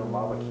 We have no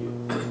molecule.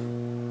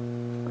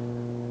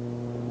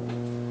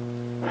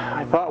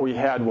 I thought we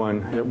had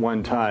one at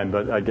one time,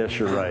 but I guess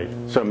you're right.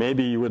 So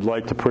maybe you would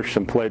like to push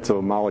some plates of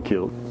a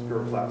molecule.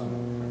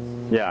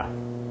 Spiroplasma. Yeah.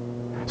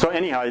 So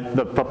anyhow,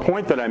 the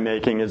point that I'm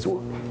making is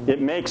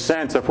it makes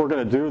sense if we're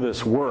going to do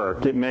this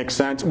work. It makes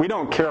sense. We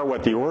don't care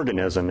what the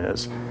organism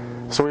is.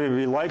 So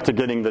we like to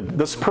getting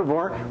this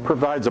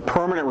provides a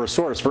permanent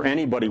resource for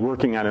anybody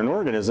working on an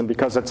organism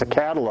because it's a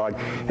catalog.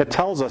 It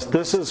tells us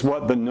this is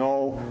what the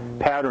null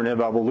pattern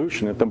of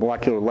evolution at the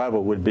molecular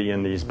level would be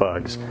in these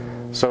bugs.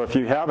 So if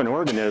you have an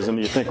organism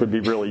you think would be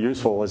really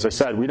useful, as I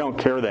said, we don't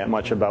care that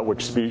much about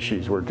which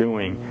species we're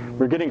doing.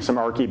 We're getting some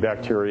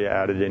archaebacteria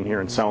added in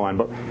here and so on,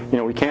 but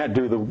we can't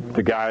do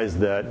the guys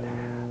that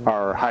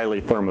are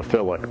highly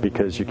thermophilic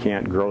because you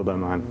can't grow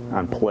them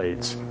on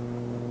plates.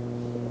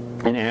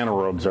 And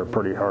anaerobes are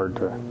pretty hard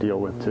to deal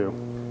with too.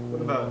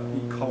 What about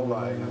E.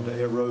 coli under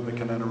aerobic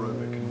and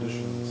anaerobic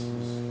conditions?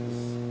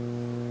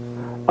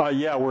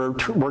 Yeah, we're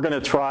going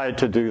to try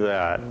to do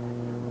that.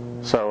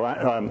 So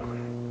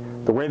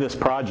the way this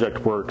project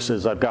works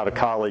is I've got a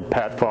colleague,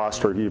 Pat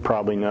Foster, who you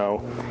probably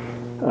know.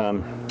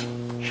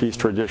 She's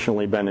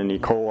traditionally been in E.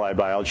 coli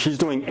biology. She's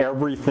doing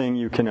everything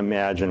you can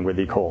imagine with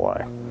E.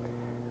 coli.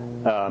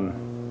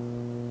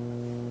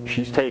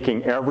 She's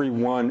taking every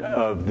one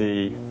of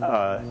the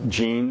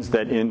genes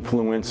that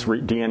influence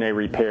DNA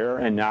repair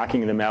and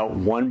knocking them out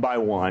one by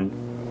one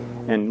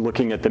and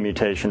looking at the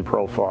mutation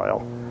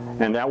profile.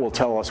 And that will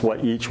tell us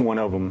what each one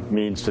of them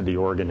means to the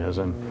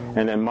organism.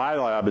 And then my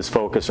lab is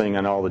focusing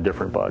on all the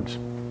different bugs.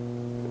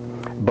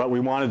 But we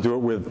want to do it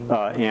with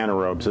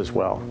anaerobes as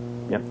well.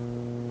 Yep.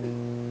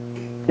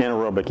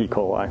 Anaerobic E.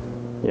 coli.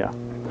 Yeah.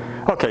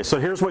 Okay, so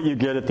here's what you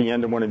get at the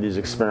end of one of these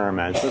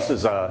experiments. This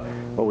is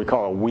what we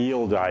call a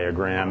wheel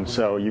diagram,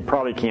 so you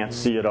probably can't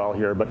see it all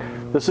here, but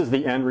this is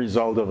the end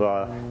result of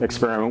an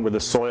experiment with a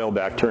soil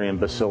bacterium,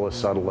 Bacillus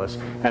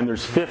subtilis. And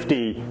there's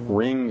 50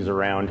 rings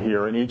around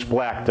here, and each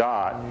black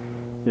dot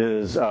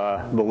is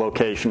the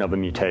location of a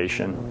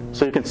mutation.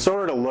 So you can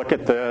sort of look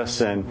at this,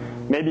 and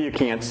maybe you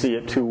can't see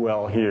it too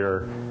well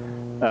here,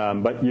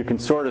 but you can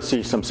sort of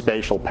see some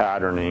spatial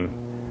patterning.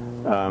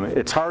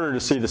 It's harder to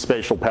see the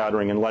spatial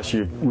patterning unless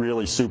you've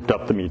really souped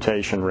up the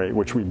mutation rate,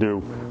 which we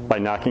do by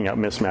knocking out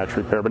mismatch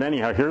repair. But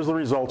anyhow, here's the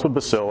results of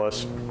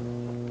Bacillus.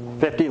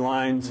 50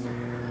 lines.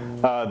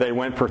 They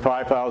went for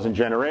 5,000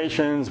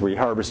 generations. We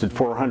harvested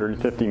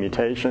 450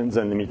 mutations,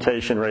 and the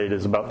mutation rate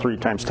is about 3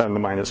 times 10 to the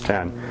minus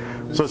 10.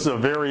 So this is a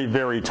very,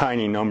 very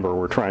tiny number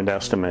we're trying to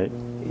estimate.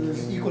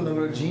 There's equal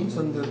number of genes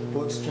on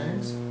both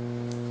strands?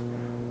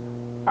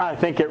 I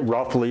think it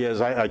roughly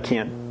is. I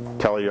can't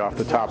tell you off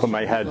the top of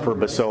my head for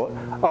Bacillus.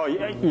 Oh,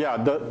 yeah.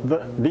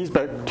 These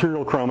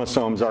bacterial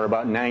chromosomes are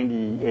about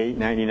 98,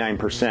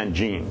 99%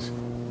 genes.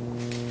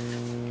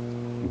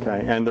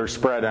 Okay, and they're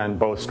spread on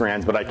both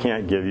strands, but I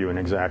can't give you an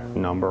exact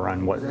number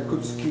on what. That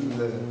could skew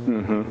the.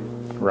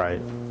 Mm-hmm.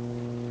 Right.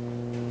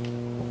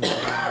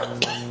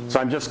 So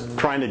I'm just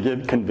trying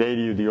to convey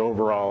to you the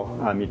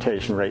overall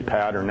mutation rate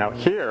pattern. Now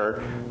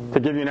here,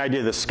 to give you an idea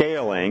of the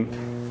scaling,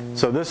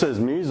 so this is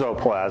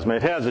mesoplasma.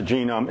 It has a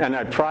genome, and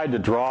I've tried to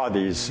draw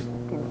these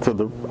to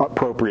the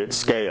appropriate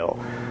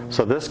scale.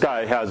 So this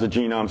guy has a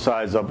genome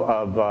size of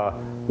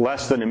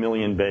less than 1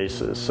 million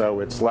bases, so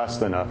it's less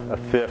than a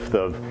fifth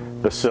of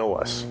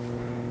bacillus.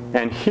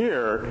 And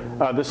here,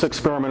 this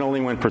experiment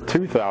only went for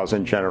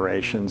 2,000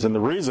 generations, and the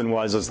reason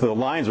is the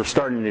lines were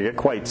starting to get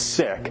quite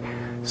sick.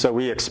 So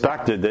we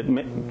expected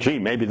that, gee,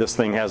 maybe this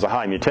thing has a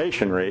high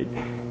mutation rate.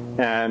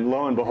 And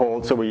lo and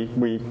behold, so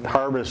we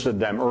harvested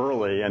them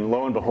early, and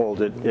lo and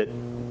behold,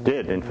 it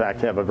did, in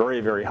fact, have a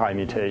very, very high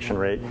mutation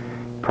rate.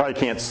 Probably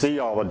can't see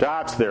all the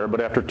dots there, but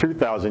after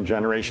 2,000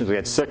 generations, we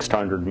had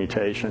 600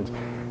 mutations.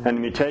 And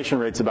the mutation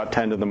rate's about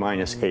 10 to the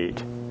minus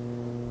 8.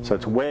 So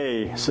it's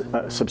way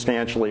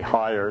substantially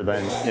higher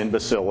than in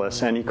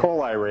Bacillus. And E.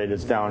 coli rate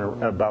is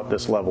down about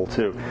this level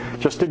too.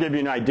 Just to give you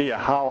an idea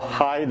how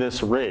high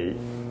this rate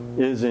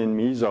is in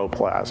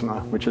mesoplasma,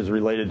 which is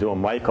related to a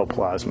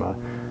mycoplasma,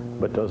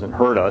 but doesn't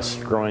hurt us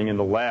growing in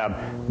the lab,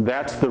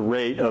 that's the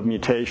rate of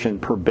mutation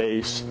per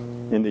base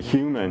in the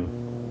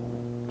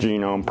human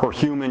genome per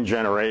human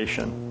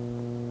generation.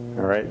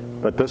 All right?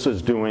 But this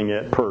is doing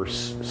it per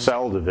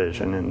cell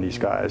division in these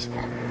guys.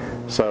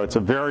 So it's a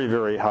very,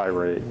 very high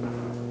rate.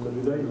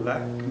 Do they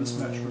lack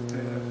mismatch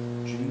repair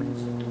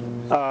genes?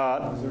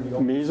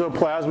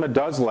 Mesoplasma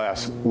does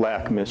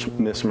lack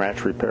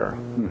mismatch repair.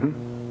 Mm-hmm.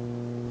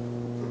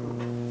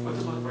 What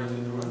about red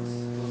endurance?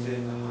 Was it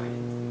a high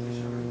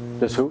mutation rate?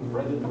 This who?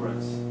 Red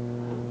endurance.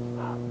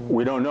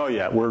 We don't know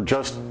yet. We're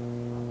just,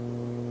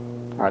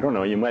 I don't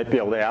know, you might be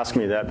able to ask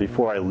me that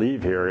before I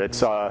leave here.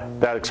 It's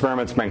that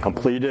experiment's been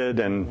completed,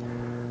 and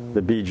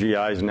the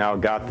BGI's now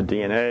got the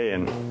DNA,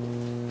 and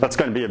that's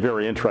going to be a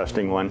very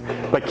interesting one.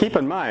 But keep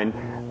in mind,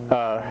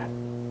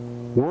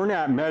 we're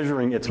not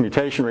measuring its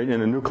mutation rate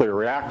in a nuclear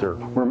reactor.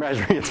 We're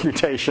measuring its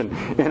mutation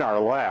in our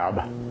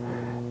lab.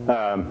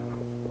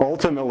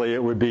 Ultimately,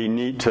 it would be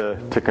neat to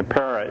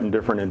compare it in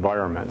different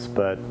environments,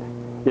 but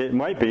it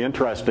might be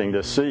interesting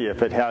to see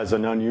if it has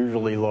an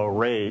unusually low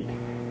rate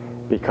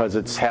because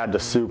it's had to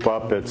soup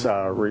up its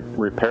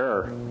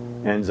repair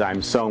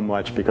enzyme so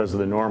much because of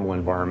the normal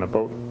environment.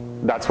 But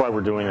that's why we're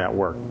doing that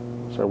work.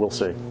 So we'll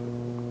see.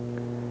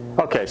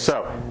 Okay,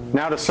 so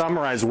now to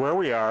summarize where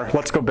we are,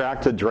 let's go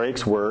back to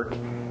Drake's work.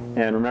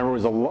 And remember, it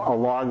was a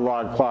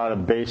log-log plot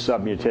of base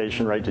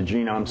submutation rate to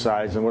genome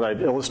size. And what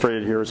I've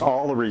illustrated here is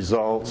all the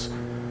results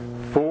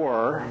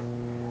for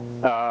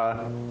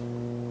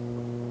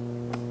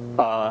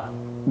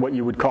what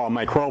you would call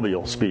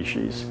microbial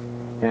species.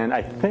 And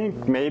I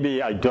think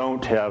maybe I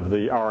don't have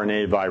the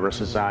RNA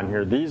viruses on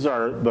here. These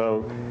are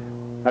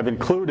I've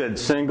included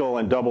single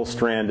and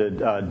double-stranded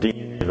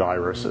DNA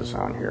viruses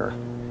on here.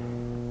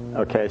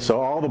 Okay, so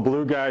all the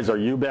blue guys are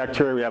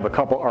eubacteria. We have a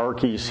couple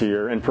archaes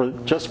here. And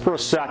just for a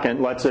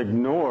second, let's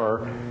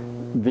ignore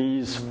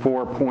these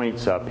 4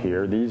 points up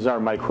here. These are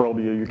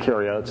microbial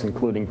eukaryotes,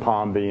 including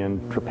Pombi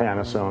and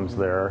trypanosomes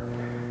there.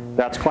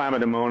 That's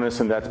Chlamydomonas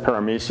and that's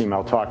Paramecium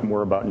I'll talk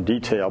more about in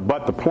detail.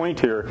 But the point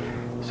here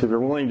is if you're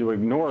willing to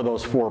ignore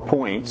those 4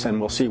 points, and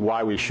we'll see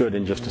why we should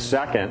in just a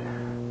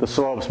second, the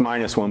slope's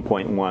minus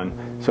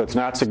 1.1. So it's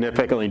not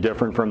significantly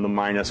different from the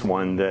minus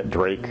 1 that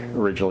Drake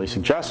originally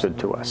suggested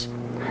to us.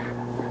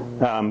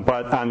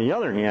 But on the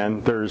other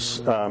hand,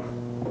 there's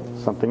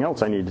something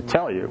else I need to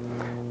tell you.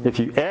 If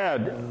you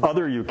add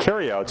other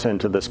eukaryotes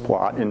into this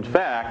plot, in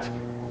fact,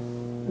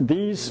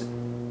 these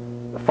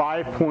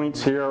 5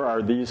 points here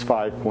are these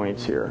 5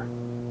 points here.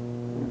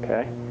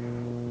 Okay?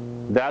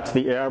 That's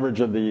the average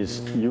of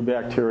these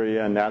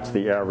eubacteria, and that's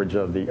the average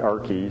of the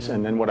archaes.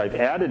 And then what I've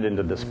added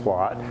into this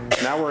plot,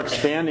 now we're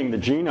expanding the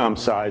genome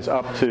size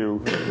up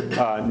to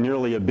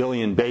nearly 1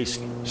 billion base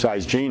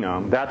size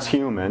genome. That's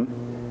human.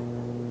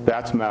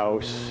 That's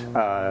mouse.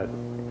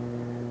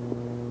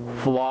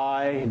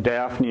 Fly,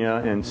 Daphnia,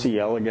 and C.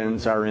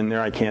 elegans are in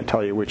there. I can't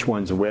tell you which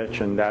one's which,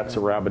 and that's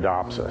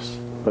Arabidopsis.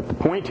 But the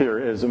point here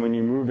is that when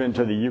you move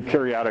into the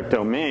eukaryotic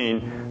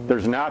domain,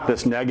 there's not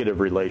this negative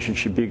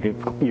relationship.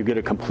 You get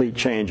a complete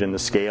change in the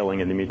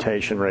scaling and the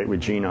mutation rate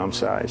with genome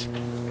size.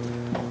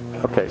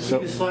 Okay,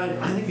 so slide,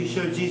 I think you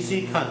showed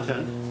GC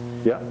content.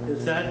 Yeah.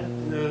 Does that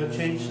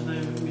change the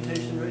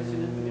mutation rate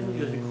significantly?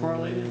 Is it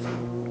correlated?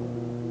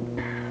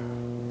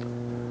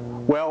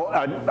 Well,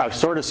 I've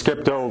sort of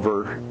skipped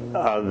over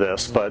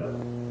this, but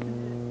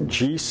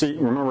GC,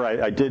 remember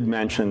I did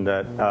mention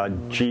that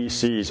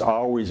GCs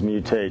always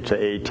mutate to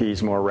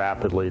ATs more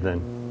rapidly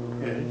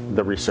than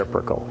the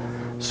reciprocal.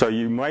 So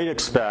you might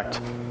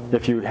expect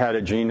if you had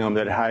a genome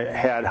that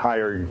had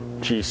higher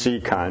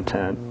GC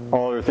content,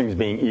 all other things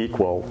being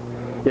equal,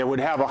 it would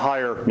have a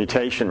higher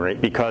mutation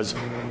rate because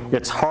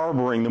it's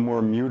harboring the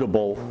more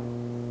mutable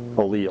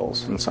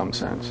alleles in some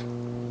sense.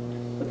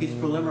 But these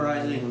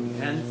polymerizing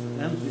and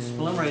these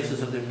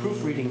polymerases of the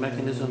proofreading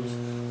mechanisms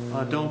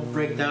don't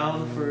break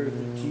down for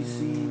the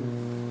GC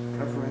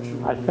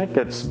preferential? I think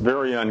it's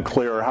very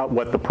unclear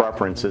what the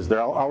preference is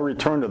there. I'll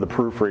return to the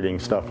proofreading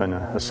stuff in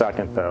a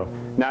second, though.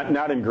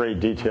 Not in great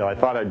detail. I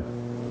thought I'd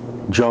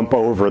jump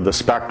over the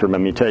spectrum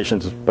of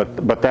mutations.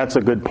 But that's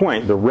a good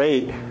point. The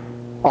rate,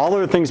 all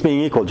other things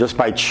being equal, just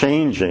by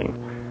changing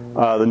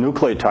the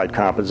nucleotide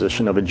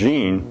composition of a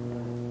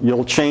gene,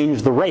 you'll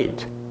change the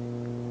rate.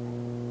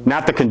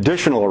 Not the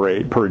conditional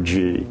rate per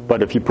G,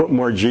 but if you put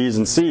more G's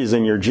and C's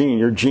in your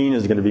gene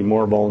is going to be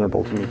more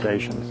vulnerable to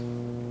mutations.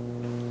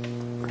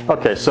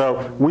 Okay,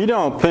 so we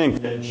don't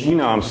think that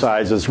genome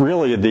size is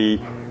really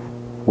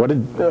what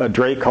did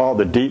Drake call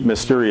the deep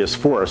mysterious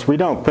force? We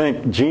don't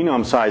think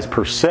genome size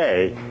per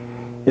se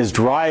is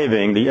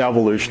driving the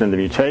evolution of the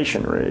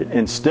mutation rate.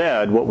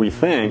 Instead, what we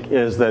think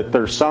is that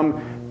there's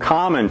some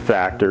common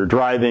factor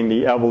driving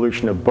the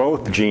evolution of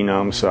both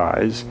genome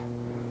size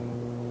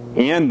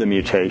and the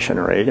mutation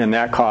rate, and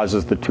that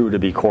causes the two to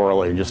be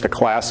correlated. Just a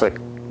classic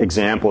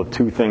example of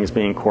two things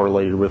being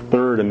correlated with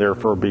third and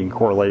therefore being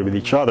correlated with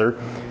each other.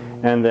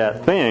 And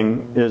that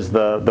thing is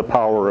the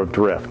power of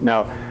drift.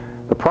 Now,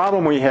 the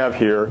problem we have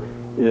here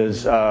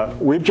is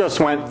we've just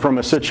went from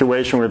a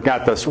situation where we've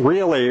got this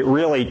really,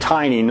 really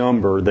tiny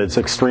number that's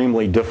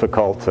extremely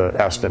difficult to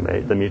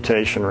estimate, the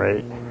mutation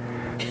rate.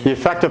 The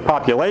effective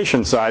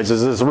population size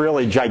is this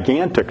really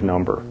gigantic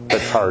number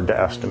that's hard to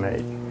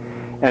estimate.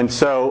 And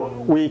so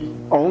we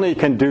only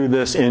can do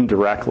this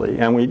indirectly.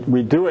 And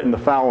we do it in the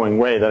following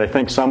way that I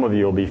think some of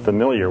you will be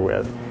familiar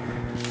with.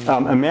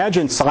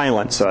 Imagine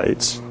silent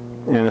sites,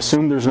 and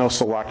assume there's no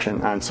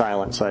selection on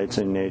silent sites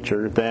in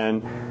nature.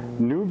 Then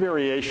new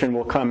variation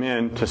will come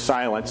in to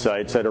silent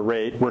sites at a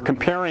rate. We're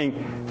comparing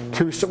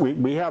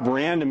we have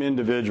random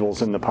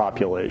individuals in the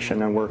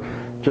population, and we're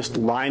just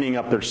lining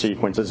up their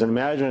sequences. And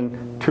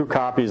imagine two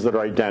copies that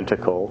are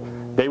identical.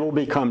 They will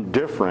become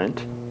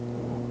different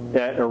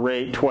at a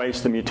rate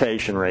twice the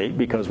mutation rate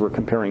because we're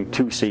comparing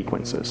two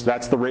sequences.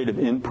 That's the rate of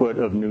input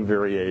of new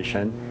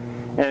variation.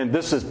 And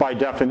this is, by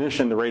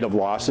definition, the rate of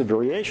loss of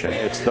variation.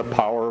 It's the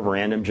power of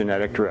random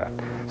genetic drift.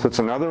 So it's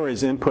another way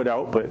is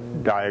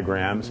input-output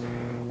diagrams.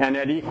 And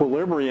at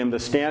equilibrium, the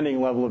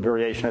standing level of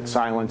variation at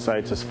silent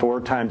sites is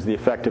 4 times the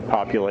effective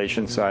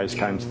population size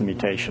times the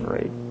mutation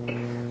rate.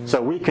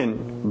 So we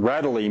can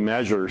readily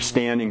measure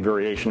standing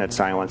variation at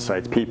silent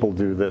sites. People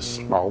do this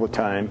all the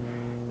time.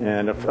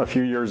 And a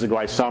few years ago,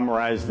 I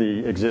summarized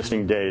the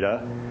existing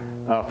data.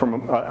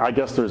 I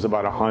guess there's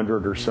about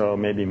 100 or so,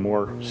 maybe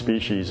more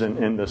species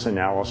in this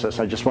analysis.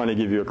 I just want to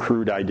give you a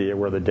crude idea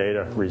where the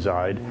data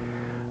reside.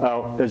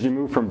 As you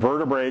move from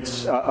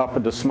vertebrates up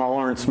into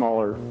smaller and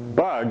smaller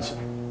bugs,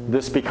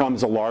 this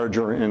becomes a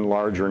larger and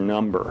larger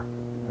number.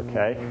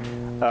 Okay?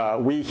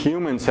 We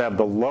humans have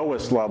the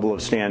lowest level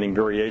of standing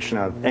variation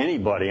of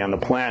anybody on the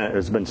planet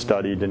has been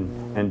studied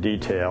in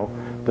detail,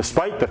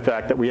 despite the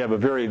fact that we have a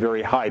very,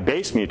 very high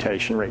base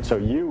mutation rate. So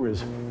U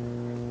is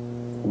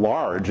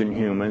large in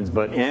humans,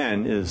 but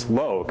N is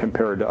low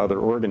compared to other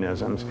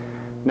organisms.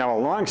 Now, a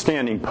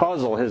long-standing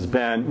puzzle has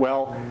been,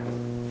 well,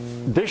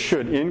 this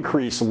should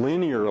increase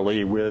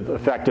linearly with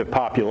effective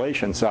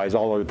population size,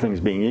 all other things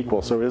being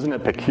equal. So isn't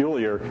it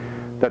peculiar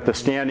that the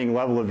standing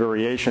level of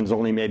variation is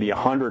only maybe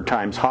 100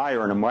 times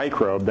higher in a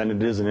microbe than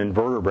it is in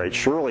invertebrates?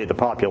 Surely the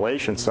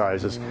population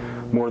size is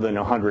more than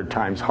 100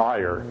 times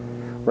higher,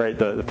 right?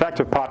 The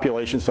effective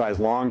population size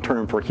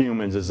long-term for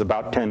humans is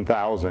about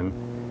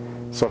 10,000.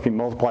 So if you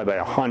multiply by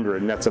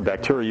 100, and that's a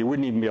bacteria, you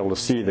wouldn't even be able to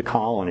see the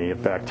colony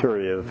of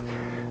bacteria of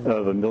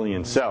 1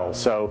 million cells.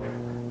 So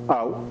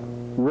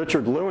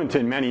Richard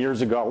Lewontin many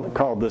years ago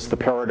called this the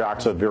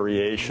paradox of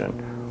variation.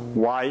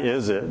 Why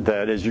is it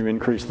that as you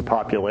increase the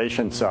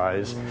population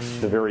size,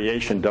 the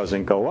variation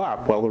doesn't go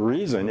up? Well, the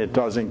reason it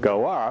doesn't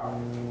go up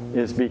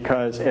is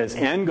because as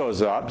N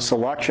goes up,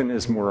 selection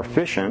is more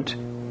efficient,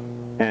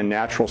 and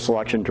natural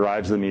selection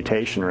drives the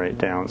mutation rate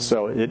down.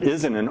 So it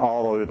isn't in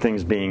all other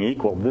things being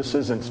equal. This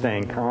isn't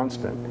staying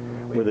constant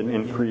with an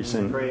increase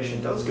in...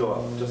 Variation does go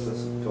up, just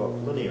as go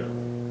up linear.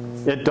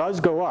 It does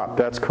go up,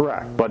 that's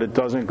correct, but it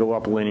doesn't go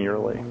up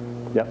linearly.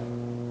 Yep.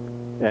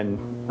 And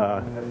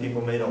have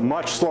people made a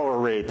much slower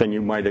rate than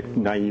you might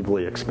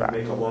naively expect.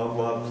 Make a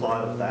log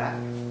plot of that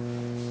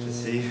to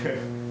see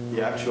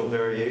the actual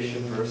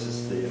variation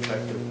versus the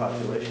effective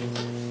population?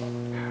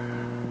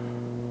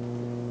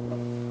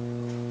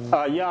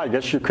 Yeah, I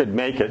guess you could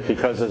make it,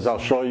 because as I'll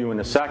show you in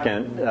a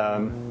second,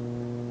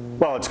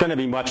 well, it's going to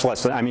be much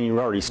less. I mean, you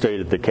already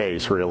stated the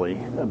case, really.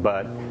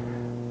 But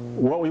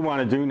what we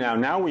want to do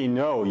now we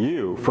know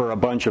U for a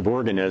bunch of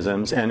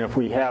organisms, and if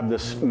we have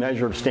this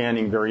measure of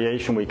standing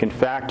variation, we can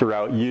factor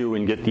out U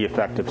and get the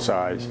effective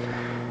size.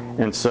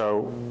 And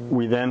so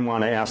we then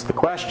want to ask the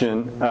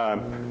question,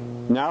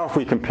 now if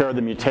we compare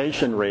the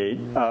mutation rate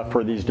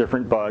for these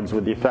different bugs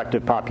with the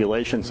effective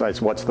population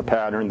size, what's the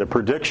pattern? The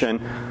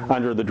prediction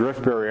under the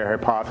drift barrier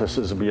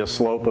hypothesis would be a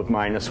slope of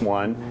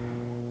 -1.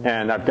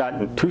 And I've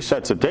gotten 2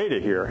 sets of data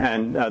here,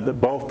 and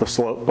both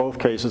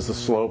cases the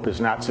slope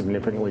is not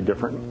significantly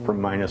different from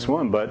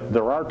 -1, but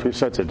there are 2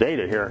 sets of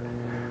data here.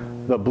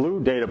 The blue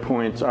data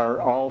points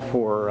are all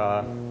for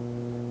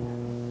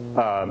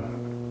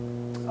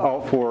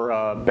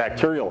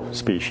bacterial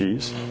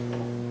species,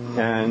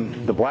 and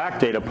the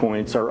black data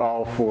points are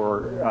all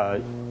for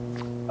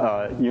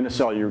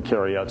unicellular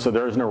eukaryotes. So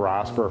there's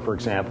Neurospora, for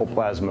example,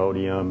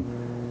 Plasmodium,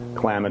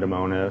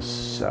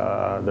 Chlamydomonas,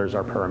 there's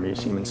our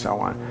Paramecium, and so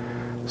on.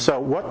 So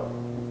what?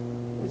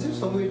 Is there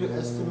some way to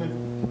estimate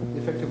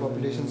effective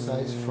population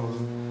size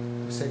from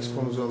sex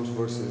chromosomes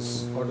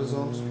versus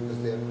autosomes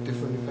because they have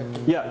different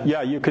effective?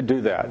 Yeah, you could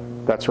do that.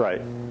 That's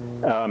right.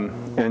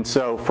 And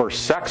so for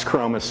sex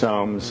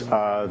chromosomes,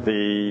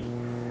 the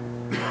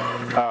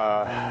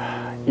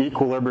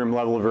equilibrium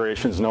level of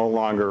variation is no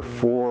longer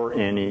 4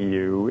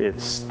 NEU.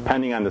 It's,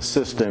 depending on the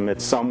system,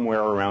 it's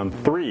somewhere around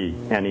 3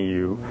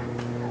 NEU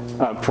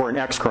for an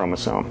X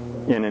chromosome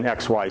in an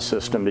XY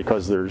system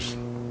because there's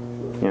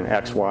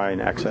XY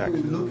and XX. Could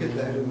you look at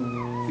that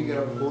and figure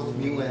out both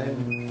mu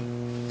and E?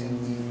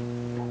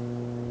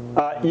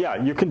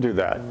 Yeah, you can do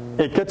that.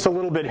 It gets a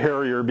little bit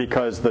hairier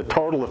because the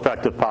total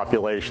effective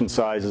population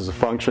size is a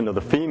function of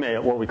the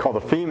female, what we call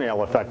the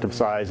female effective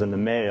size, and the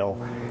male.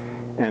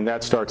 And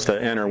that starts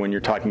to enter when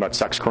you're talking about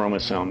sex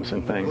chromosomes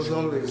and things.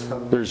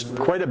 There's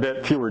quite a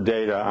bit fewer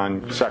data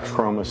on sex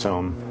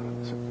chromosome.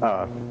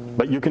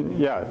 But you can,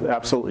 yeah,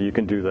 absolutely, you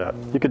can do that.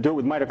 You could do it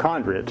with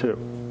mitochondria, too.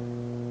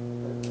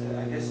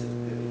 I guess, if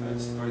I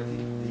understand correctly,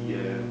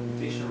 the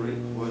mutation rate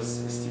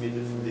was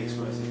estimated from the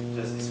experiments you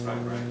just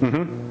described, right?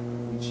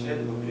 Mm-hmm. Which had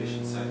the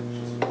population size, which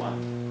was 1.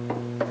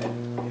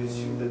 And you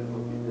assume that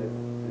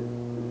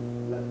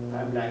the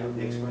timeline of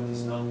the experiment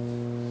is not...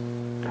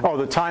 Oh,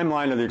 the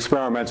timeline of the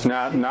experiment's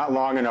not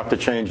long enough to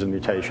change the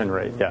mutation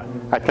rate, yeah.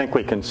 I think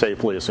we can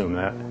safely assume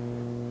that.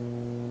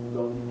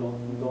 You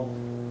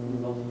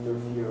don't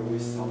interfere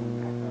with some...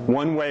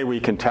 One way we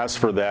can test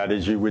for that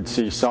is you would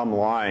see some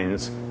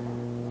lines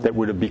that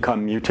would have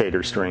become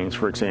mutator strains,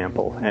 for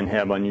example, and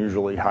have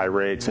unusually high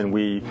rates. And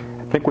I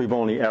think we've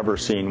only ever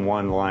seen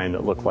one line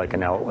that looked like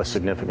a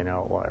significant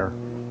outlier.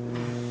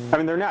 I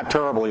mean, they're not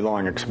terribly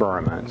long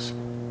experiments.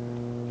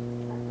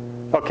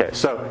 Okay,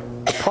 so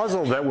the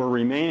puzzle that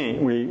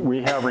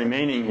we have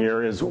remaining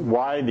here is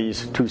why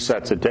these two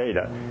sets of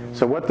data.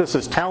 So what this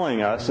is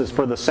telling us is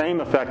for the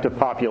same effective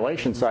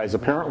population size,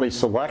 apparently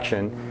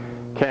selection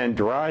can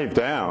drive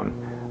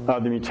down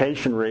the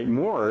mutation rate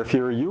more if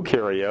you're a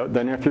eukaryote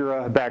than if you're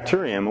a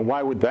bacterium. And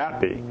why would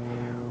that be?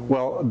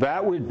 Well,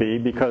 that would be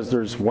because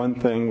there's one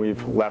thing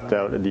we've left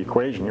out of the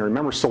equation here.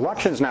 Remember,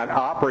 selection is not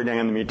operating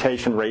on the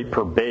mutation rate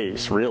per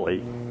base,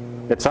 really.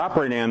 It's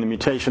operating on the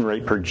mutation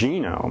rate per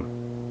genome,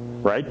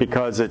 right?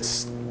 Because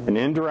it's an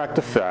indirect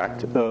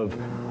effect of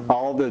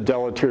all the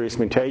deleterious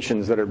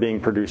mutations that are being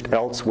produced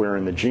elsewhere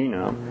in the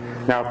genome.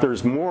 Now, if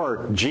there's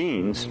more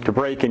genes to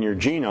break in your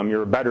genome,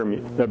 you're a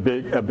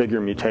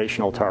bigger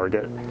mutational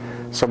target.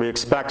 So we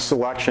expect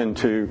selection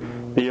to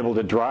be able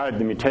to drive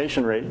the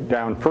mutation rate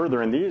down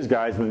further in these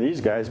guys than these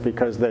guys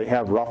because they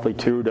have roughly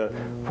 2 to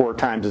 4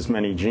 times as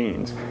many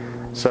genes.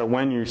 So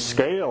when you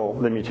scale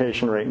the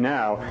mutation rate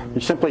now,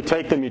 you simply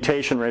take the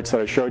mutation rates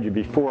that I showed you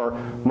before,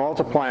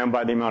 multiply them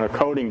by the amount of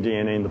coding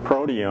DNA in the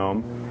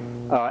proteome,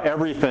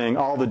 everything,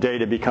 all the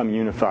data become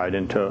unified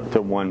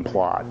into one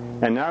plot.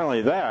 And not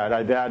only that,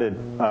 I've added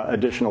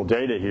additional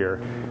data here.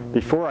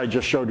 Before I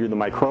just showed you the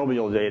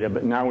microbial data,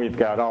 but now we've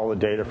got all the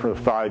data for the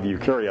 5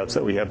 eukaryotes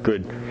that we have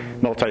good,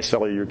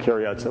 multicellular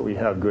eukaryotes that we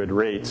have good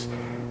rates.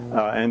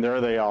 And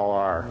there they all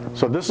are.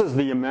 So this is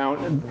the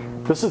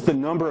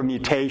number of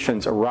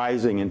mutations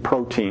arising in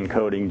protein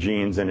coding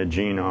genes in a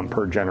genome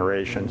per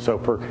generation. So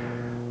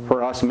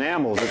for us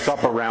mammals, it's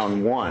up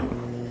around 1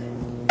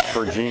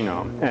 per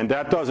genome. And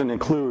that doesn't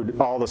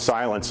include all the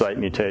silent site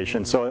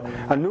mutations. So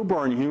a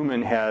newborn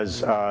human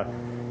has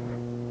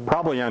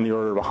probably on the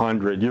order of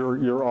 100.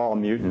 You're all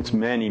mutants,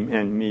 many,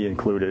 and me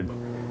included.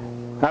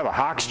 I have a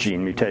Hox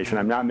gene mutation.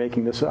 I'm not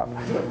making this up.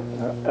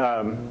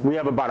 We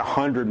have about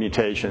 100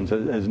 mutations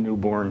as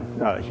newborn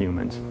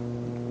humans,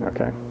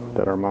 okay,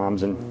 that our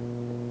moms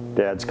and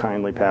dads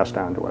kindly passed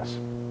on to us.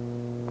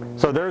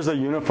 So there's a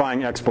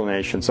unifying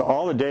explanation. So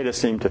all the data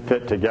seem to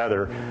fit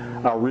together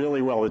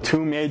really well. The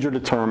 2 major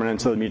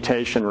determinants of the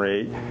mutation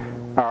rate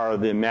are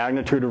the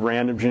magnitude of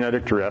random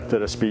genetic drift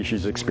that a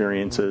species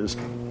experiences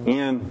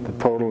and the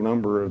total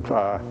number of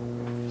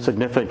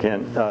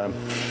significant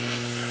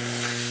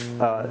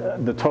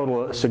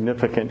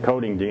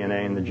coding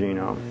DNA in the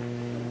genome.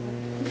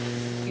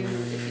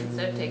 If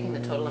instead of taking the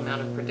total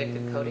amount of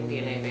predicted coding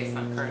DNA based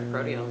on current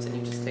proteomes and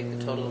you just take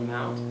the total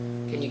amount,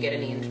 can you get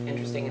any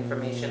interesting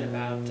information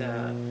about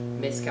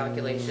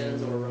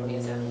miscalculations or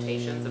erroneous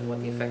annotations of what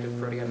the effective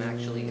proteome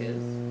actually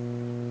is?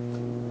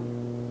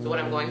 So what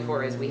I'm going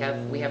for is we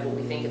have what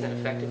we think is an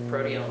effective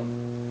proteome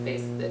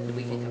base that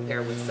we can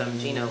compare with some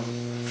genome,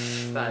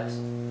 but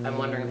I'm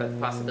wondering about the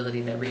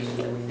possibility that regions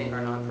that we think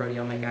are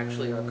non-proteomic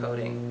actually are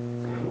coding.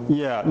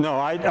 Yeah, no,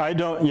 I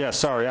don't. Yeah,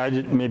 sorry.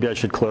 Maybe I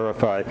should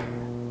clarify.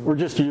 We're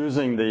just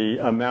using the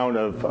amount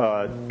of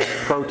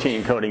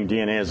protein coding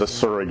DNA as a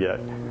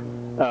surrogate.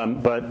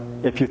 But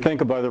if you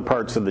think of other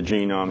parts of the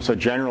genome, so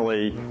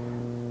generally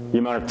the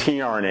amount of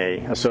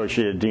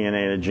tRNA-associated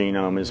DNA in a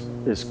genome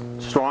is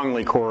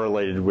strongly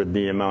correlated with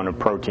the amount of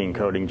protein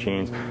coding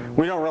genes.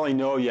 We don't really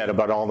know yet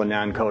about all the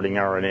non-coding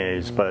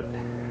RNAs, but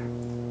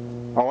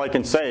all I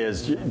can say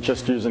is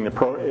just using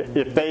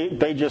if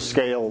they just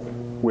scale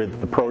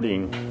with the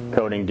protein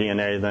coding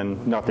DNA, then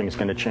nothing's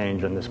going to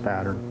change in this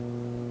pattern.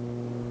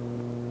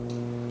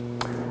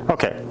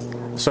 Okay,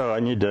 so I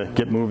need to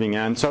get moving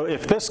on. So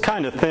if this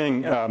kind of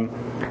thing,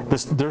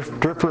 this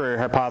drift area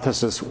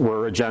hypothesis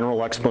were a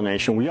general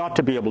explanation, we ought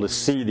to be able to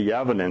see the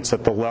evidence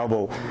at the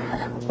level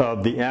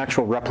of the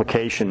actual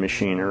replication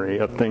machinery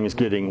of things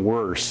getting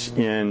worse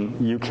in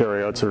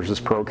eukaryotes versus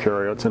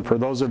prokaryotes. And for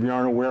those of you who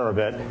aren't aware of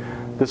it,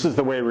 this is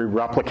the way we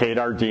replicate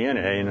our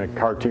DNA in a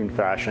cartoon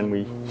fashion.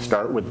 We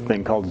start with a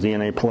thing called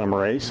DNA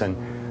polymerase, and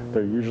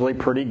they're usually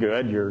pretty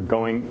good. You're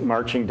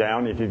marching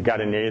down. If you've got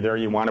an A there,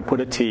 you want to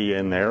put a T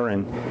in there,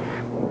 and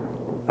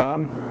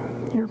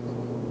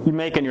you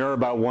make an error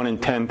about 1 in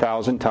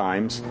 10,000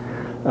 times.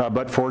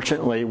 But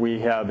fortunately,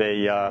 we have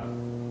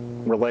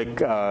we're like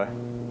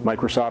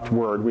Microsoft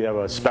Word. We have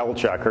a spell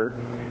checker.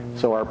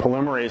 So our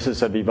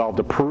polymerases have evolved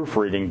a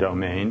proofreading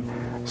domain.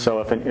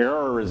 So if an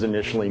error is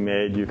initially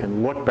made, you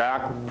can look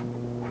back.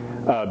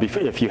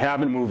 If you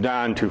haven't moved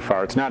on too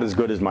far, it's not as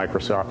good as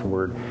Microsoft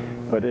Word.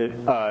 But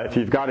if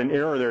you've got an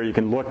error there, you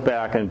can look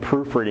back, and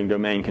proofreading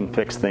domain can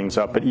fix things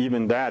up. But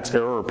even that's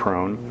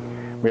error-prone.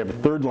 We have a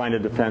third line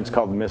of defense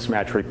called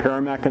mismatch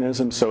repair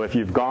mechanism. So if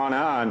you've gone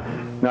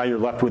on, now you're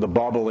left with a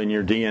bubble in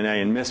your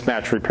DNA, and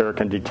mismatch repair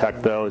can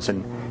detect those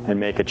and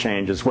make a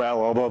change as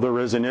well, although there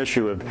is an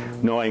issue of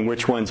knowing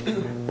which one's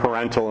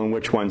parental and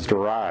which one's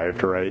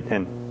derived, right?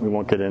 And we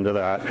won't get into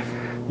that.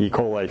 E.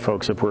 coli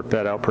folks have worked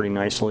that out pretty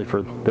nicely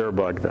for their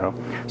bug, though.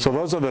 So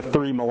those are the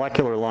 3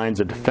 molecular lines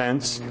of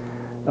defense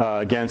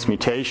against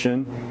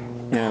mutation.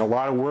 And a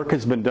lot of work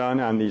has been done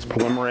on these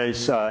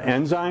polymerase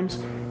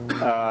enzymes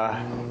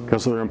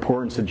because of their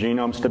importance to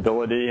genome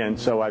stability. And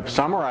so I've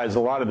summarized a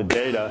lot of the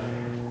data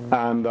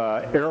on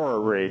the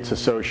error rates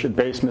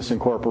base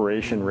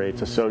misincorporation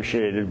rates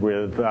associated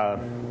with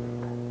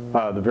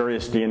the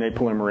various DNA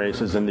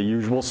polymerases and the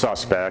usual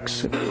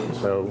suspects.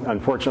 So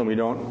unfortunately, we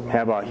don't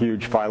have a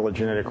huge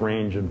phylogenetic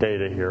range of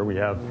data here. We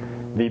have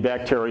the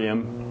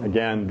bacterium,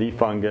 again, the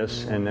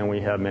fungus, and then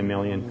we have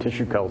mammalian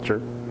tissue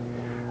culture.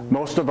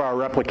 Most of our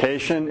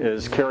replication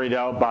is carried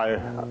out by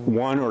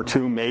 1 or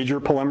 2 major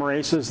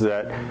polymerases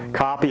that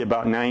copy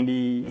about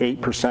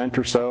 98%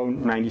 or so,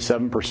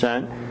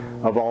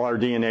 97% of all our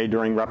DNA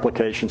during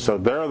replication. So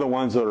they're the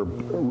ones that are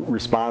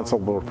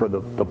responsible for the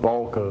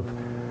bulk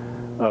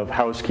of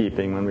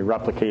housekeeping when we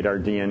replicate our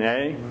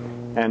DNA.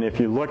 And if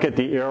you look at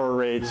the error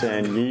rates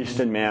in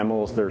yeast and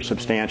mammals, they're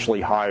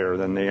substantially higher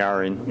than they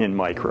are in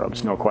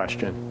microbes, no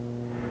question.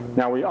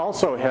 Now we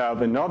also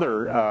have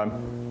another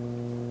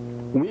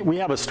we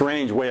have a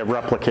strange way of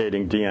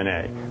replicating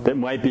DNA that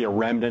might be a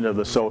remnant of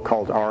the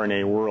so-called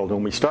RNA world.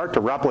 When we start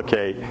to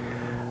replicate,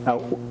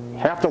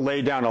 have to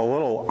lay down a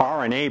little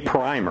RNA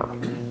primer.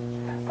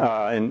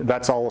 And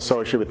that's all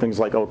associated with things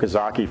like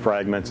Okazaki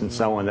fragments and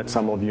so on that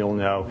some of you will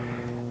know.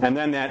 And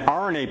then that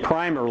RNA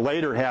primer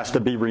later has to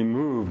be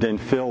removed and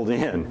filled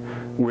in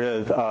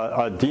with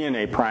a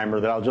DNA primer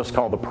that I'll just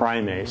call the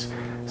primase.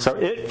 So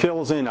it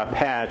fills in a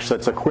patch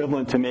that's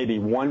equivalent to maybe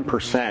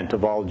 1%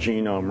 of all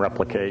genome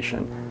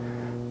replication.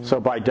 So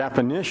by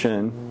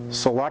definition,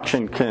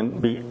 selection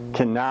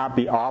cannot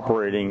be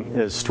operating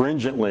as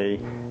stringently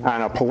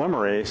on a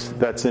polymerase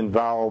that's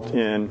involved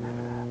in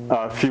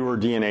fewer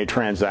DNA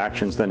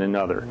transactions than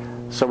another.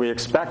 So we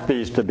expect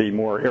these to be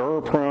more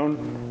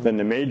error-prone than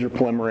the major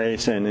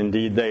polymerase, and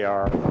indeed they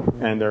are.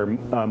 And they're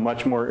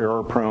much more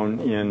error-prone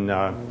in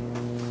the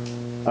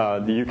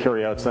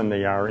eukaryotes than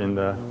they are in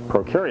the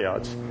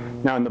prokaryotes.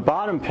 Now, in the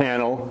bottom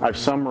panel, I've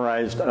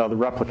summarized the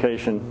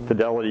replication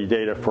fidelity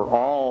data for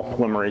all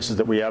polymerases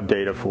that we have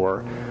data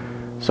for.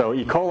 So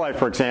E. coli,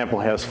 for example,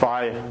 has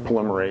 5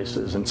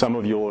 polymerases, and some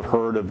of you will have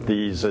heard of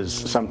these as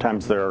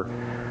sometimes they're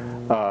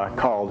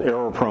called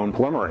error-prone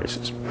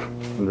polymerases.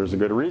 And there's a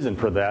good reason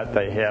for that.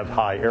 They have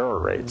high error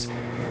rates.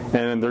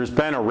 And there's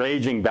been a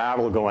raging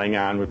battle going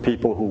on with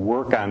people who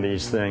work on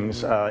these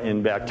things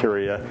in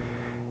bacteria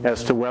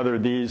as to whether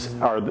these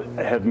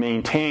have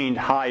maintained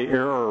high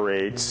error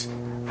rates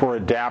for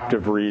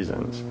adaptive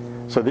reasons.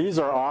 So these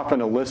are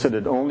often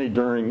elicited only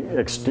during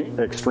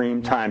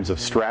extreme times of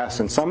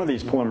stress. And some of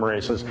these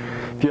polymerases,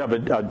 if you have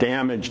a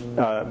damaged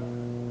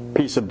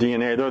piece of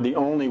DNA, they're the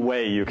only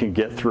way you can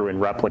get through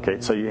and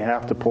replicate. So you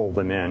have to pull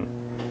them in.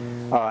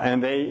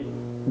 And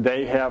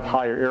they have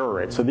higher error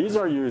rates. So these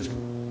are used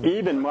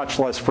even much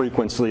less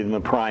frequently than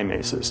the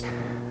primases.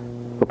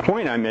 The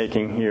point I'm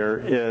making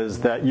here is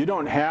that you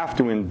don't have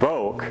to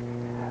invoke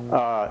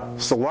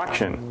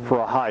selection for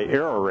a high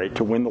error rate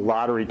to win the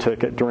lottery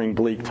ticket during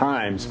bleak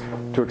times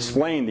to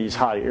explain these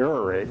high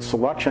error rates.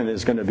 Selection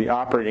is going to be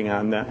operating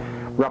on the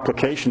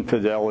replication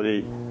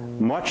fidelity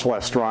much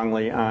less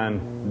strongly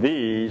on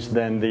these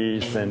than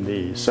these than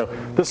these. So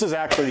this is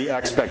actually the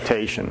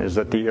expectation, is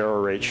that the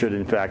error rate should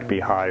in fact be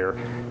higher.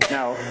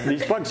 Now,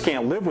 these bugs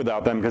can't live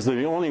without them because they're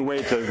the only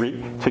way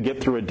to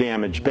get through a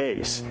damaged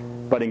base.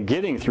 But in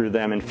getting through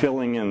them and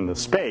filling in the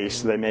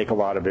space, they make a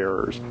lot of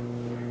errors.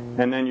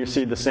 And then you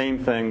see the same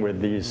thing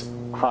with these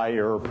high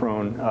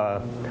error-prone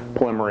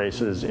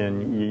polymerases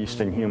in yeast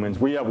and humans.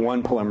 We have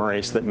one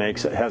polymerase that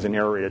has an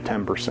error rate of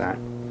 10%.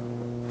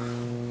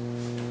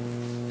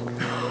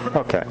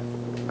 Okay.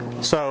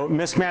 So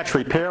mismatch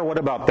repair, what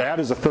about that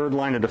as a third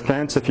line of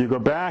defense? If you go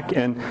back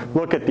and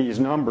look at these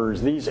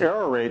numbers, these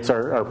error rates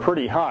are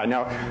pretty high.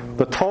 Now,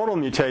 the total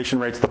mutation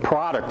rate's the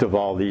product of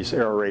all these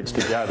error rates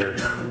together,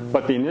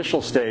 but the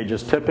initial stage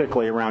is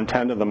typically around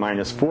 10 to the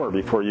minus 4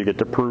 before you get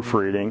to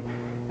proofreading,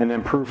 and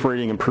then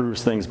proofreading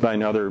improves things by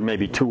another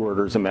maybe 2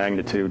 orders of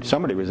magnitude.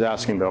 Somebody was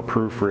asking about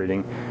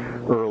proofreading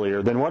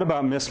earlier. Then what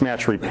about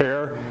mismatch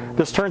repair?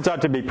 This turns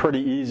out to be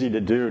pretty easy to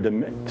do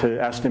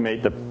to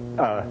estimate the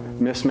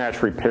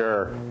mismatch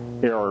repair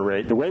error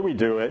rate. The way we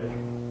do it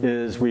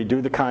is we do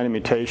the kind of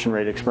mutation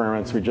rate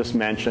experiments we just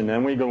mentioned,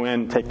 and we go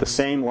in, take the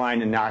same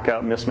line and knock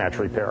out mismatch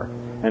repair,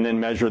 and then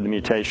measure the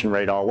mutation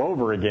rate all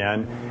over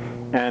again.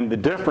 And the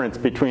difference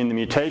between the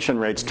mutation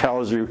rates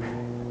tells you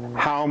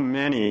how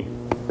many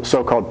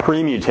so-called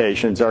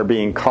pre-mutations are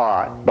being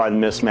caught by the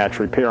mismatch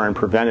repair and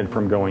prevented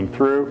from going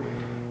through.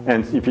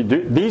 And if you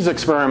do these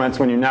experiments,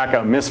 when you knock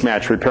out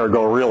mismatch repair,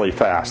 go really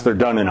fast. They're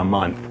done in a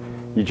month.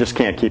 You just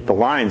can't keep the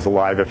lines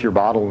alive if you're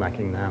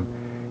bottlenecking them.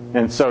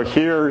 And so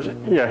here's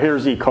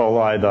E.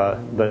 coli, the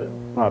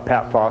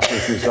Pat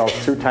Foster's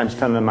results, 2 times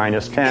 10 to the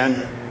minus 10.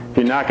 If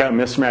you knock out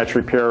mismatch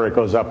repair, it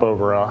goes up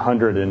over about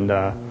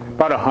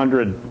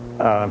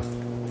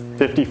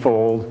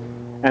 150-fold.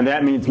 And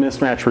that means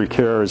mismatch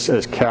repair is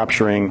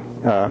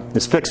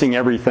fixing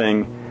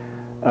everything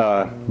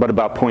but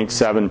about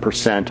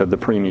 0.7% of the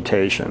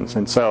pre-mutations.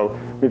 And so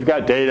we've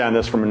got data on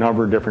this from a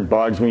number of different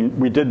bugs.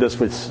 We did this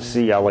with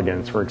C.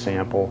 elegans, for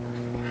example.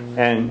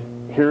 And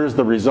here's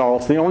the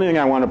results. The only thing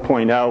I want to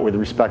point out with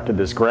respect to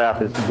this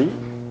graph is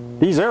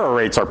these error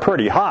rates are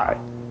pretty high.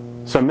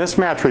 So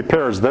mismatch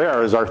repair is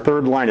there as our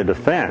third line of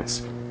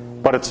defense.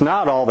 But it's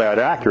not all that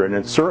accurate, and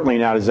it's certainly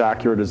not as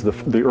accurate as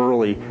the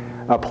early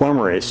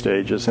polymerase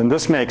stages. And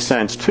this makes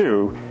sense,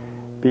 too,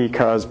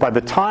 because by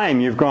the time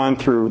you've gone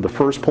through the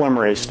first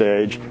polymerase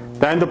stage,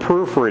 then the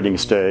proofreading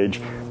stage,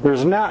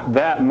 there's not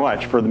that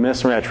much for the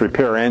mismatch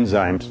repair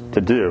enzymes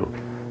to do.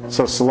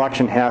 So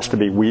selection has to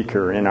be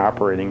weaker in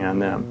operating on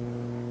them.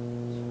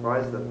 I'm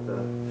surprised that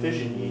the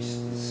fission yeast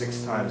is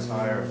 6 times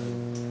higher.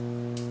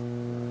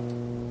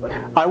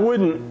 I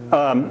wouldn't,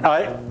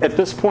 at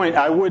this point,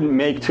 I wouldn't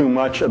make too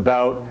much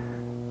about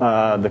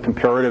the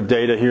comparative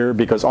data here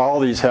because all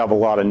these have a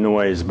lot of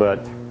noise. But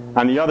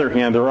on the other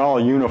hand, they're all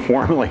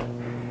uniformly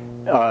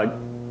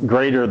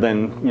greater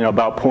than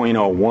about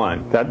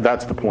 0.01.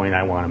 That's the point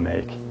I want to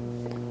make.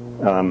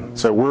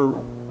 So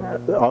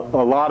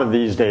a lot of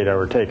these data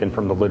are taken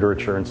from the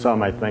literature, and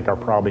some I think are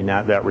probably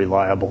not that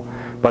reliable,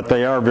 but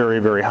they are very,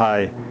 very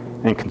high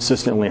and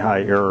consistently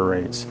high error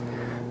rates. I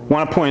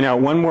want to point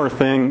out one more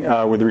thing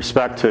with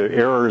respect to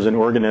errors in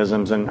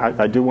organisms, and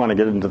I do want to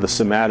get into the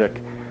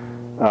somatic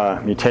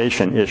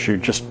mutation issue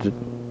just to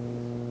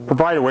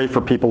provide a way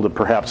for people to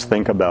perhaps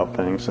think about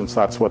things, since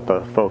that's what the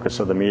focus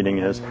of the meeting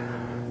is.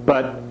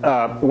 But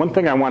one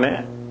thing I want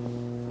to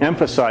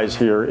emphasize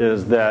here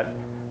is that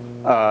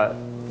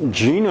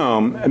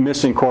genome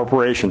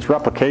misincorporations,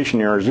 replication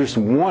errors, is just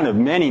one of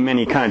many,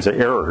 many kinds of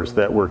errors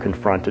that we're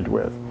confronted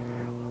with.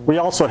 We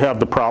also have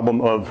the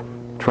problem of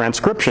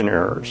transcription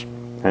errors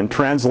and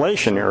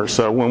translation errors.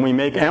 So when we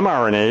make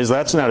mRNAs,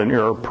 that's not an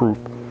error-free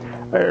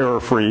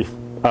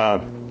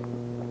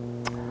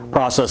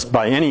process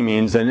by any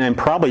means, and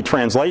probably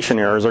translation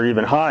errors are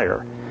even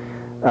higher.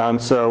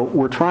 So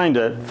we're trying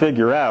to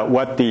figure out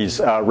what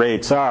these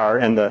rates are,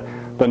 and the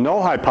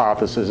null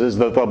hypothesis is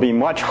that they'll be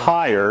much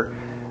higher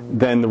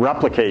than the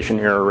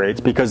replication error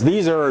rates because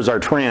these errors are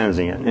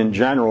transient. In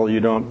general, you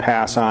don't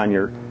pass on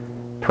your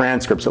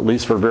transcripts, at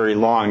least for very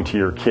long, to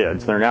your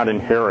kids. They're not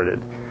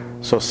inherited.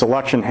 So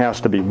selection has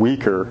to be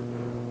weaker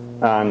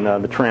on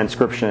the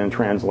transcription and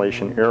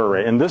translation error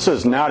rate. And this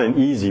is not an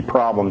easy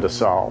problem to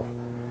solve.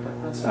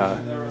 But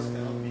translation errors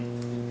cannot be,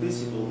 in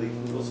principle, they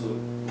could also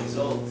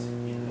result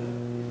in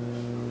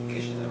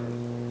replication errors.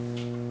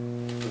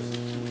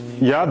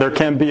 Yeah, there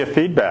can be a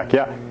feedback,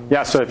 yeah.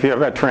 Yeah, so if you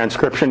have a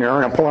transcription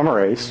error in a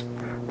polymerase,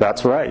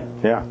 that's right,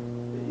 yeah.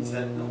 Is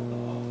that how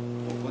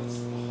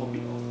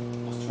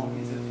strong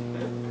is that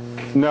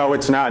feedback? No,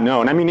 it's not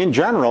known. I mean, in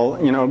general,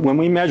 when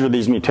we measure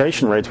these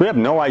mutation rates, we have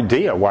no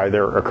idea why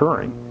they're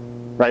occurring,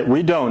 right?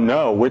 We don't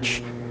know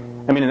which.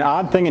 I mean, an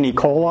odd thing in E.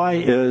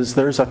 coli is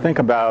there's, I think,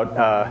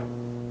 about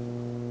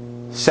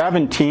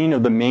 17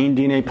 of the main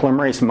DNA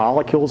polymerase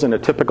molecules in a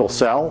typical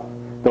cell.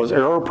 Those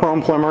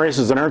error-prone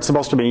polymerases that aren't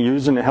supposed to be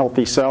used in a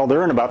healthy cell,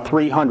 they're in about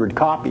 300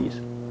 copies.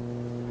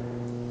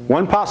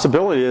 One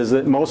possibility is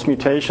that most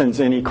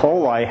mutations in E.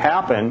 coli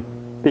happen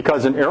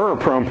because an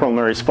error-prone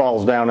polymerase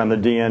falls down on the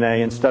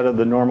DNA instead of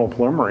the normal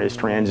polymerase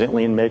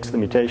transiently and makes the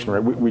mutation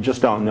rate. We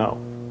just don't know.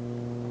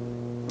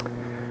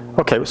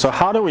 Okay, so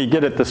how do we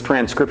get at this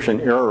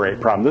transcription error rate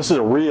problem? This is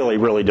a really,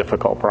 really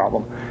difficult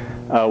problem.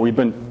 We've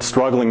been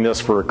struggling this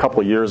for a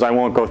couple of years. I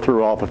won't go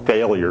through all the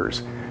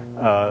failures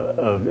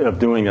of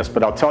doing this,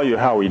 but I'll tell you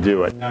how we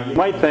do it. Now, you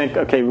might think,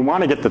 okay, we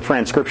want to get the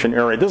transcription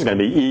error rate. This is going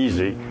to be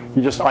easy.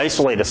 You just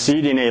isolate a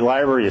cDNA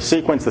library, you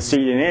sequence the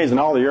cDNAs, and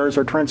all the errors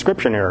are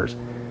transcription errors.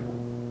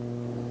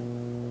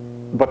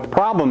 But the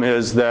problem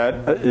is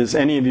that, as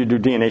any of you do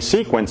DNA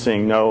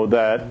sequencing know,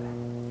 that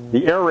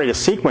the error rate of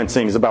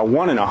sequencing is about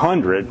 1 in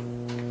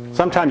 100.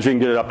 Sometimes you can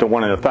get it up to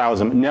 1 in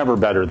 1,000, never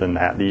better than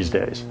that these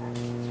days.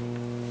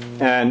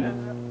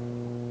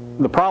 And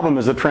the problem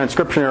is the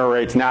transcription error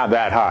rate's not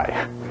that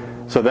high.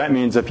 So that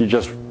means if you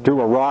just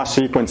do a raw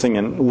sequencing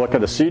and look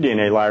at a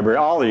cDNA library,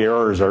 all the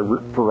errors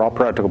are, for all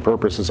practical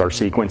purposes, are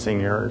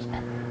sequencing errors.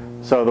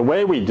 So the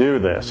way we do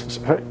this,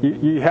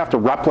 you have to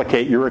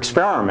replicate your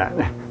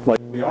experiment, like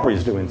we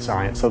always do in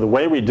science. So the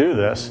way we do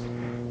this,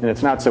 and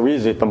it's not so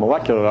easy at the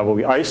molecular level,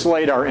 we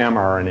isolate our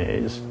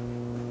mRNAs.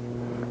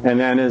 And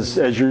then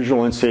as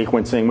usual in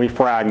sequencing, we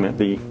fragment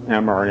the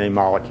mRNA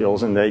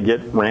molecules and they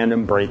get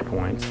random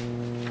breakpoints.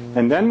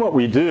 And then what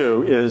we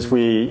do is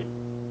we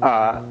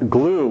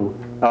glue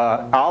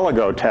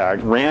oligo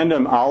tags,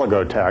 random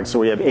oligo tags. So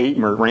we have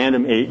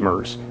random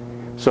 8-mers.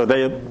 So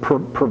they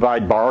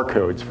provide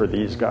barcodes for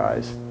these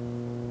guys.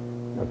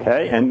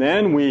 Okay, and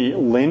then we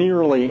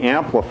linearly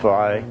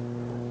amplify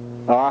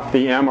off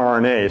the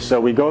mRNA. So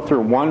we go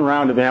through one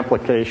round of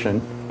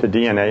amplification to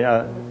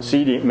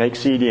DNA, make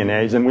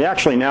cDNAs, and we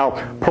actually now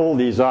pull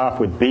these off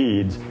with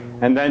beads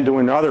and then do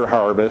another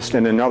harvest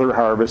and another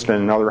harvest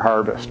and another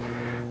harvest.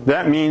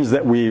 That means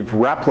that we've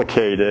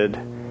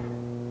replicated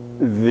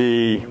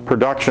the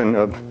production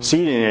of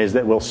cDNAs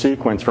that will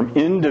sequence from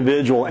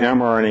individual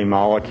mRNA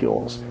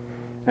molecules.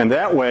 And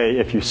that way,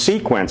 if you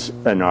sequence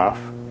enough,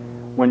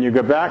 when you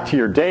go back to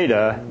your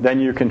data, then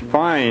you can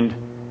find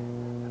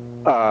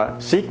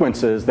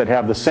sequences that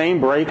have the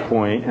same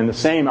breakpoint and the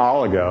same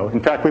oligo. In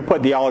fact, we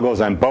put the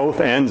oligos on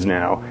both ends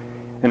now.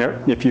 And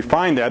if you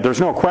find that, there's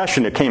no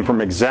question it came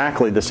from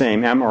exactly the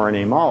same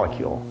mRNA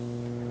molecule.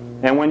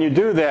 And when you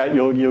do that,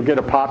 you'll get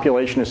a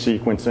population of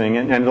sequencing,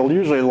 and it'll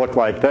usually look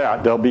like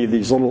that. There'll be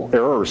these little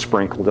errors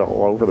sprinkled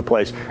all over the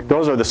place.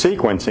 Those are the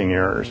sequencing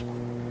errors.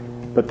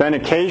 But then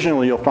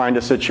occasionally you'll find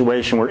a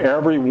situation where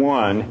every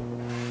one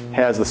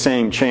has the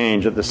same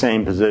change at the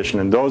same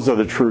position, and those are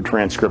the true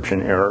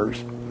transcription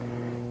errors.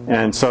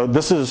 And so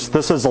this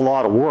is a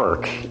lot of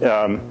work.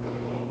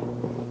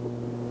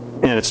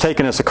 And it's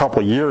taken us a couple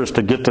of years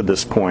to get to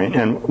this point.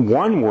 And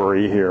one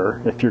worry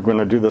here, if you're going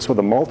to do this with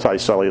a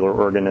multicellular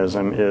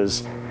organism,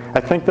 is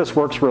I think this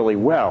works really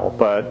well,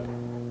 but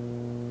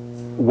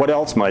what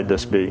else might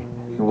this be?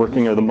 You're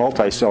working with a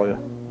multicellular.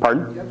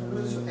 Pardon? You have to do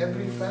this for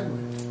every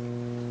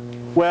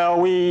fragment. Well,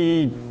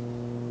 we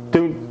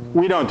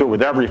don't do it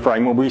with every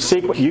fragment.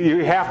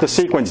 You have to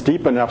sequence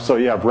deep enough so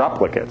you have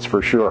replicates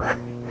for sure.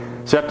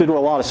 So you have to do a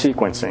lot of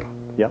sequencing.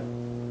 Yep.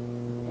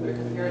 The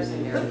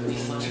comparison there between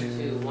 1 and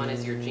 2, one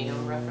is your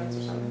genome reference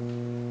or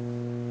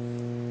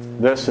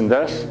something? This and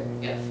this?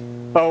 Yes.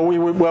 Oh, we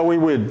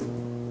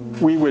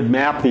would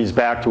map these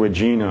back to a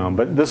genome,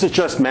 but this is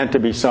just meant to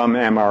be some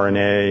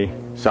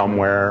mRNA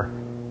somewhere,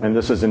 and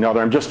this is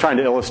another. I'm just trying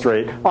to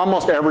illustrate.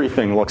 Almost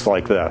everything looks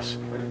like this,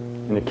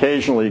 and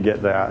occasionally you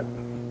get that.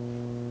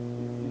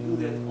 You do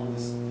that on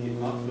the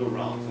multiple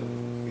rounds of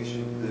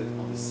amplification,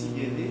 on the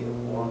cDNA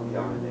or on the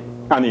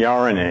RNA? On the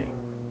RNA.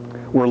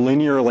 We're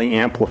linearly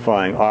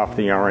amplifying off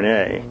the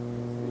RNA.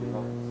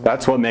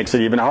 That's what makes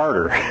it even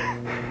harder.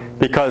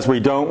 Because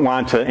we don't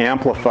want to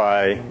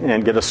amplify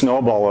and get a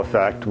snowball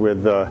effect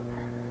with the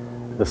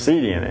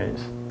cDNAs.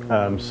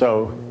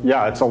 So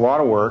yeah, it's a lot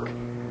of work.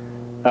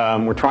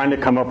 We're trying to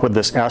come up with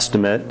this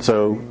estimate.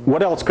 So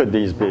what else could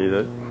these be?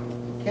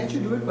 Can't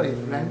you do it by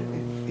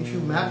random? If you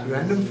map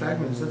random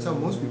fragments, that's how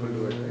most people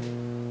do it, right?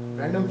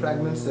 Random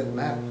fragments that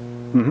map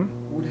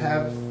would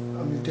have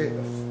a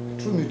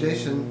true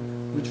mutation,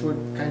 which would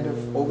kind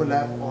of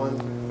overlap on.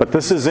 But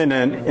this is in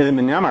an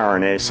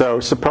mRNA.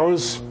 So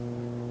suppose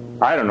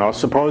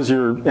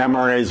your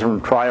mRNAs are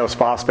from triose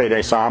phosphate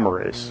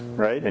isomerase,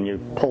 right? And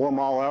you pull them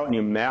all out and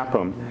you map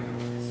them.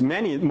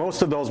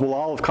 Most of those will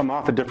all have come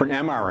off a different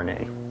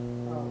mRNA.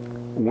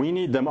 We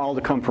need them all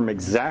to come from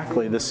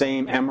exactly the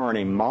same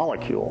mRNA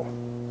molecule.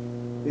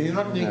 You're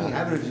not making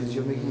averages,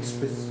 you're making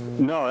specific.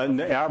 No, and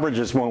the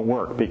averages won't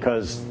work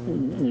because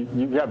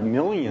you have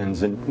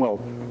millions and,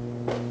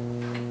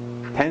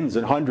 tens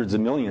and hundreds of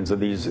millions of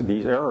these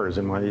errors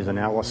in one of these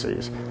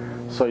analyses.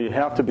 So you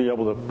have to be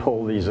able to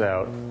pull these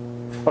out.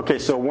 Okay,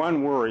 so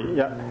one worry,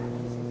 yeah.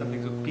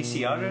 Something called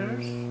PCR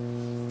errors?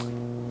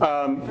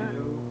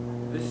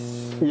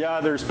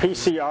 Yeah, there's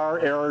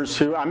PCR errors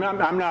too. I'm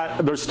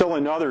not. There's still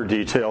another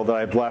detail that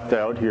I've left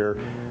out here.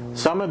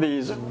 Some of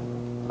these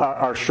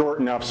are short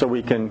enough so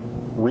we can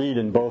read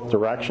in both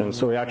directions.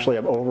 So we actually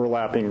have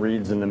overlapping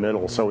reads in the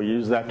middle. So we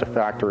use that to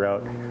factor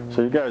out.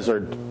 So you guys are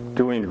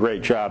doing a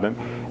great job. And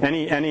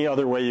any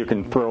other way you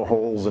can throw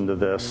holes into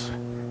this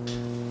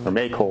or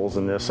make holes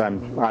in this,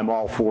 I'm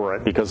all for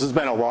it because it's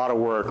been a lot of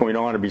work and we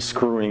don't want to be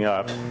screwing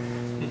up.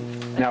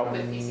 Now,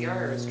 with PCR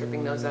errors,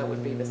 stripping those out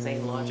would be the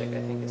same logic, I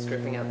think, as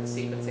stripping out the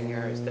sequencing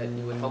errors that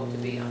you would hope to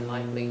be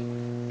unlikely.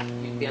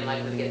 be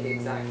unlikely to get the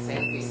exact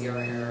same PCR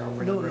error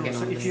over and No, over no. again.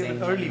 So on if the you have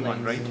same an early template.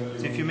 one, right?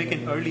 So if you make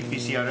an early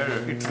PCR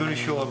error, it's going to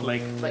show up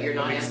like. But you're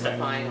not a big stack.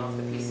 amplifying off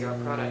the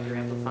PCR product, you're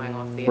amplifying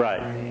off the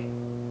Right.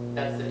 mRNA.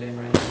 That's the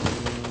difference.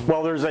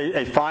 Well, there's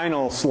a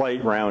final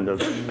slate round of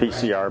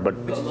PCR,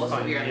 but But most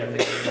of your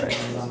amplification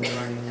is off the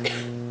mRNA.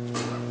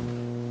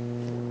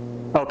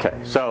 okay.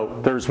 So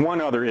there's one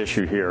other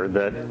issue here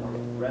that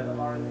Random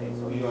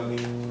RNAs, or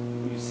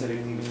you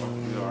selecting which one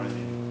to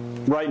RNA?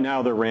 right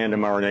now they're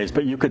random RNAs,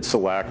 but you could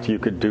select. You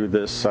could do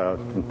this.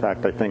 In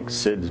fact, I think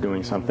Sid's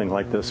doing something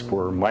like this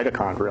for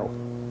mitochondrial,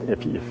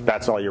 if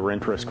that's all your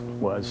interest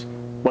was.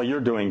 Well,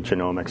 you're doing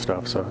genomic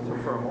stuff, so. So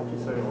for a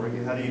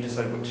multicellular, how do you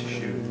decide what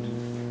tissue?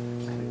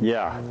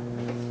 Yeah.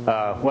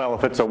 Well,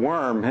 if it's a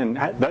worm, and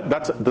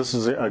this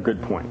is a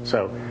good point.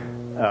 So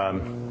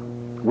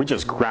we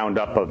just ground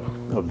up a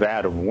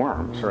vat of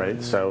worms,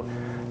 right? So,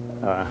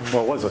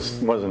 well, it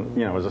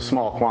was a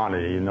small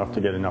quantity, enough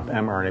to get enough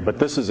mRNA. But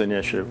this is an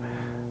issue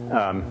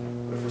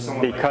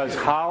because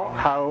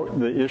how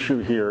the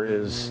issue here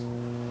is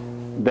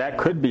that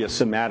could be a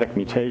somatic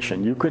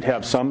mutation. You could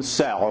have some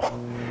cell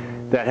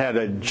that had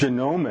a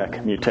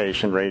genomic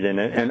mutation rate in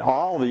it, and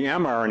all the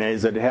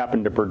mRNAs that it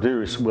happened to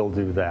produce will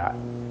do that.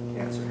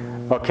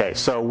 Cancer. Okay,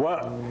 so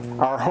what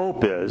our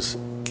hope is,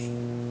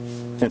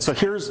 and so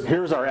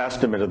here's our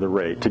estimate of the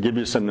rate to give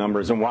you some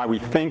numbers and why we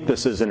think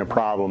this isn't a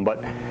problem.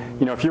 But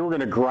if you were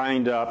going to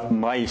grind up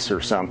mice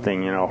or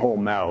something, a whole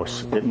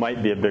mouse, it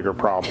might be a bigger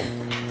problem.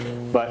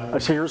 But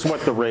so here's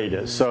what the rate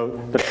is. So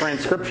the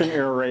transcription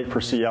error rate for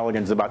C.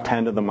 elegans is about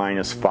 10 to the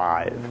minus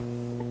 5.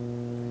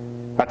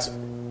 That's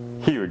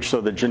huge.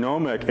 So the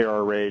genomic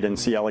error rate in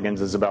C.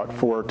 elegans is about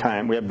 4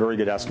 times. We have very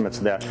good estimates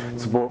of that.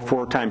 It's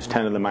 4 times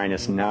 10 to the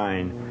minus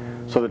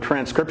 9. So the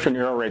transcription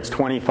error rate is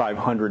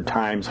 2,500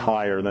 times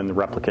higher than the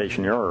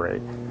replication error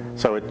rate.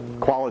 So it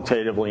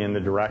qualitatively in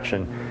the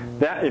direction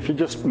that if you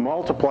just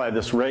multiply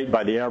this rate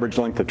by the average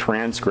length of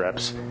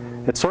transcripts,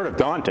 it's sort of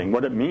daunting.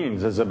 What it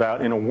means is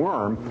in a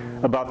worm,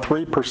 about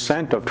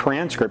 3% of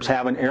transcripts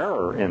have an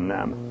error in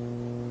them.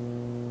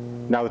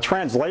 Now the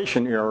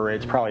translation error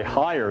rate is probably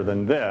higher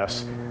than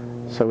this,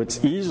 so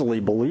it's easily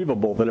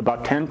believable that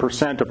about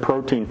 10% of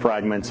protein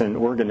fragments in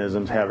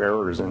organisms have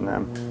errors in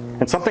them.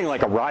 And something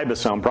like a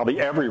ribosome, probably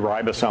every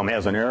ribosome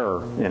has an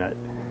error in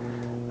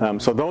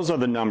it. So those are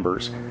the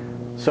numbers.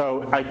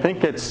 So I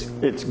think it's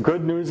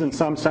good news in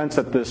some sense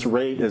that this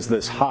rate is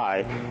this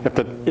high.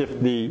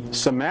 If the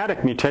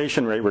somatic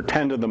mutation rate were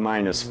 10 to the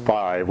minus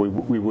 5,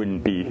 we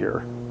wouldn't be here,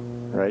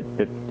 right?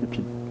 If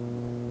you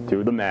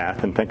do the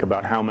math and think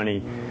about how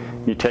many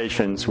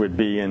mutations would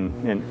be in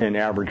an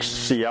average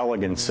C.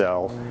 elegans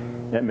cell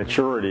at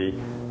maturity.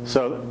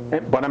 So,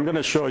 but I'm going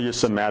to show you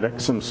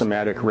some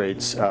somatic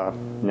rates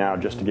now,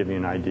 just to give you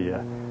an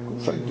idea.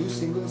 Should you do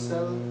single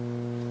cell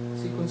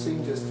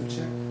sequencing just to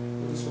check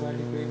what the somatic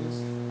rate is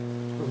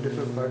from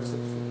different parts of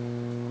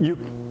it?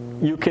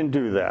 You can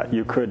do that.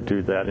 You could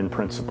do that in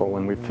principle,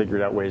 and we've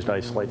figured out ways to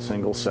isolate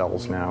single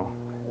cells now.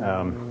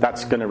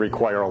 That's going to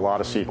require a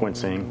lot of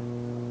sequencing.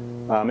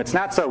 It's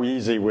not so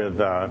easy with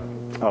a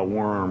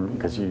worm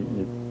because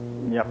you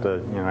have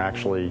to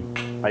actually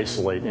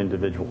isolate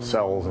individual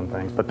cells and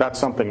things, but that's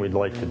something we'd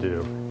like to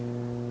do.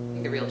 I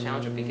think the real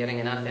challenge would be getting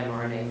enough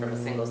mRNA from a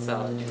single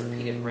cell to do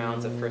repeated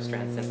rounds of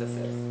first-strand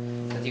synthesis.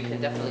 Because you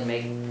can definitely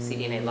make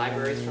cDNA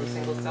libraries from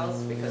single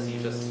cells because you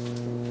just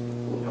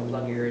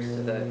plug your ears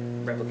to the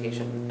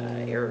replication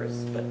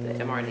errors. But the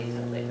mRNA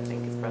template, I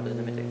think, is probably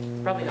limited.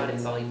 It's probably not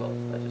insoluble,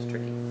 but just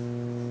tricky.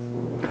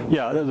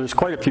 Yeah, there's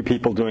quite a few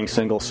people doing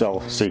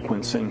single-cell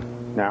sequencing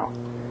now.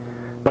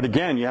 But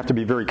again, you have to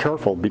be very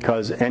careful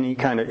because any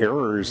kind of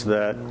errors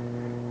that,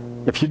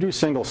 if you do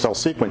single-cell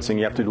sequencing,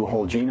 you have to do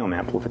whole genome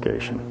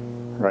amplification,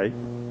 right?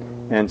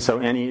 And so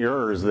any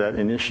errors that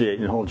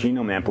initiate in whole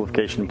genome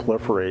amplification and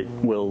proliferate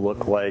will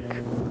look like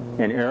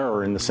an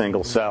error in the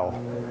single cell.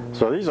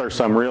 So these are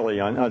some really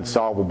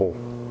unsolvable,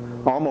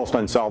 almost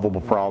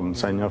unsolvable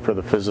problems. I know for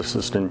the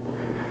physicist in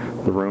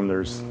the room,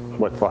 there's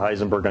what's the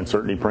Heisenberg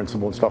uncertainty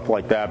principle and stuff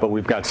like that, but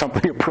we've got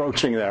something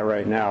approaching that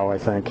right now, I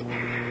think.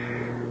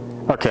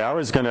 Okay, I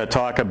was going to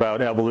talk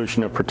about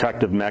evolution of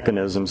protective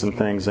mechanisms and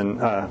things,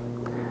 and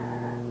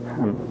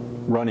I'm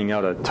running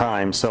out of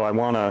time, so I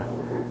want to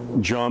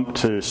jump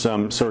to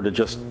some sort of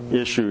just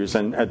issues,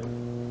 and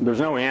there's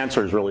no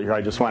answers really here.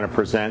 I just want to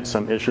present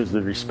some issues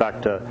with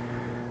respect to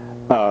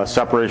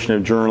separation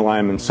of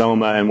germline and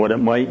soma and what it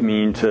might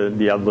mean to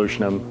the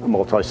evolution of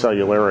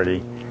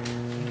multicellularity.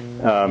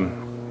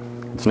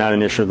 It's not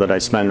an issue that I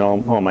spend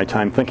all my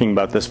time thinking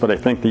about this, but I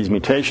think these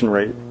mutation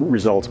rate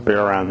results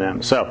bear on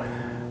them. So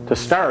to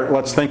start,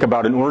 let's think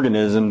about an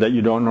organism that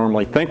you don't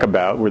normally think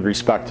about with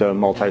respect to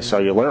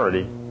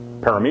multicellularity,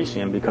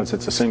 paramecium, because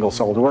it's a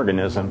single-celled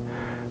organism.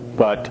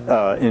 But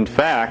in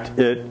fact,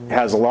 it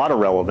has a lot of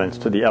relevance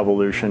to the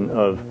evolution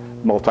of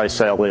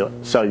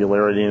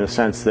multicellularity in the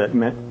sense that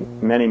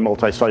many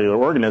multicellular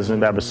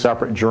organisms have a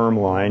separate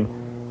germline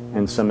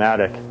and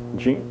somatic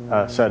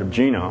set of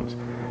genomes.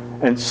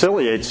 And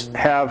ciliates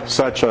have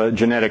such a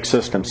genetic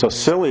system. So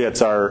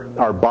ciliates are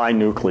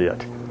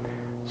binucleate.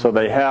 So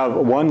they have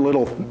one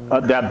little,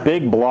 that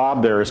big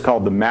blob there is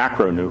called the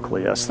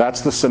macronucleus.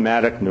 That's the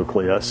somatic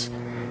nucleus.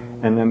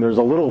 And then there's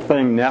a little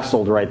thing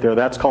nestled right there.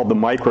 That's called the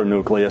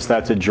micronucleus.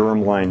 That's a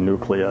germline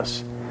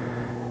nucleus.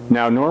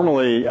 Now,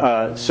 normally,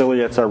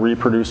 ciliates are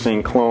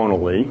reproducing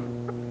clonally,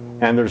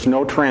 and there's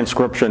no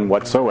transcription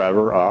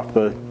whatsoever off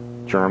the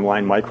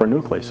germline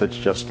micronucleus. It's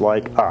just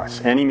like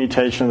us. Any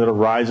mutation that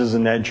arises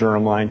in that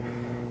germline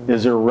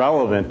is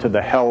irrelevant to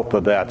the health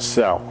of that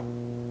cell.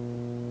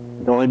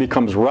 It only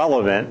becomes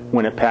relevant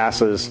when it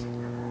passes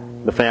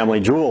the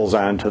family jewels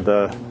on to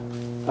the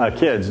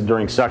kids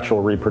during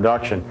sexual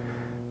reproduction.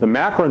 The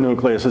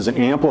macronucleus is an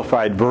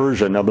amplified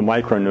version of the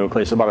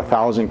micronucleus, about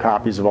 1,000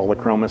 copies of all the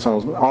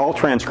chromosomes. All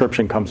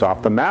transcription comes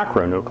off the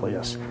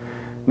macronucleus.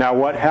 Now,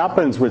 what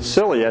happens with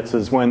ciliates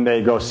is when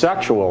they go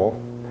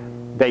sexual,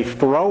 they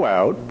throw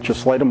out,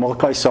 just like a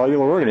multicellular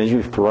organism,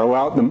 you throw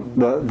out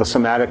the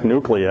somatic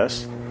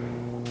nucleus,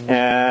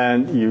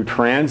 and you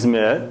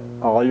transmit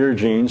all your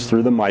genes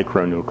through the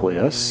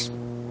micronucleus,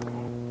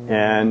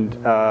 and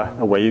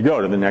away you go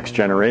to the next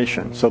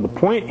generation. So the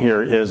point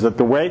here is that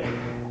the way,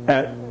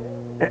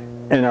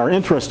 and our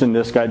interest in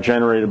this got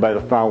generated by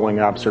the following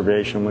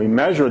observation. We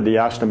measured the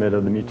estimate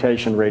of the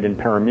mutation rate in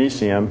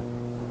paramecium.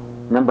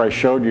 Remember I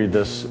showed you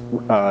this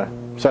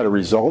set of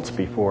results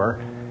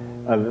before,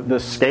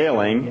 this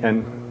scaling,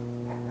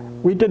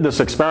 and we did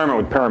this experiment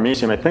with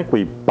paramecium. I think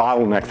we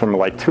bottlenecked them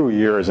like 2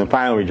 years, and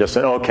finally we just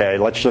said, okay,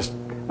 let's just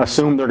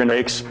assume they're going to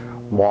make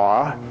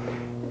moi,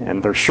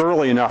 and there's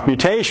surely enough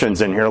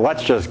mutations in here.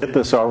 Let's just get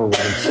this over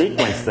with and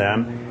sequence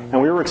them.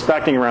 And we were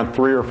expecting around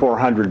 300 or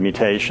 400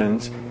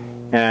 mutations,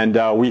 and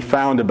we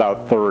found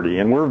about 30.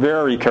 And we're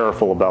very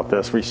careful about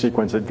this. We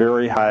sequence at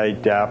very high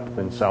depth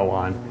and so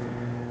on.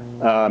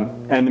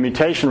 And the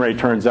mutation rate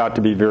turns out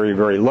to be very,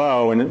 very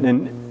low,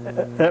 and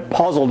it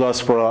puzzled us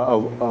for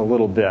a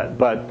little bit.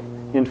 But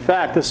in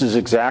fact, this is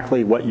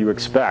exactly what you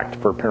expect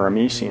for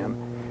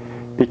paramecium.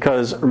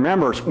 Because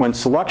remember, when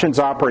selection's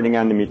operating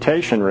on the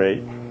mutation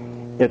rate,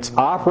 it's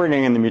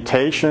operating in the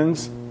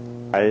mutations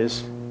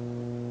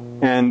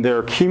and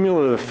their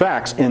cumulative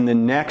effects in the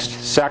next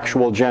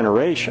sexual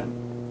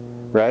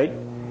generation, right?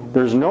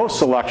 There's no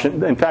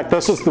selection. In fact,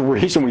 this is the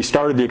reason we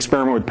started the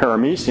experiment with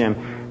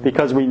paramecium,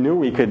 because we knew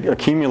we could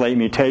accumulate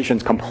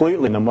mutations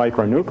completely in the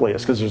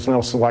micronucleus because there's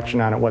no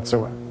selection on it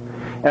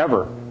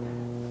whatsoever.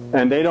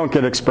 And they don't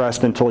get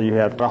expressed until you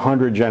have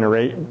 100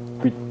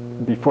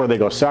 before they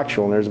go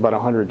sexual, and there's about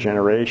 100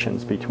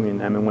 generations between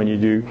them. And when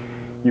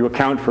you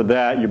account for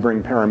that, you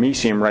bring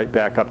paramecium right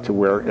back up to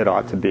where it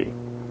ought to be.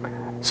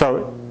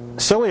 So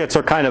ciliates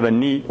are kind of a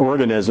neat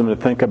organism to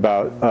think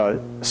about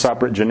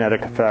separate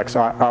genetic effects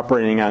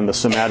operating on the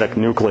somatic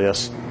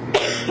nucleus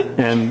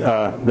and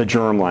the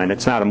germline.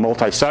 It's not a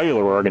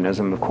multicellular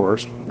organism, of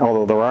course,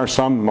 although there are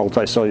some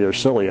multicellular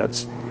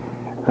ciliates.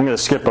 I'm going to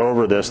skip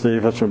over this. They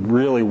have some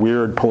really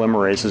weird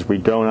polymerases we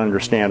don't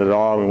understand at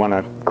all. We want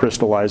to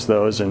crystallize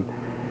those, and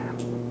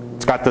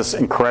it's got this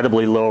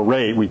incredibly low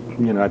rate.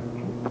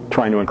 I'm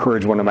trying to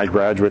encourage one of my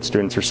graduate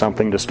students or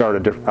something to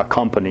start a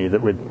company that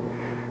would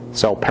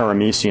sell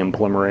paramecium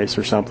polymerase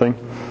or something.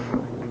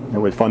 It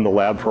would fund the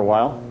lab for a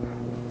while.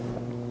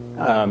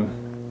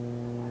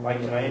 Mike,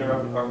 can I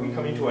interrupt? Are we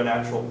coming to a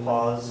natural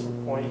pause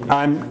point? We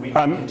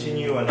I'm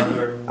continue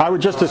another. I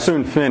would just as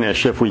soon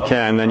finish if we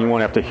can. Then you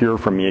won't have to hear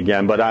from me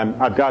again. But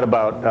I've got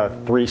about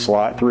 3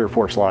 or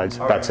 4 slides.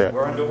 All That's right. it.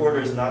 We're under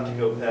orders not to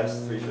go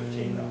past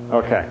 3:15 though.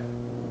 Okay.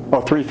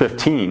 Oh,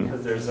 3:15.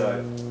 Because there's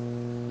the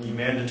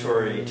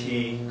mandatory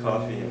tea,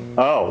 coffee, and.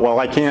 Oh, well,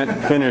 I can't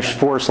finish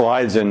 4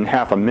 slides in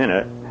half a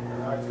minute.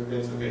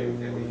 It's okay.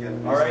 We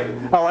can. All right.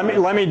 Oh,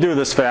 let me do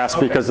this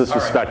fast because this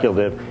is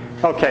speculative.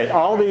 Okay,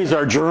 all these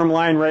are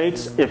germline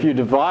rates. If you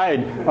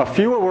divide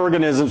fewer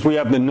organisms, we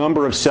have the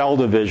number of cell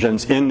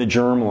divisions in the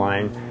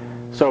germline.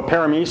 So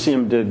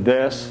paramecium did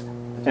this,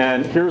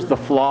 and here's the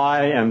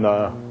fly and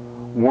the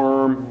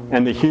worm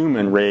and the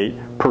human rate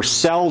per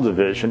cell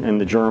division in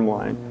the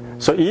germline.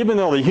 So even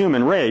though the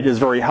human rate is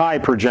very high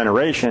per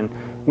generation,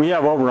 we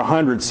have over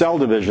 100 cell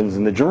divisions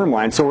in the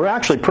germline, so we're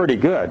actually pretty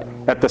good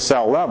at the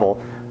cell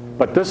level.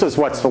 But this is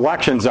what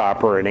selection's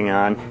operating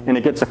on, and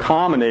it gets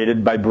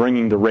accommodated by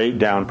bringing the rate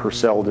down per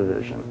cell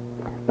division.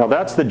 Now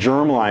that's the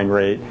germline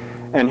rate,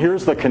 and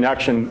here's the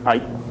connection,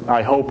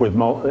 I hope, with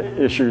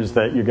issues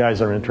that you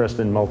guys are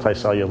interested in,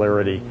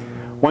 multicellularity.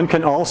 One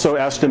can also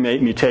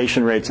estimate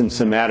mutation rates in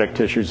somatic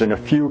tissues in a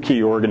few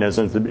key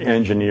organisms that have been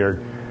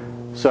engineered.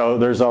 So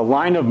there's a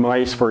line of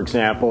mice, for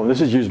example, and this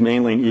is used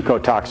mainly in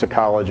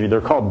ecotoxicology. They're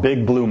called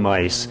big blue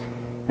mice,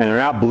 and they're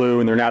not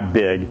blue and they're not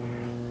big.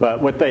 But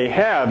what they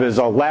have is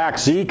a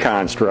lax Z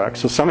construct.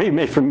 So some of you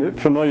may be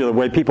familiar with the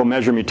way people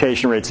measure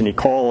mutation rates in E.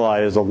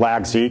 coli is a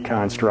lax Z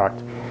construct.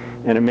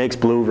 And it makes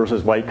blue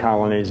versus white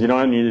colonies. You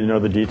don't need to know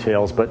the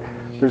details, but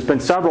there's been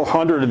several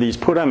hundred of these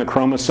put on the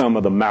chromosome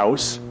of the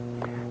mouse.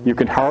 You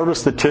can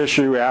harvest the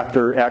tissue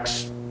after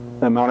X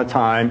amount of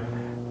time,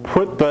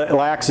 put the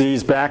lax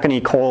Zs back in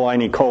E. coli,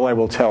 and E. coli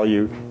will tell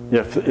you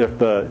if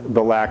the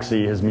lax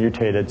Z has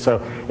mutated.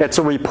 So it's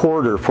a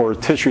reporter for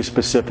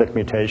tissue-specific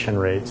mutation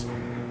rates.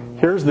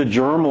 here's the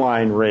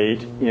germline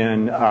rate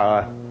in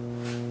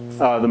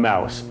the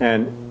mouse.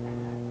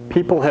 And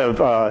people have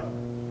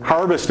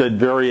harvested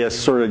various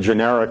sort of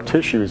generic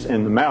tissues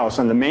in the mouse.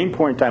 And the main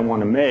point I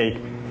want to make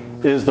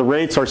is the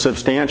rates are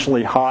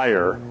substantially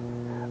higher.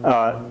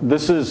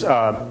 This is,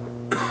 well,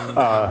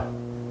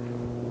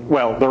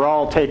 they're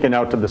all taken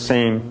out to the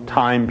same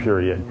time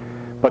period.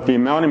 But the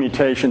amount of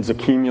mutations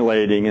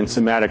accumulating in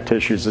somatic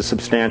tissues is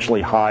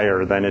substantially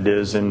higher than it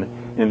is in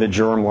the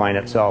germline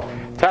itself.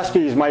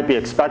 Testes might be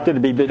expected to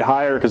be a bit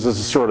higher because this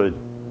is sort of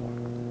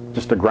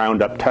just a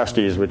ground-up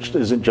testes, which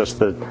isn't just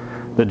the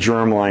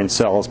germline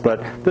cells.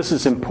 But this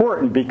is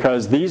important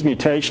because these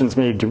mutations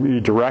may be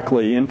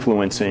directly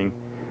influencing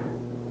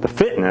the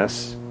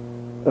fitness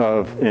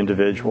of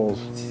individuals.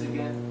 This is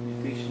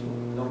again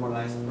mutation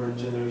normalized per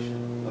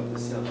generation of the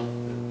cell.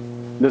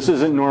 This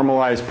isn't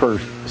normalized per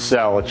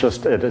cell. It's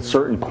just at a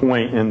certain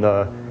point in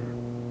the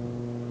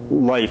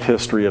life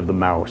history of the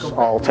mouse,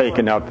 all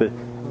taken out.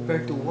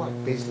 Compared to what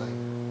baseline?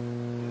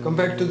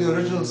 Compared to the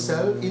original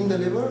cell in the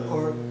liver,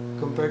 or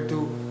compared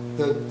to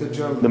the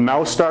germ? The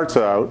mouse starts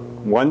out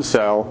one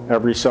cell.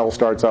 Every cell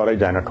starts out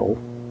identical.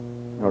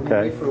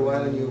 Okay. You wait for a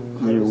while and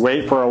you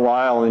wait for a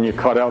while and you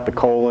cut out the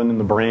colon and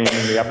the brain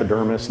and the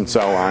epidermis and so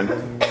on,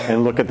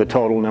 and look at the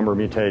total number of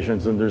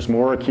mutations. And there's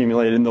more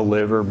accumulated in the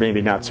liver, maybe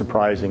not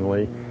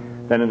surprisingly,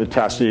 than in the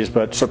testes.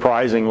 But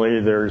surprisingly,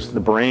 the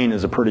brain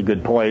is a pretty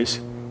good place.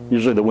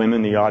 Usually the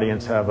women in the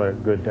audience have a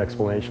good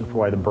explanation for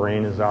why the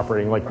brain is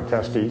operating like the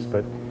testes.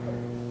 But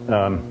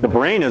the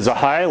brain is a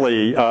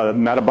highly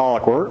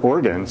metabolic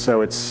organ,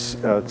 so it's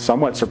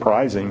somewhat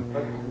surprising.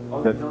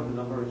 But the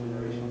number of generations.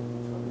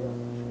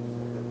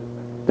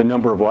 The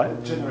number of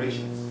what?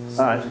 Generations.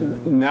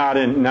 Not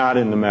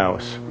in the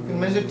mouse. You can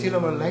measure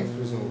telomere length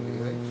presumably,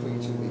 right, for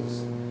each of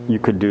these. You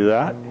could do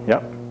that.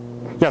 Yep.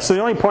 Yeah. So the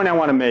only point I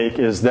want to make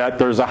is that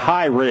there's a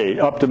high rate,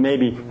 up to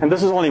maybe, and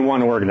this is only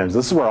one organism.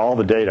 This is where all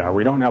the data are.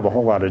 We don't have a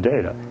whole lot of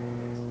data,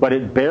 but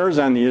it bears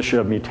on the issue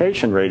of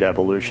mutation rate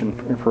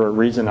evolution for a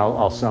reason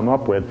I'll sum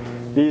up with.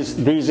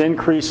 These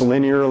increase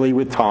linearly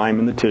with time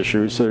in the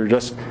tissues. So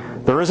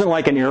there isn't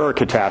like an error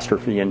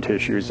catastrophe in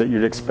tissues that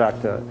you'd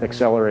expect an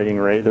accelerating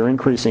rate. They're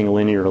increasing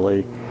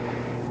linearly.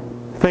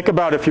 Think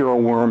about if you're a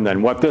worm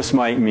then, what this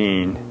might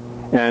mean.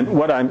 And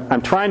what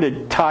I'm trying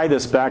to tie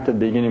this back to the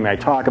beginning when I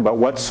talk about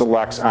what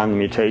selects on the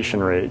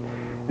mutation rate.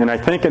 And I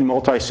think in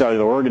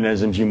multicellular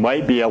organisms you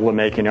might be able to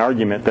make an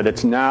argument that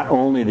it's not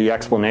only the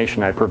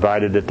explanation I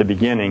provided at the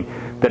beginning,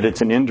 that it's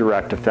an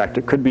indirect effect.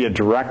 It could be a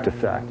direct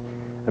effect.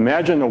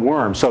 Imagine a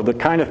worm. So the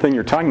kind of thing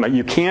you're talking about,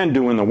 you can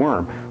do in the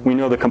worm. We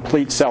know the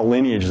complete cell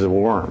lineages of a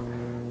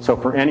worm. So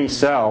for any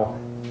cell,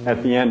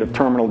 at the end of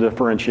terminal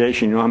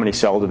differentiation, you know how many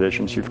cell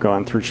divisions you've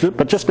gone through.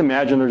 But just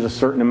imagine there's a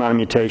certain amount of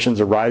mutations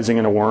arising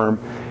in a worm.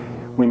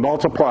 We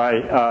multiply,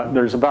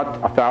 there's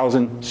about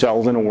 1,000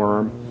 cells in a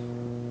worm.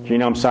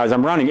 Genome size,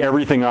 I'm rounding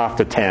everything off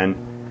to 10.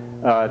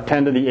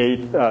 10 to the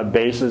 8th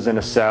bases in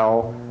a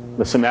cell.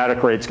 The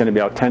somatic rate is going to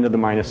be about 10 to the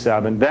minus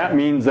 7. That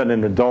means that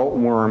an adult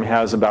worm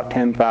has about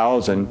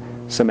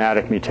 10,000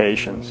 somatic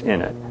mutations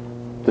in it,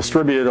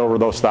 distributed over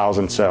those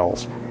 1,000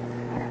 cells.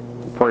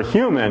 For a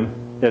human,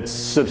 it's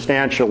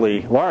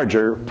substantially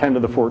larger, 10 to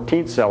the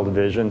 14th cell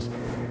divisions,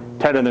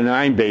 10 to the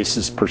 9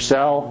 bases per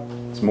cell.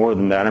 It's more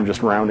than that, I'm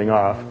just rounding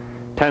off.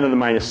 10 to the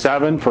minus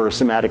 7 for a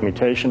somatic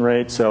mutation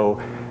rate.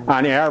 So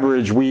on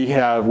average,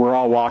 we're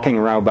all walking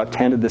around about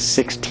 10 to the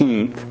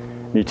 16th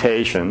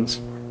mutations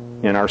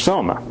in our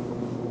soma.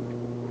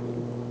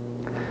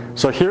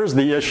 So here's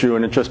the issue,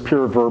 and it's just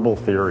pure verbal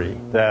theory,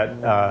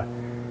 that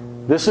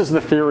this is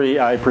the theory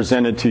I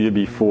presented to you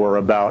before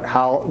about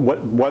how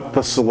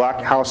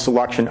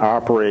selection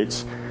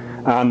operates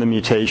on the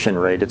mutation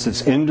rate. It's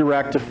its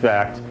indirect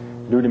effect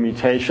due to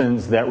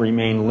mutations that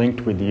remain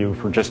linked with you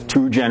for just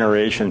 2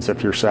 generations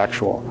if you're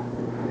sexual.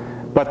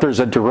 But there's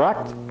a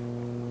direct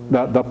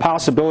the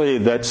possibility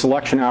that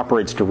selection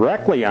operates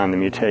directly on the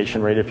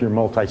mutation rate if you're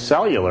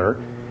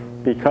multicellular,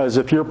 because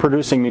if you're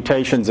producing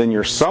mutations in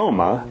your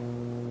soma,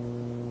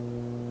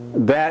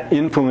 that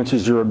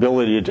influences your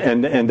ability to,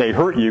 and they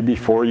hurt you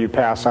before you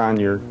pass on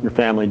your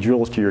family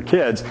jewels to your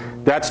kids.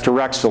 That's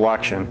direct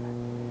selection.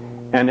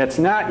 And it's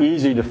not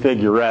easy to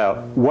figure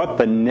out what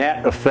the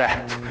net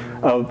effect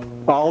of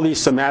all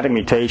these somatic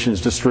mutations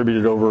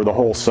distributed over the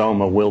whole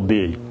soma will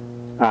be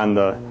on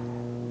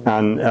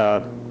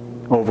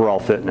overall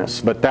fitness.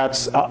 But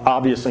that's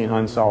obviously an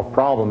unsolved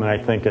problem, and I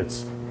think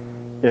it's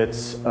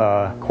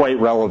quite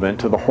relevant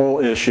to the whole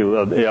issue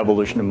of the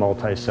evolution of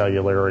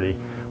multicellularity.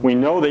 We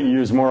know that you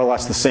use more or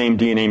less the same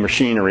DNA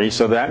machinery,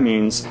 so that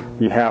means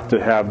you have to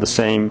have the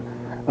same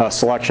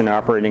selection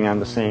operating on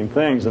the same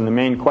things. And the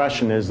main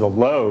question is the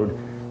load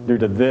due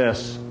to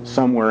this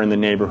somewhere in the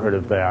neighborhood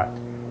of that.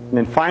 And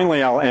then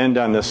finally, I'll end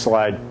on this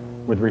slide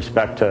with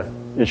respect to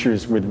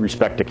issues with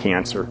respect to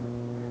cancer.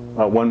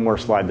 One more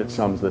slide that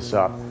sums this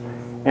up.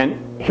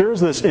 And here's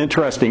this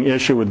interesting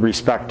issue with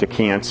respect to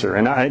cancer.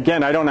 And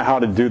again, I don't know how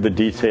to do the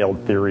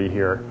detailed theory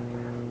here.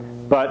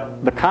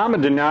 But the common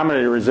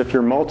denominator is if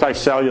you're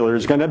multicellular,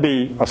 there's going to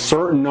be a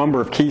certain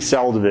number of key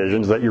cell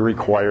divisions that you're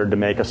required to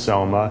make a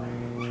soma.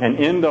 And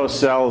in those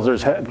cells,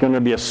 there's going to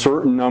be a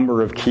certain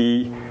number of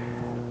key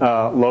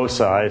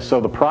loci. So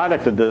the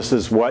product of this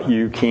is what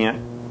you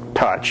can't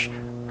touch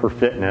for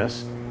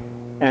fitness.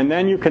 And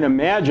then you can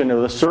imagine at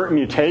a certain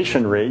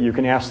mutation rate, you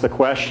can ask the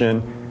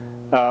question,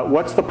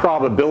 what's the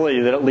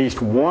probability that at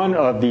least one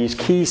of these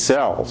key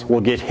cells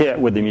will get hit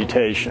with the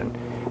mutation?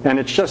 And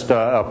it's just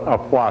a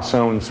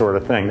Poisson sort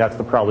of thing. That's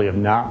the probability of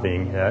not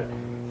being hit.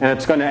 And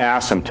it's going to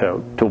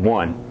asymptote to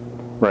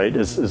 1, right?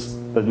 As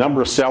the number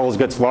of cells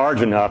gets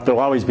large enough, there'll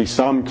always be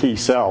some key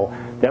cell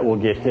that will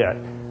get hit.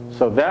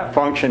 So that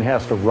function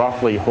has to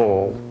roughly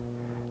hold.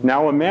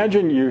 Now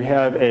imagine you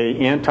have an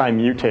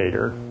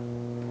anti-mutator,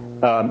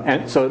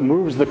 and so it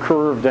moves the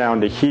curve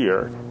down to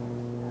here.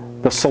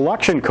 The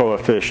selection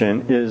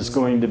coefficient is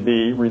going to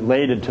be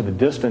related to the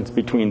distance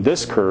between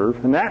this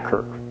curve and that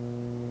curve.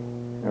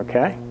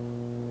 Okay?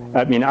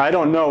 I mean, I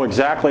don't know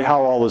exactly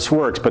how all this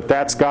works, but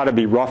that's got to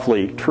be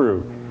roughly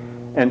true.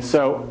 And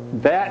so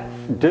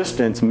that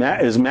distance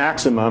is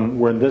maximum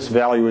when this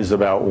value is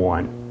about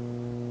 1.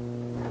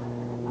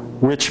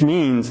 Which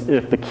means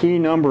if the key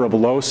number of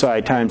loci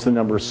times the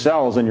number of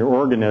cells in your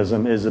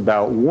organism is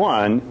about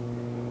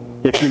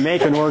 1, if you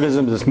make an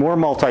organism that's more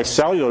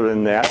multicellular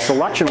than that,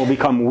 selection will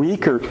become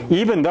weaker,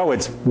 even though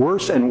it's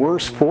worse and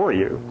worse for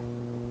you.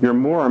 You're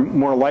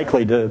more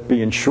likely to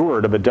be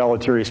insured of a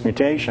deleterious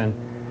mutation.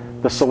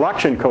 The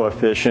selection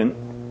coefficient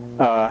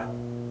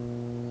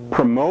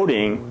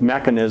promoting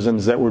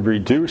mechanisms that would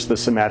reduce the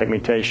somatic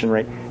mutation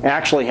rate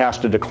actually has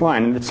to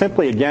decline. And it's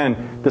simply,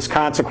 again, this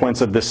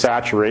consequence of the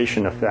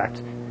saturation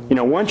effect. You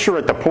know, once you're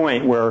at the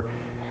point where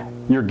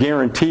you're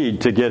guaranteed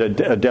to get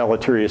a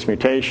deleterious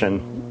mutation,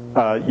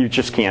 you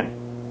just can't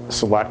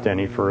select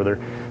any further.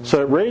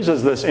 So it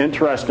raises this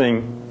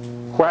interesting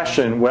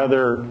question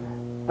whether,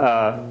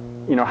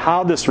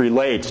 how this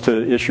relates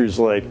to issues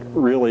like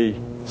really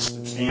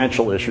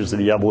substantial issues of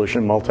the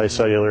evolution of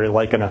multicellularity,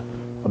 like in a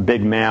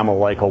big mammal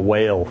like a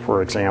whale,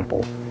 for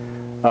example.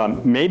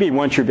 Maybe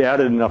once you've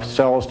added enough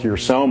cells to your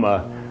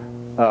soma,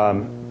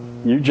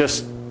 you're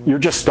just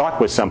stuck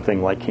with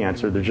something like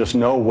cancer. There's just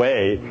no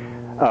way,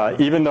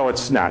 even though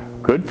it's not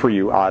good for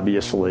you,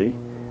 obviously,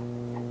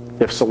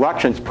 if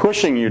selection's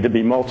pushing you to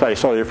be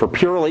multicellular for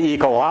purely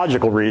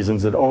ecological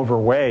reasons that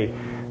overweigh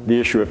the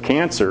issue of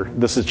cancer,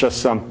 this is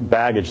just some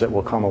baggage that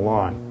will come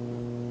along.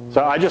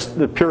 So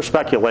the pure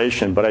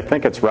speculation, but I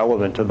think it's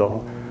relevant to the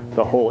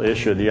whole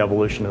issue of the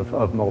evolution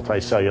of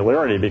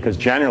multicellularity, because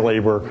generally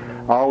we're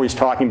always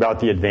talking about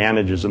the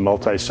advantages of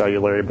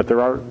multicellularity, but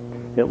there are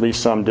at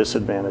least some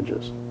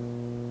disadvantages.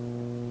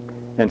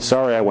 And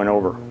sorry I went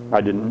over. I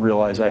didn't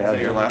realize I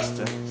had your last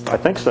I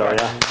think so,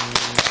 yeah.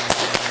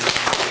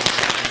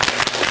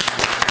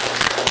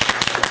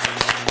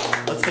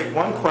 Let's take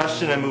one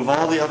question and move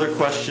all the other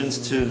questions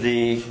to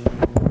the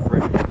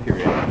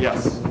period.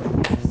 Yes.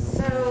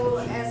 So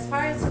as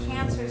far as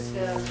cancer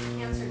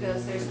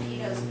goes, there's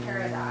Peto's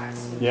paradox,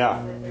 which is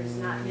that there's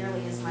not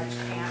nearly as much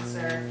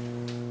cancer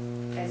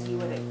as you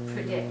would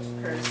predict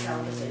per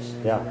cell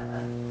division. Yeah.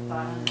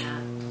 Thought on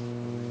that?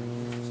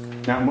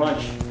 Not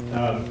much.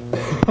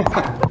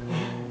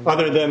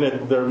 Other than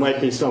that there might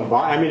be some,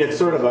 it's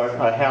sort of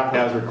a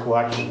haphazard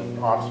collection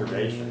of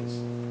observations.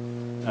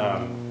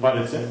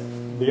 But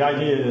the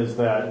idea is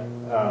that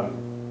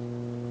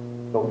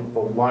the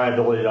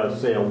liability of,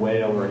 say, a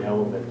whale or an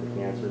elephant to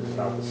cancer is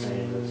about the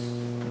same as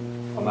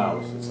a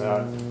mouse.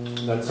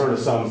 That sort of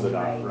sums it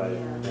up, right?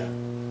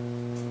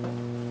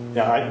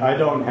 Yeah, I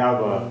don't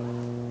have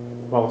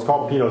it's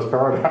called Peto's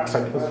paradox,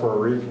 I guess, for a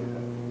reason.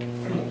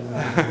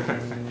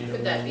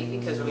 Could that be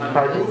because we find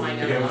out a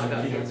lot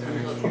about cancer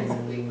until it's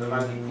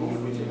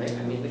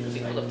basically, we could be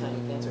full of tiny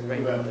cancers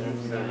right now.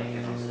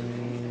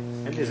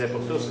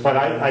 But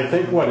I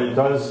think what it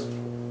does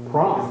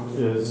prompt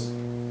is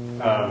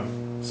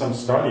some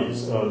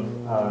studies of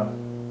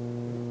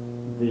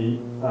the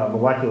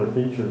molecular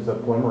features of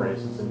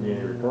polymerases and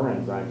DNA repair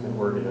enzymes in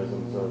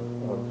organisms of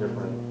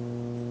different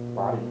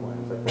body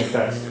plans. I think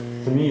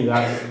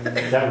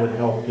that would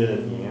help get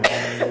at the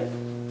answer.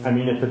 I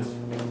mean, if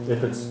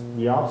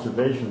the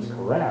observation's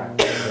correct,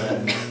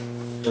 then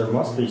there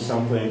must be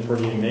something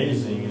pretty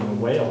amazing in the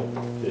whale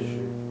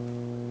tissue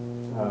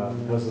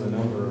because of the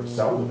number of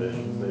cell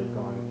divisions they've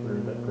gone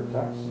through that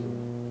protects you.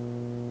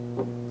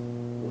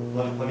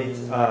 Let me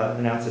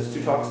announce there's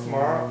 2 talks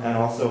tomorrow and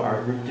also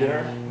our group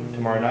dinner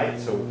tomorrow night,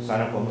 so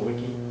sign up on the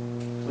wiki,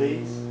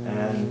 please.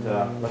 And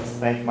let's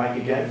thank Mike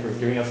again for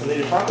giving us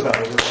something to talk about.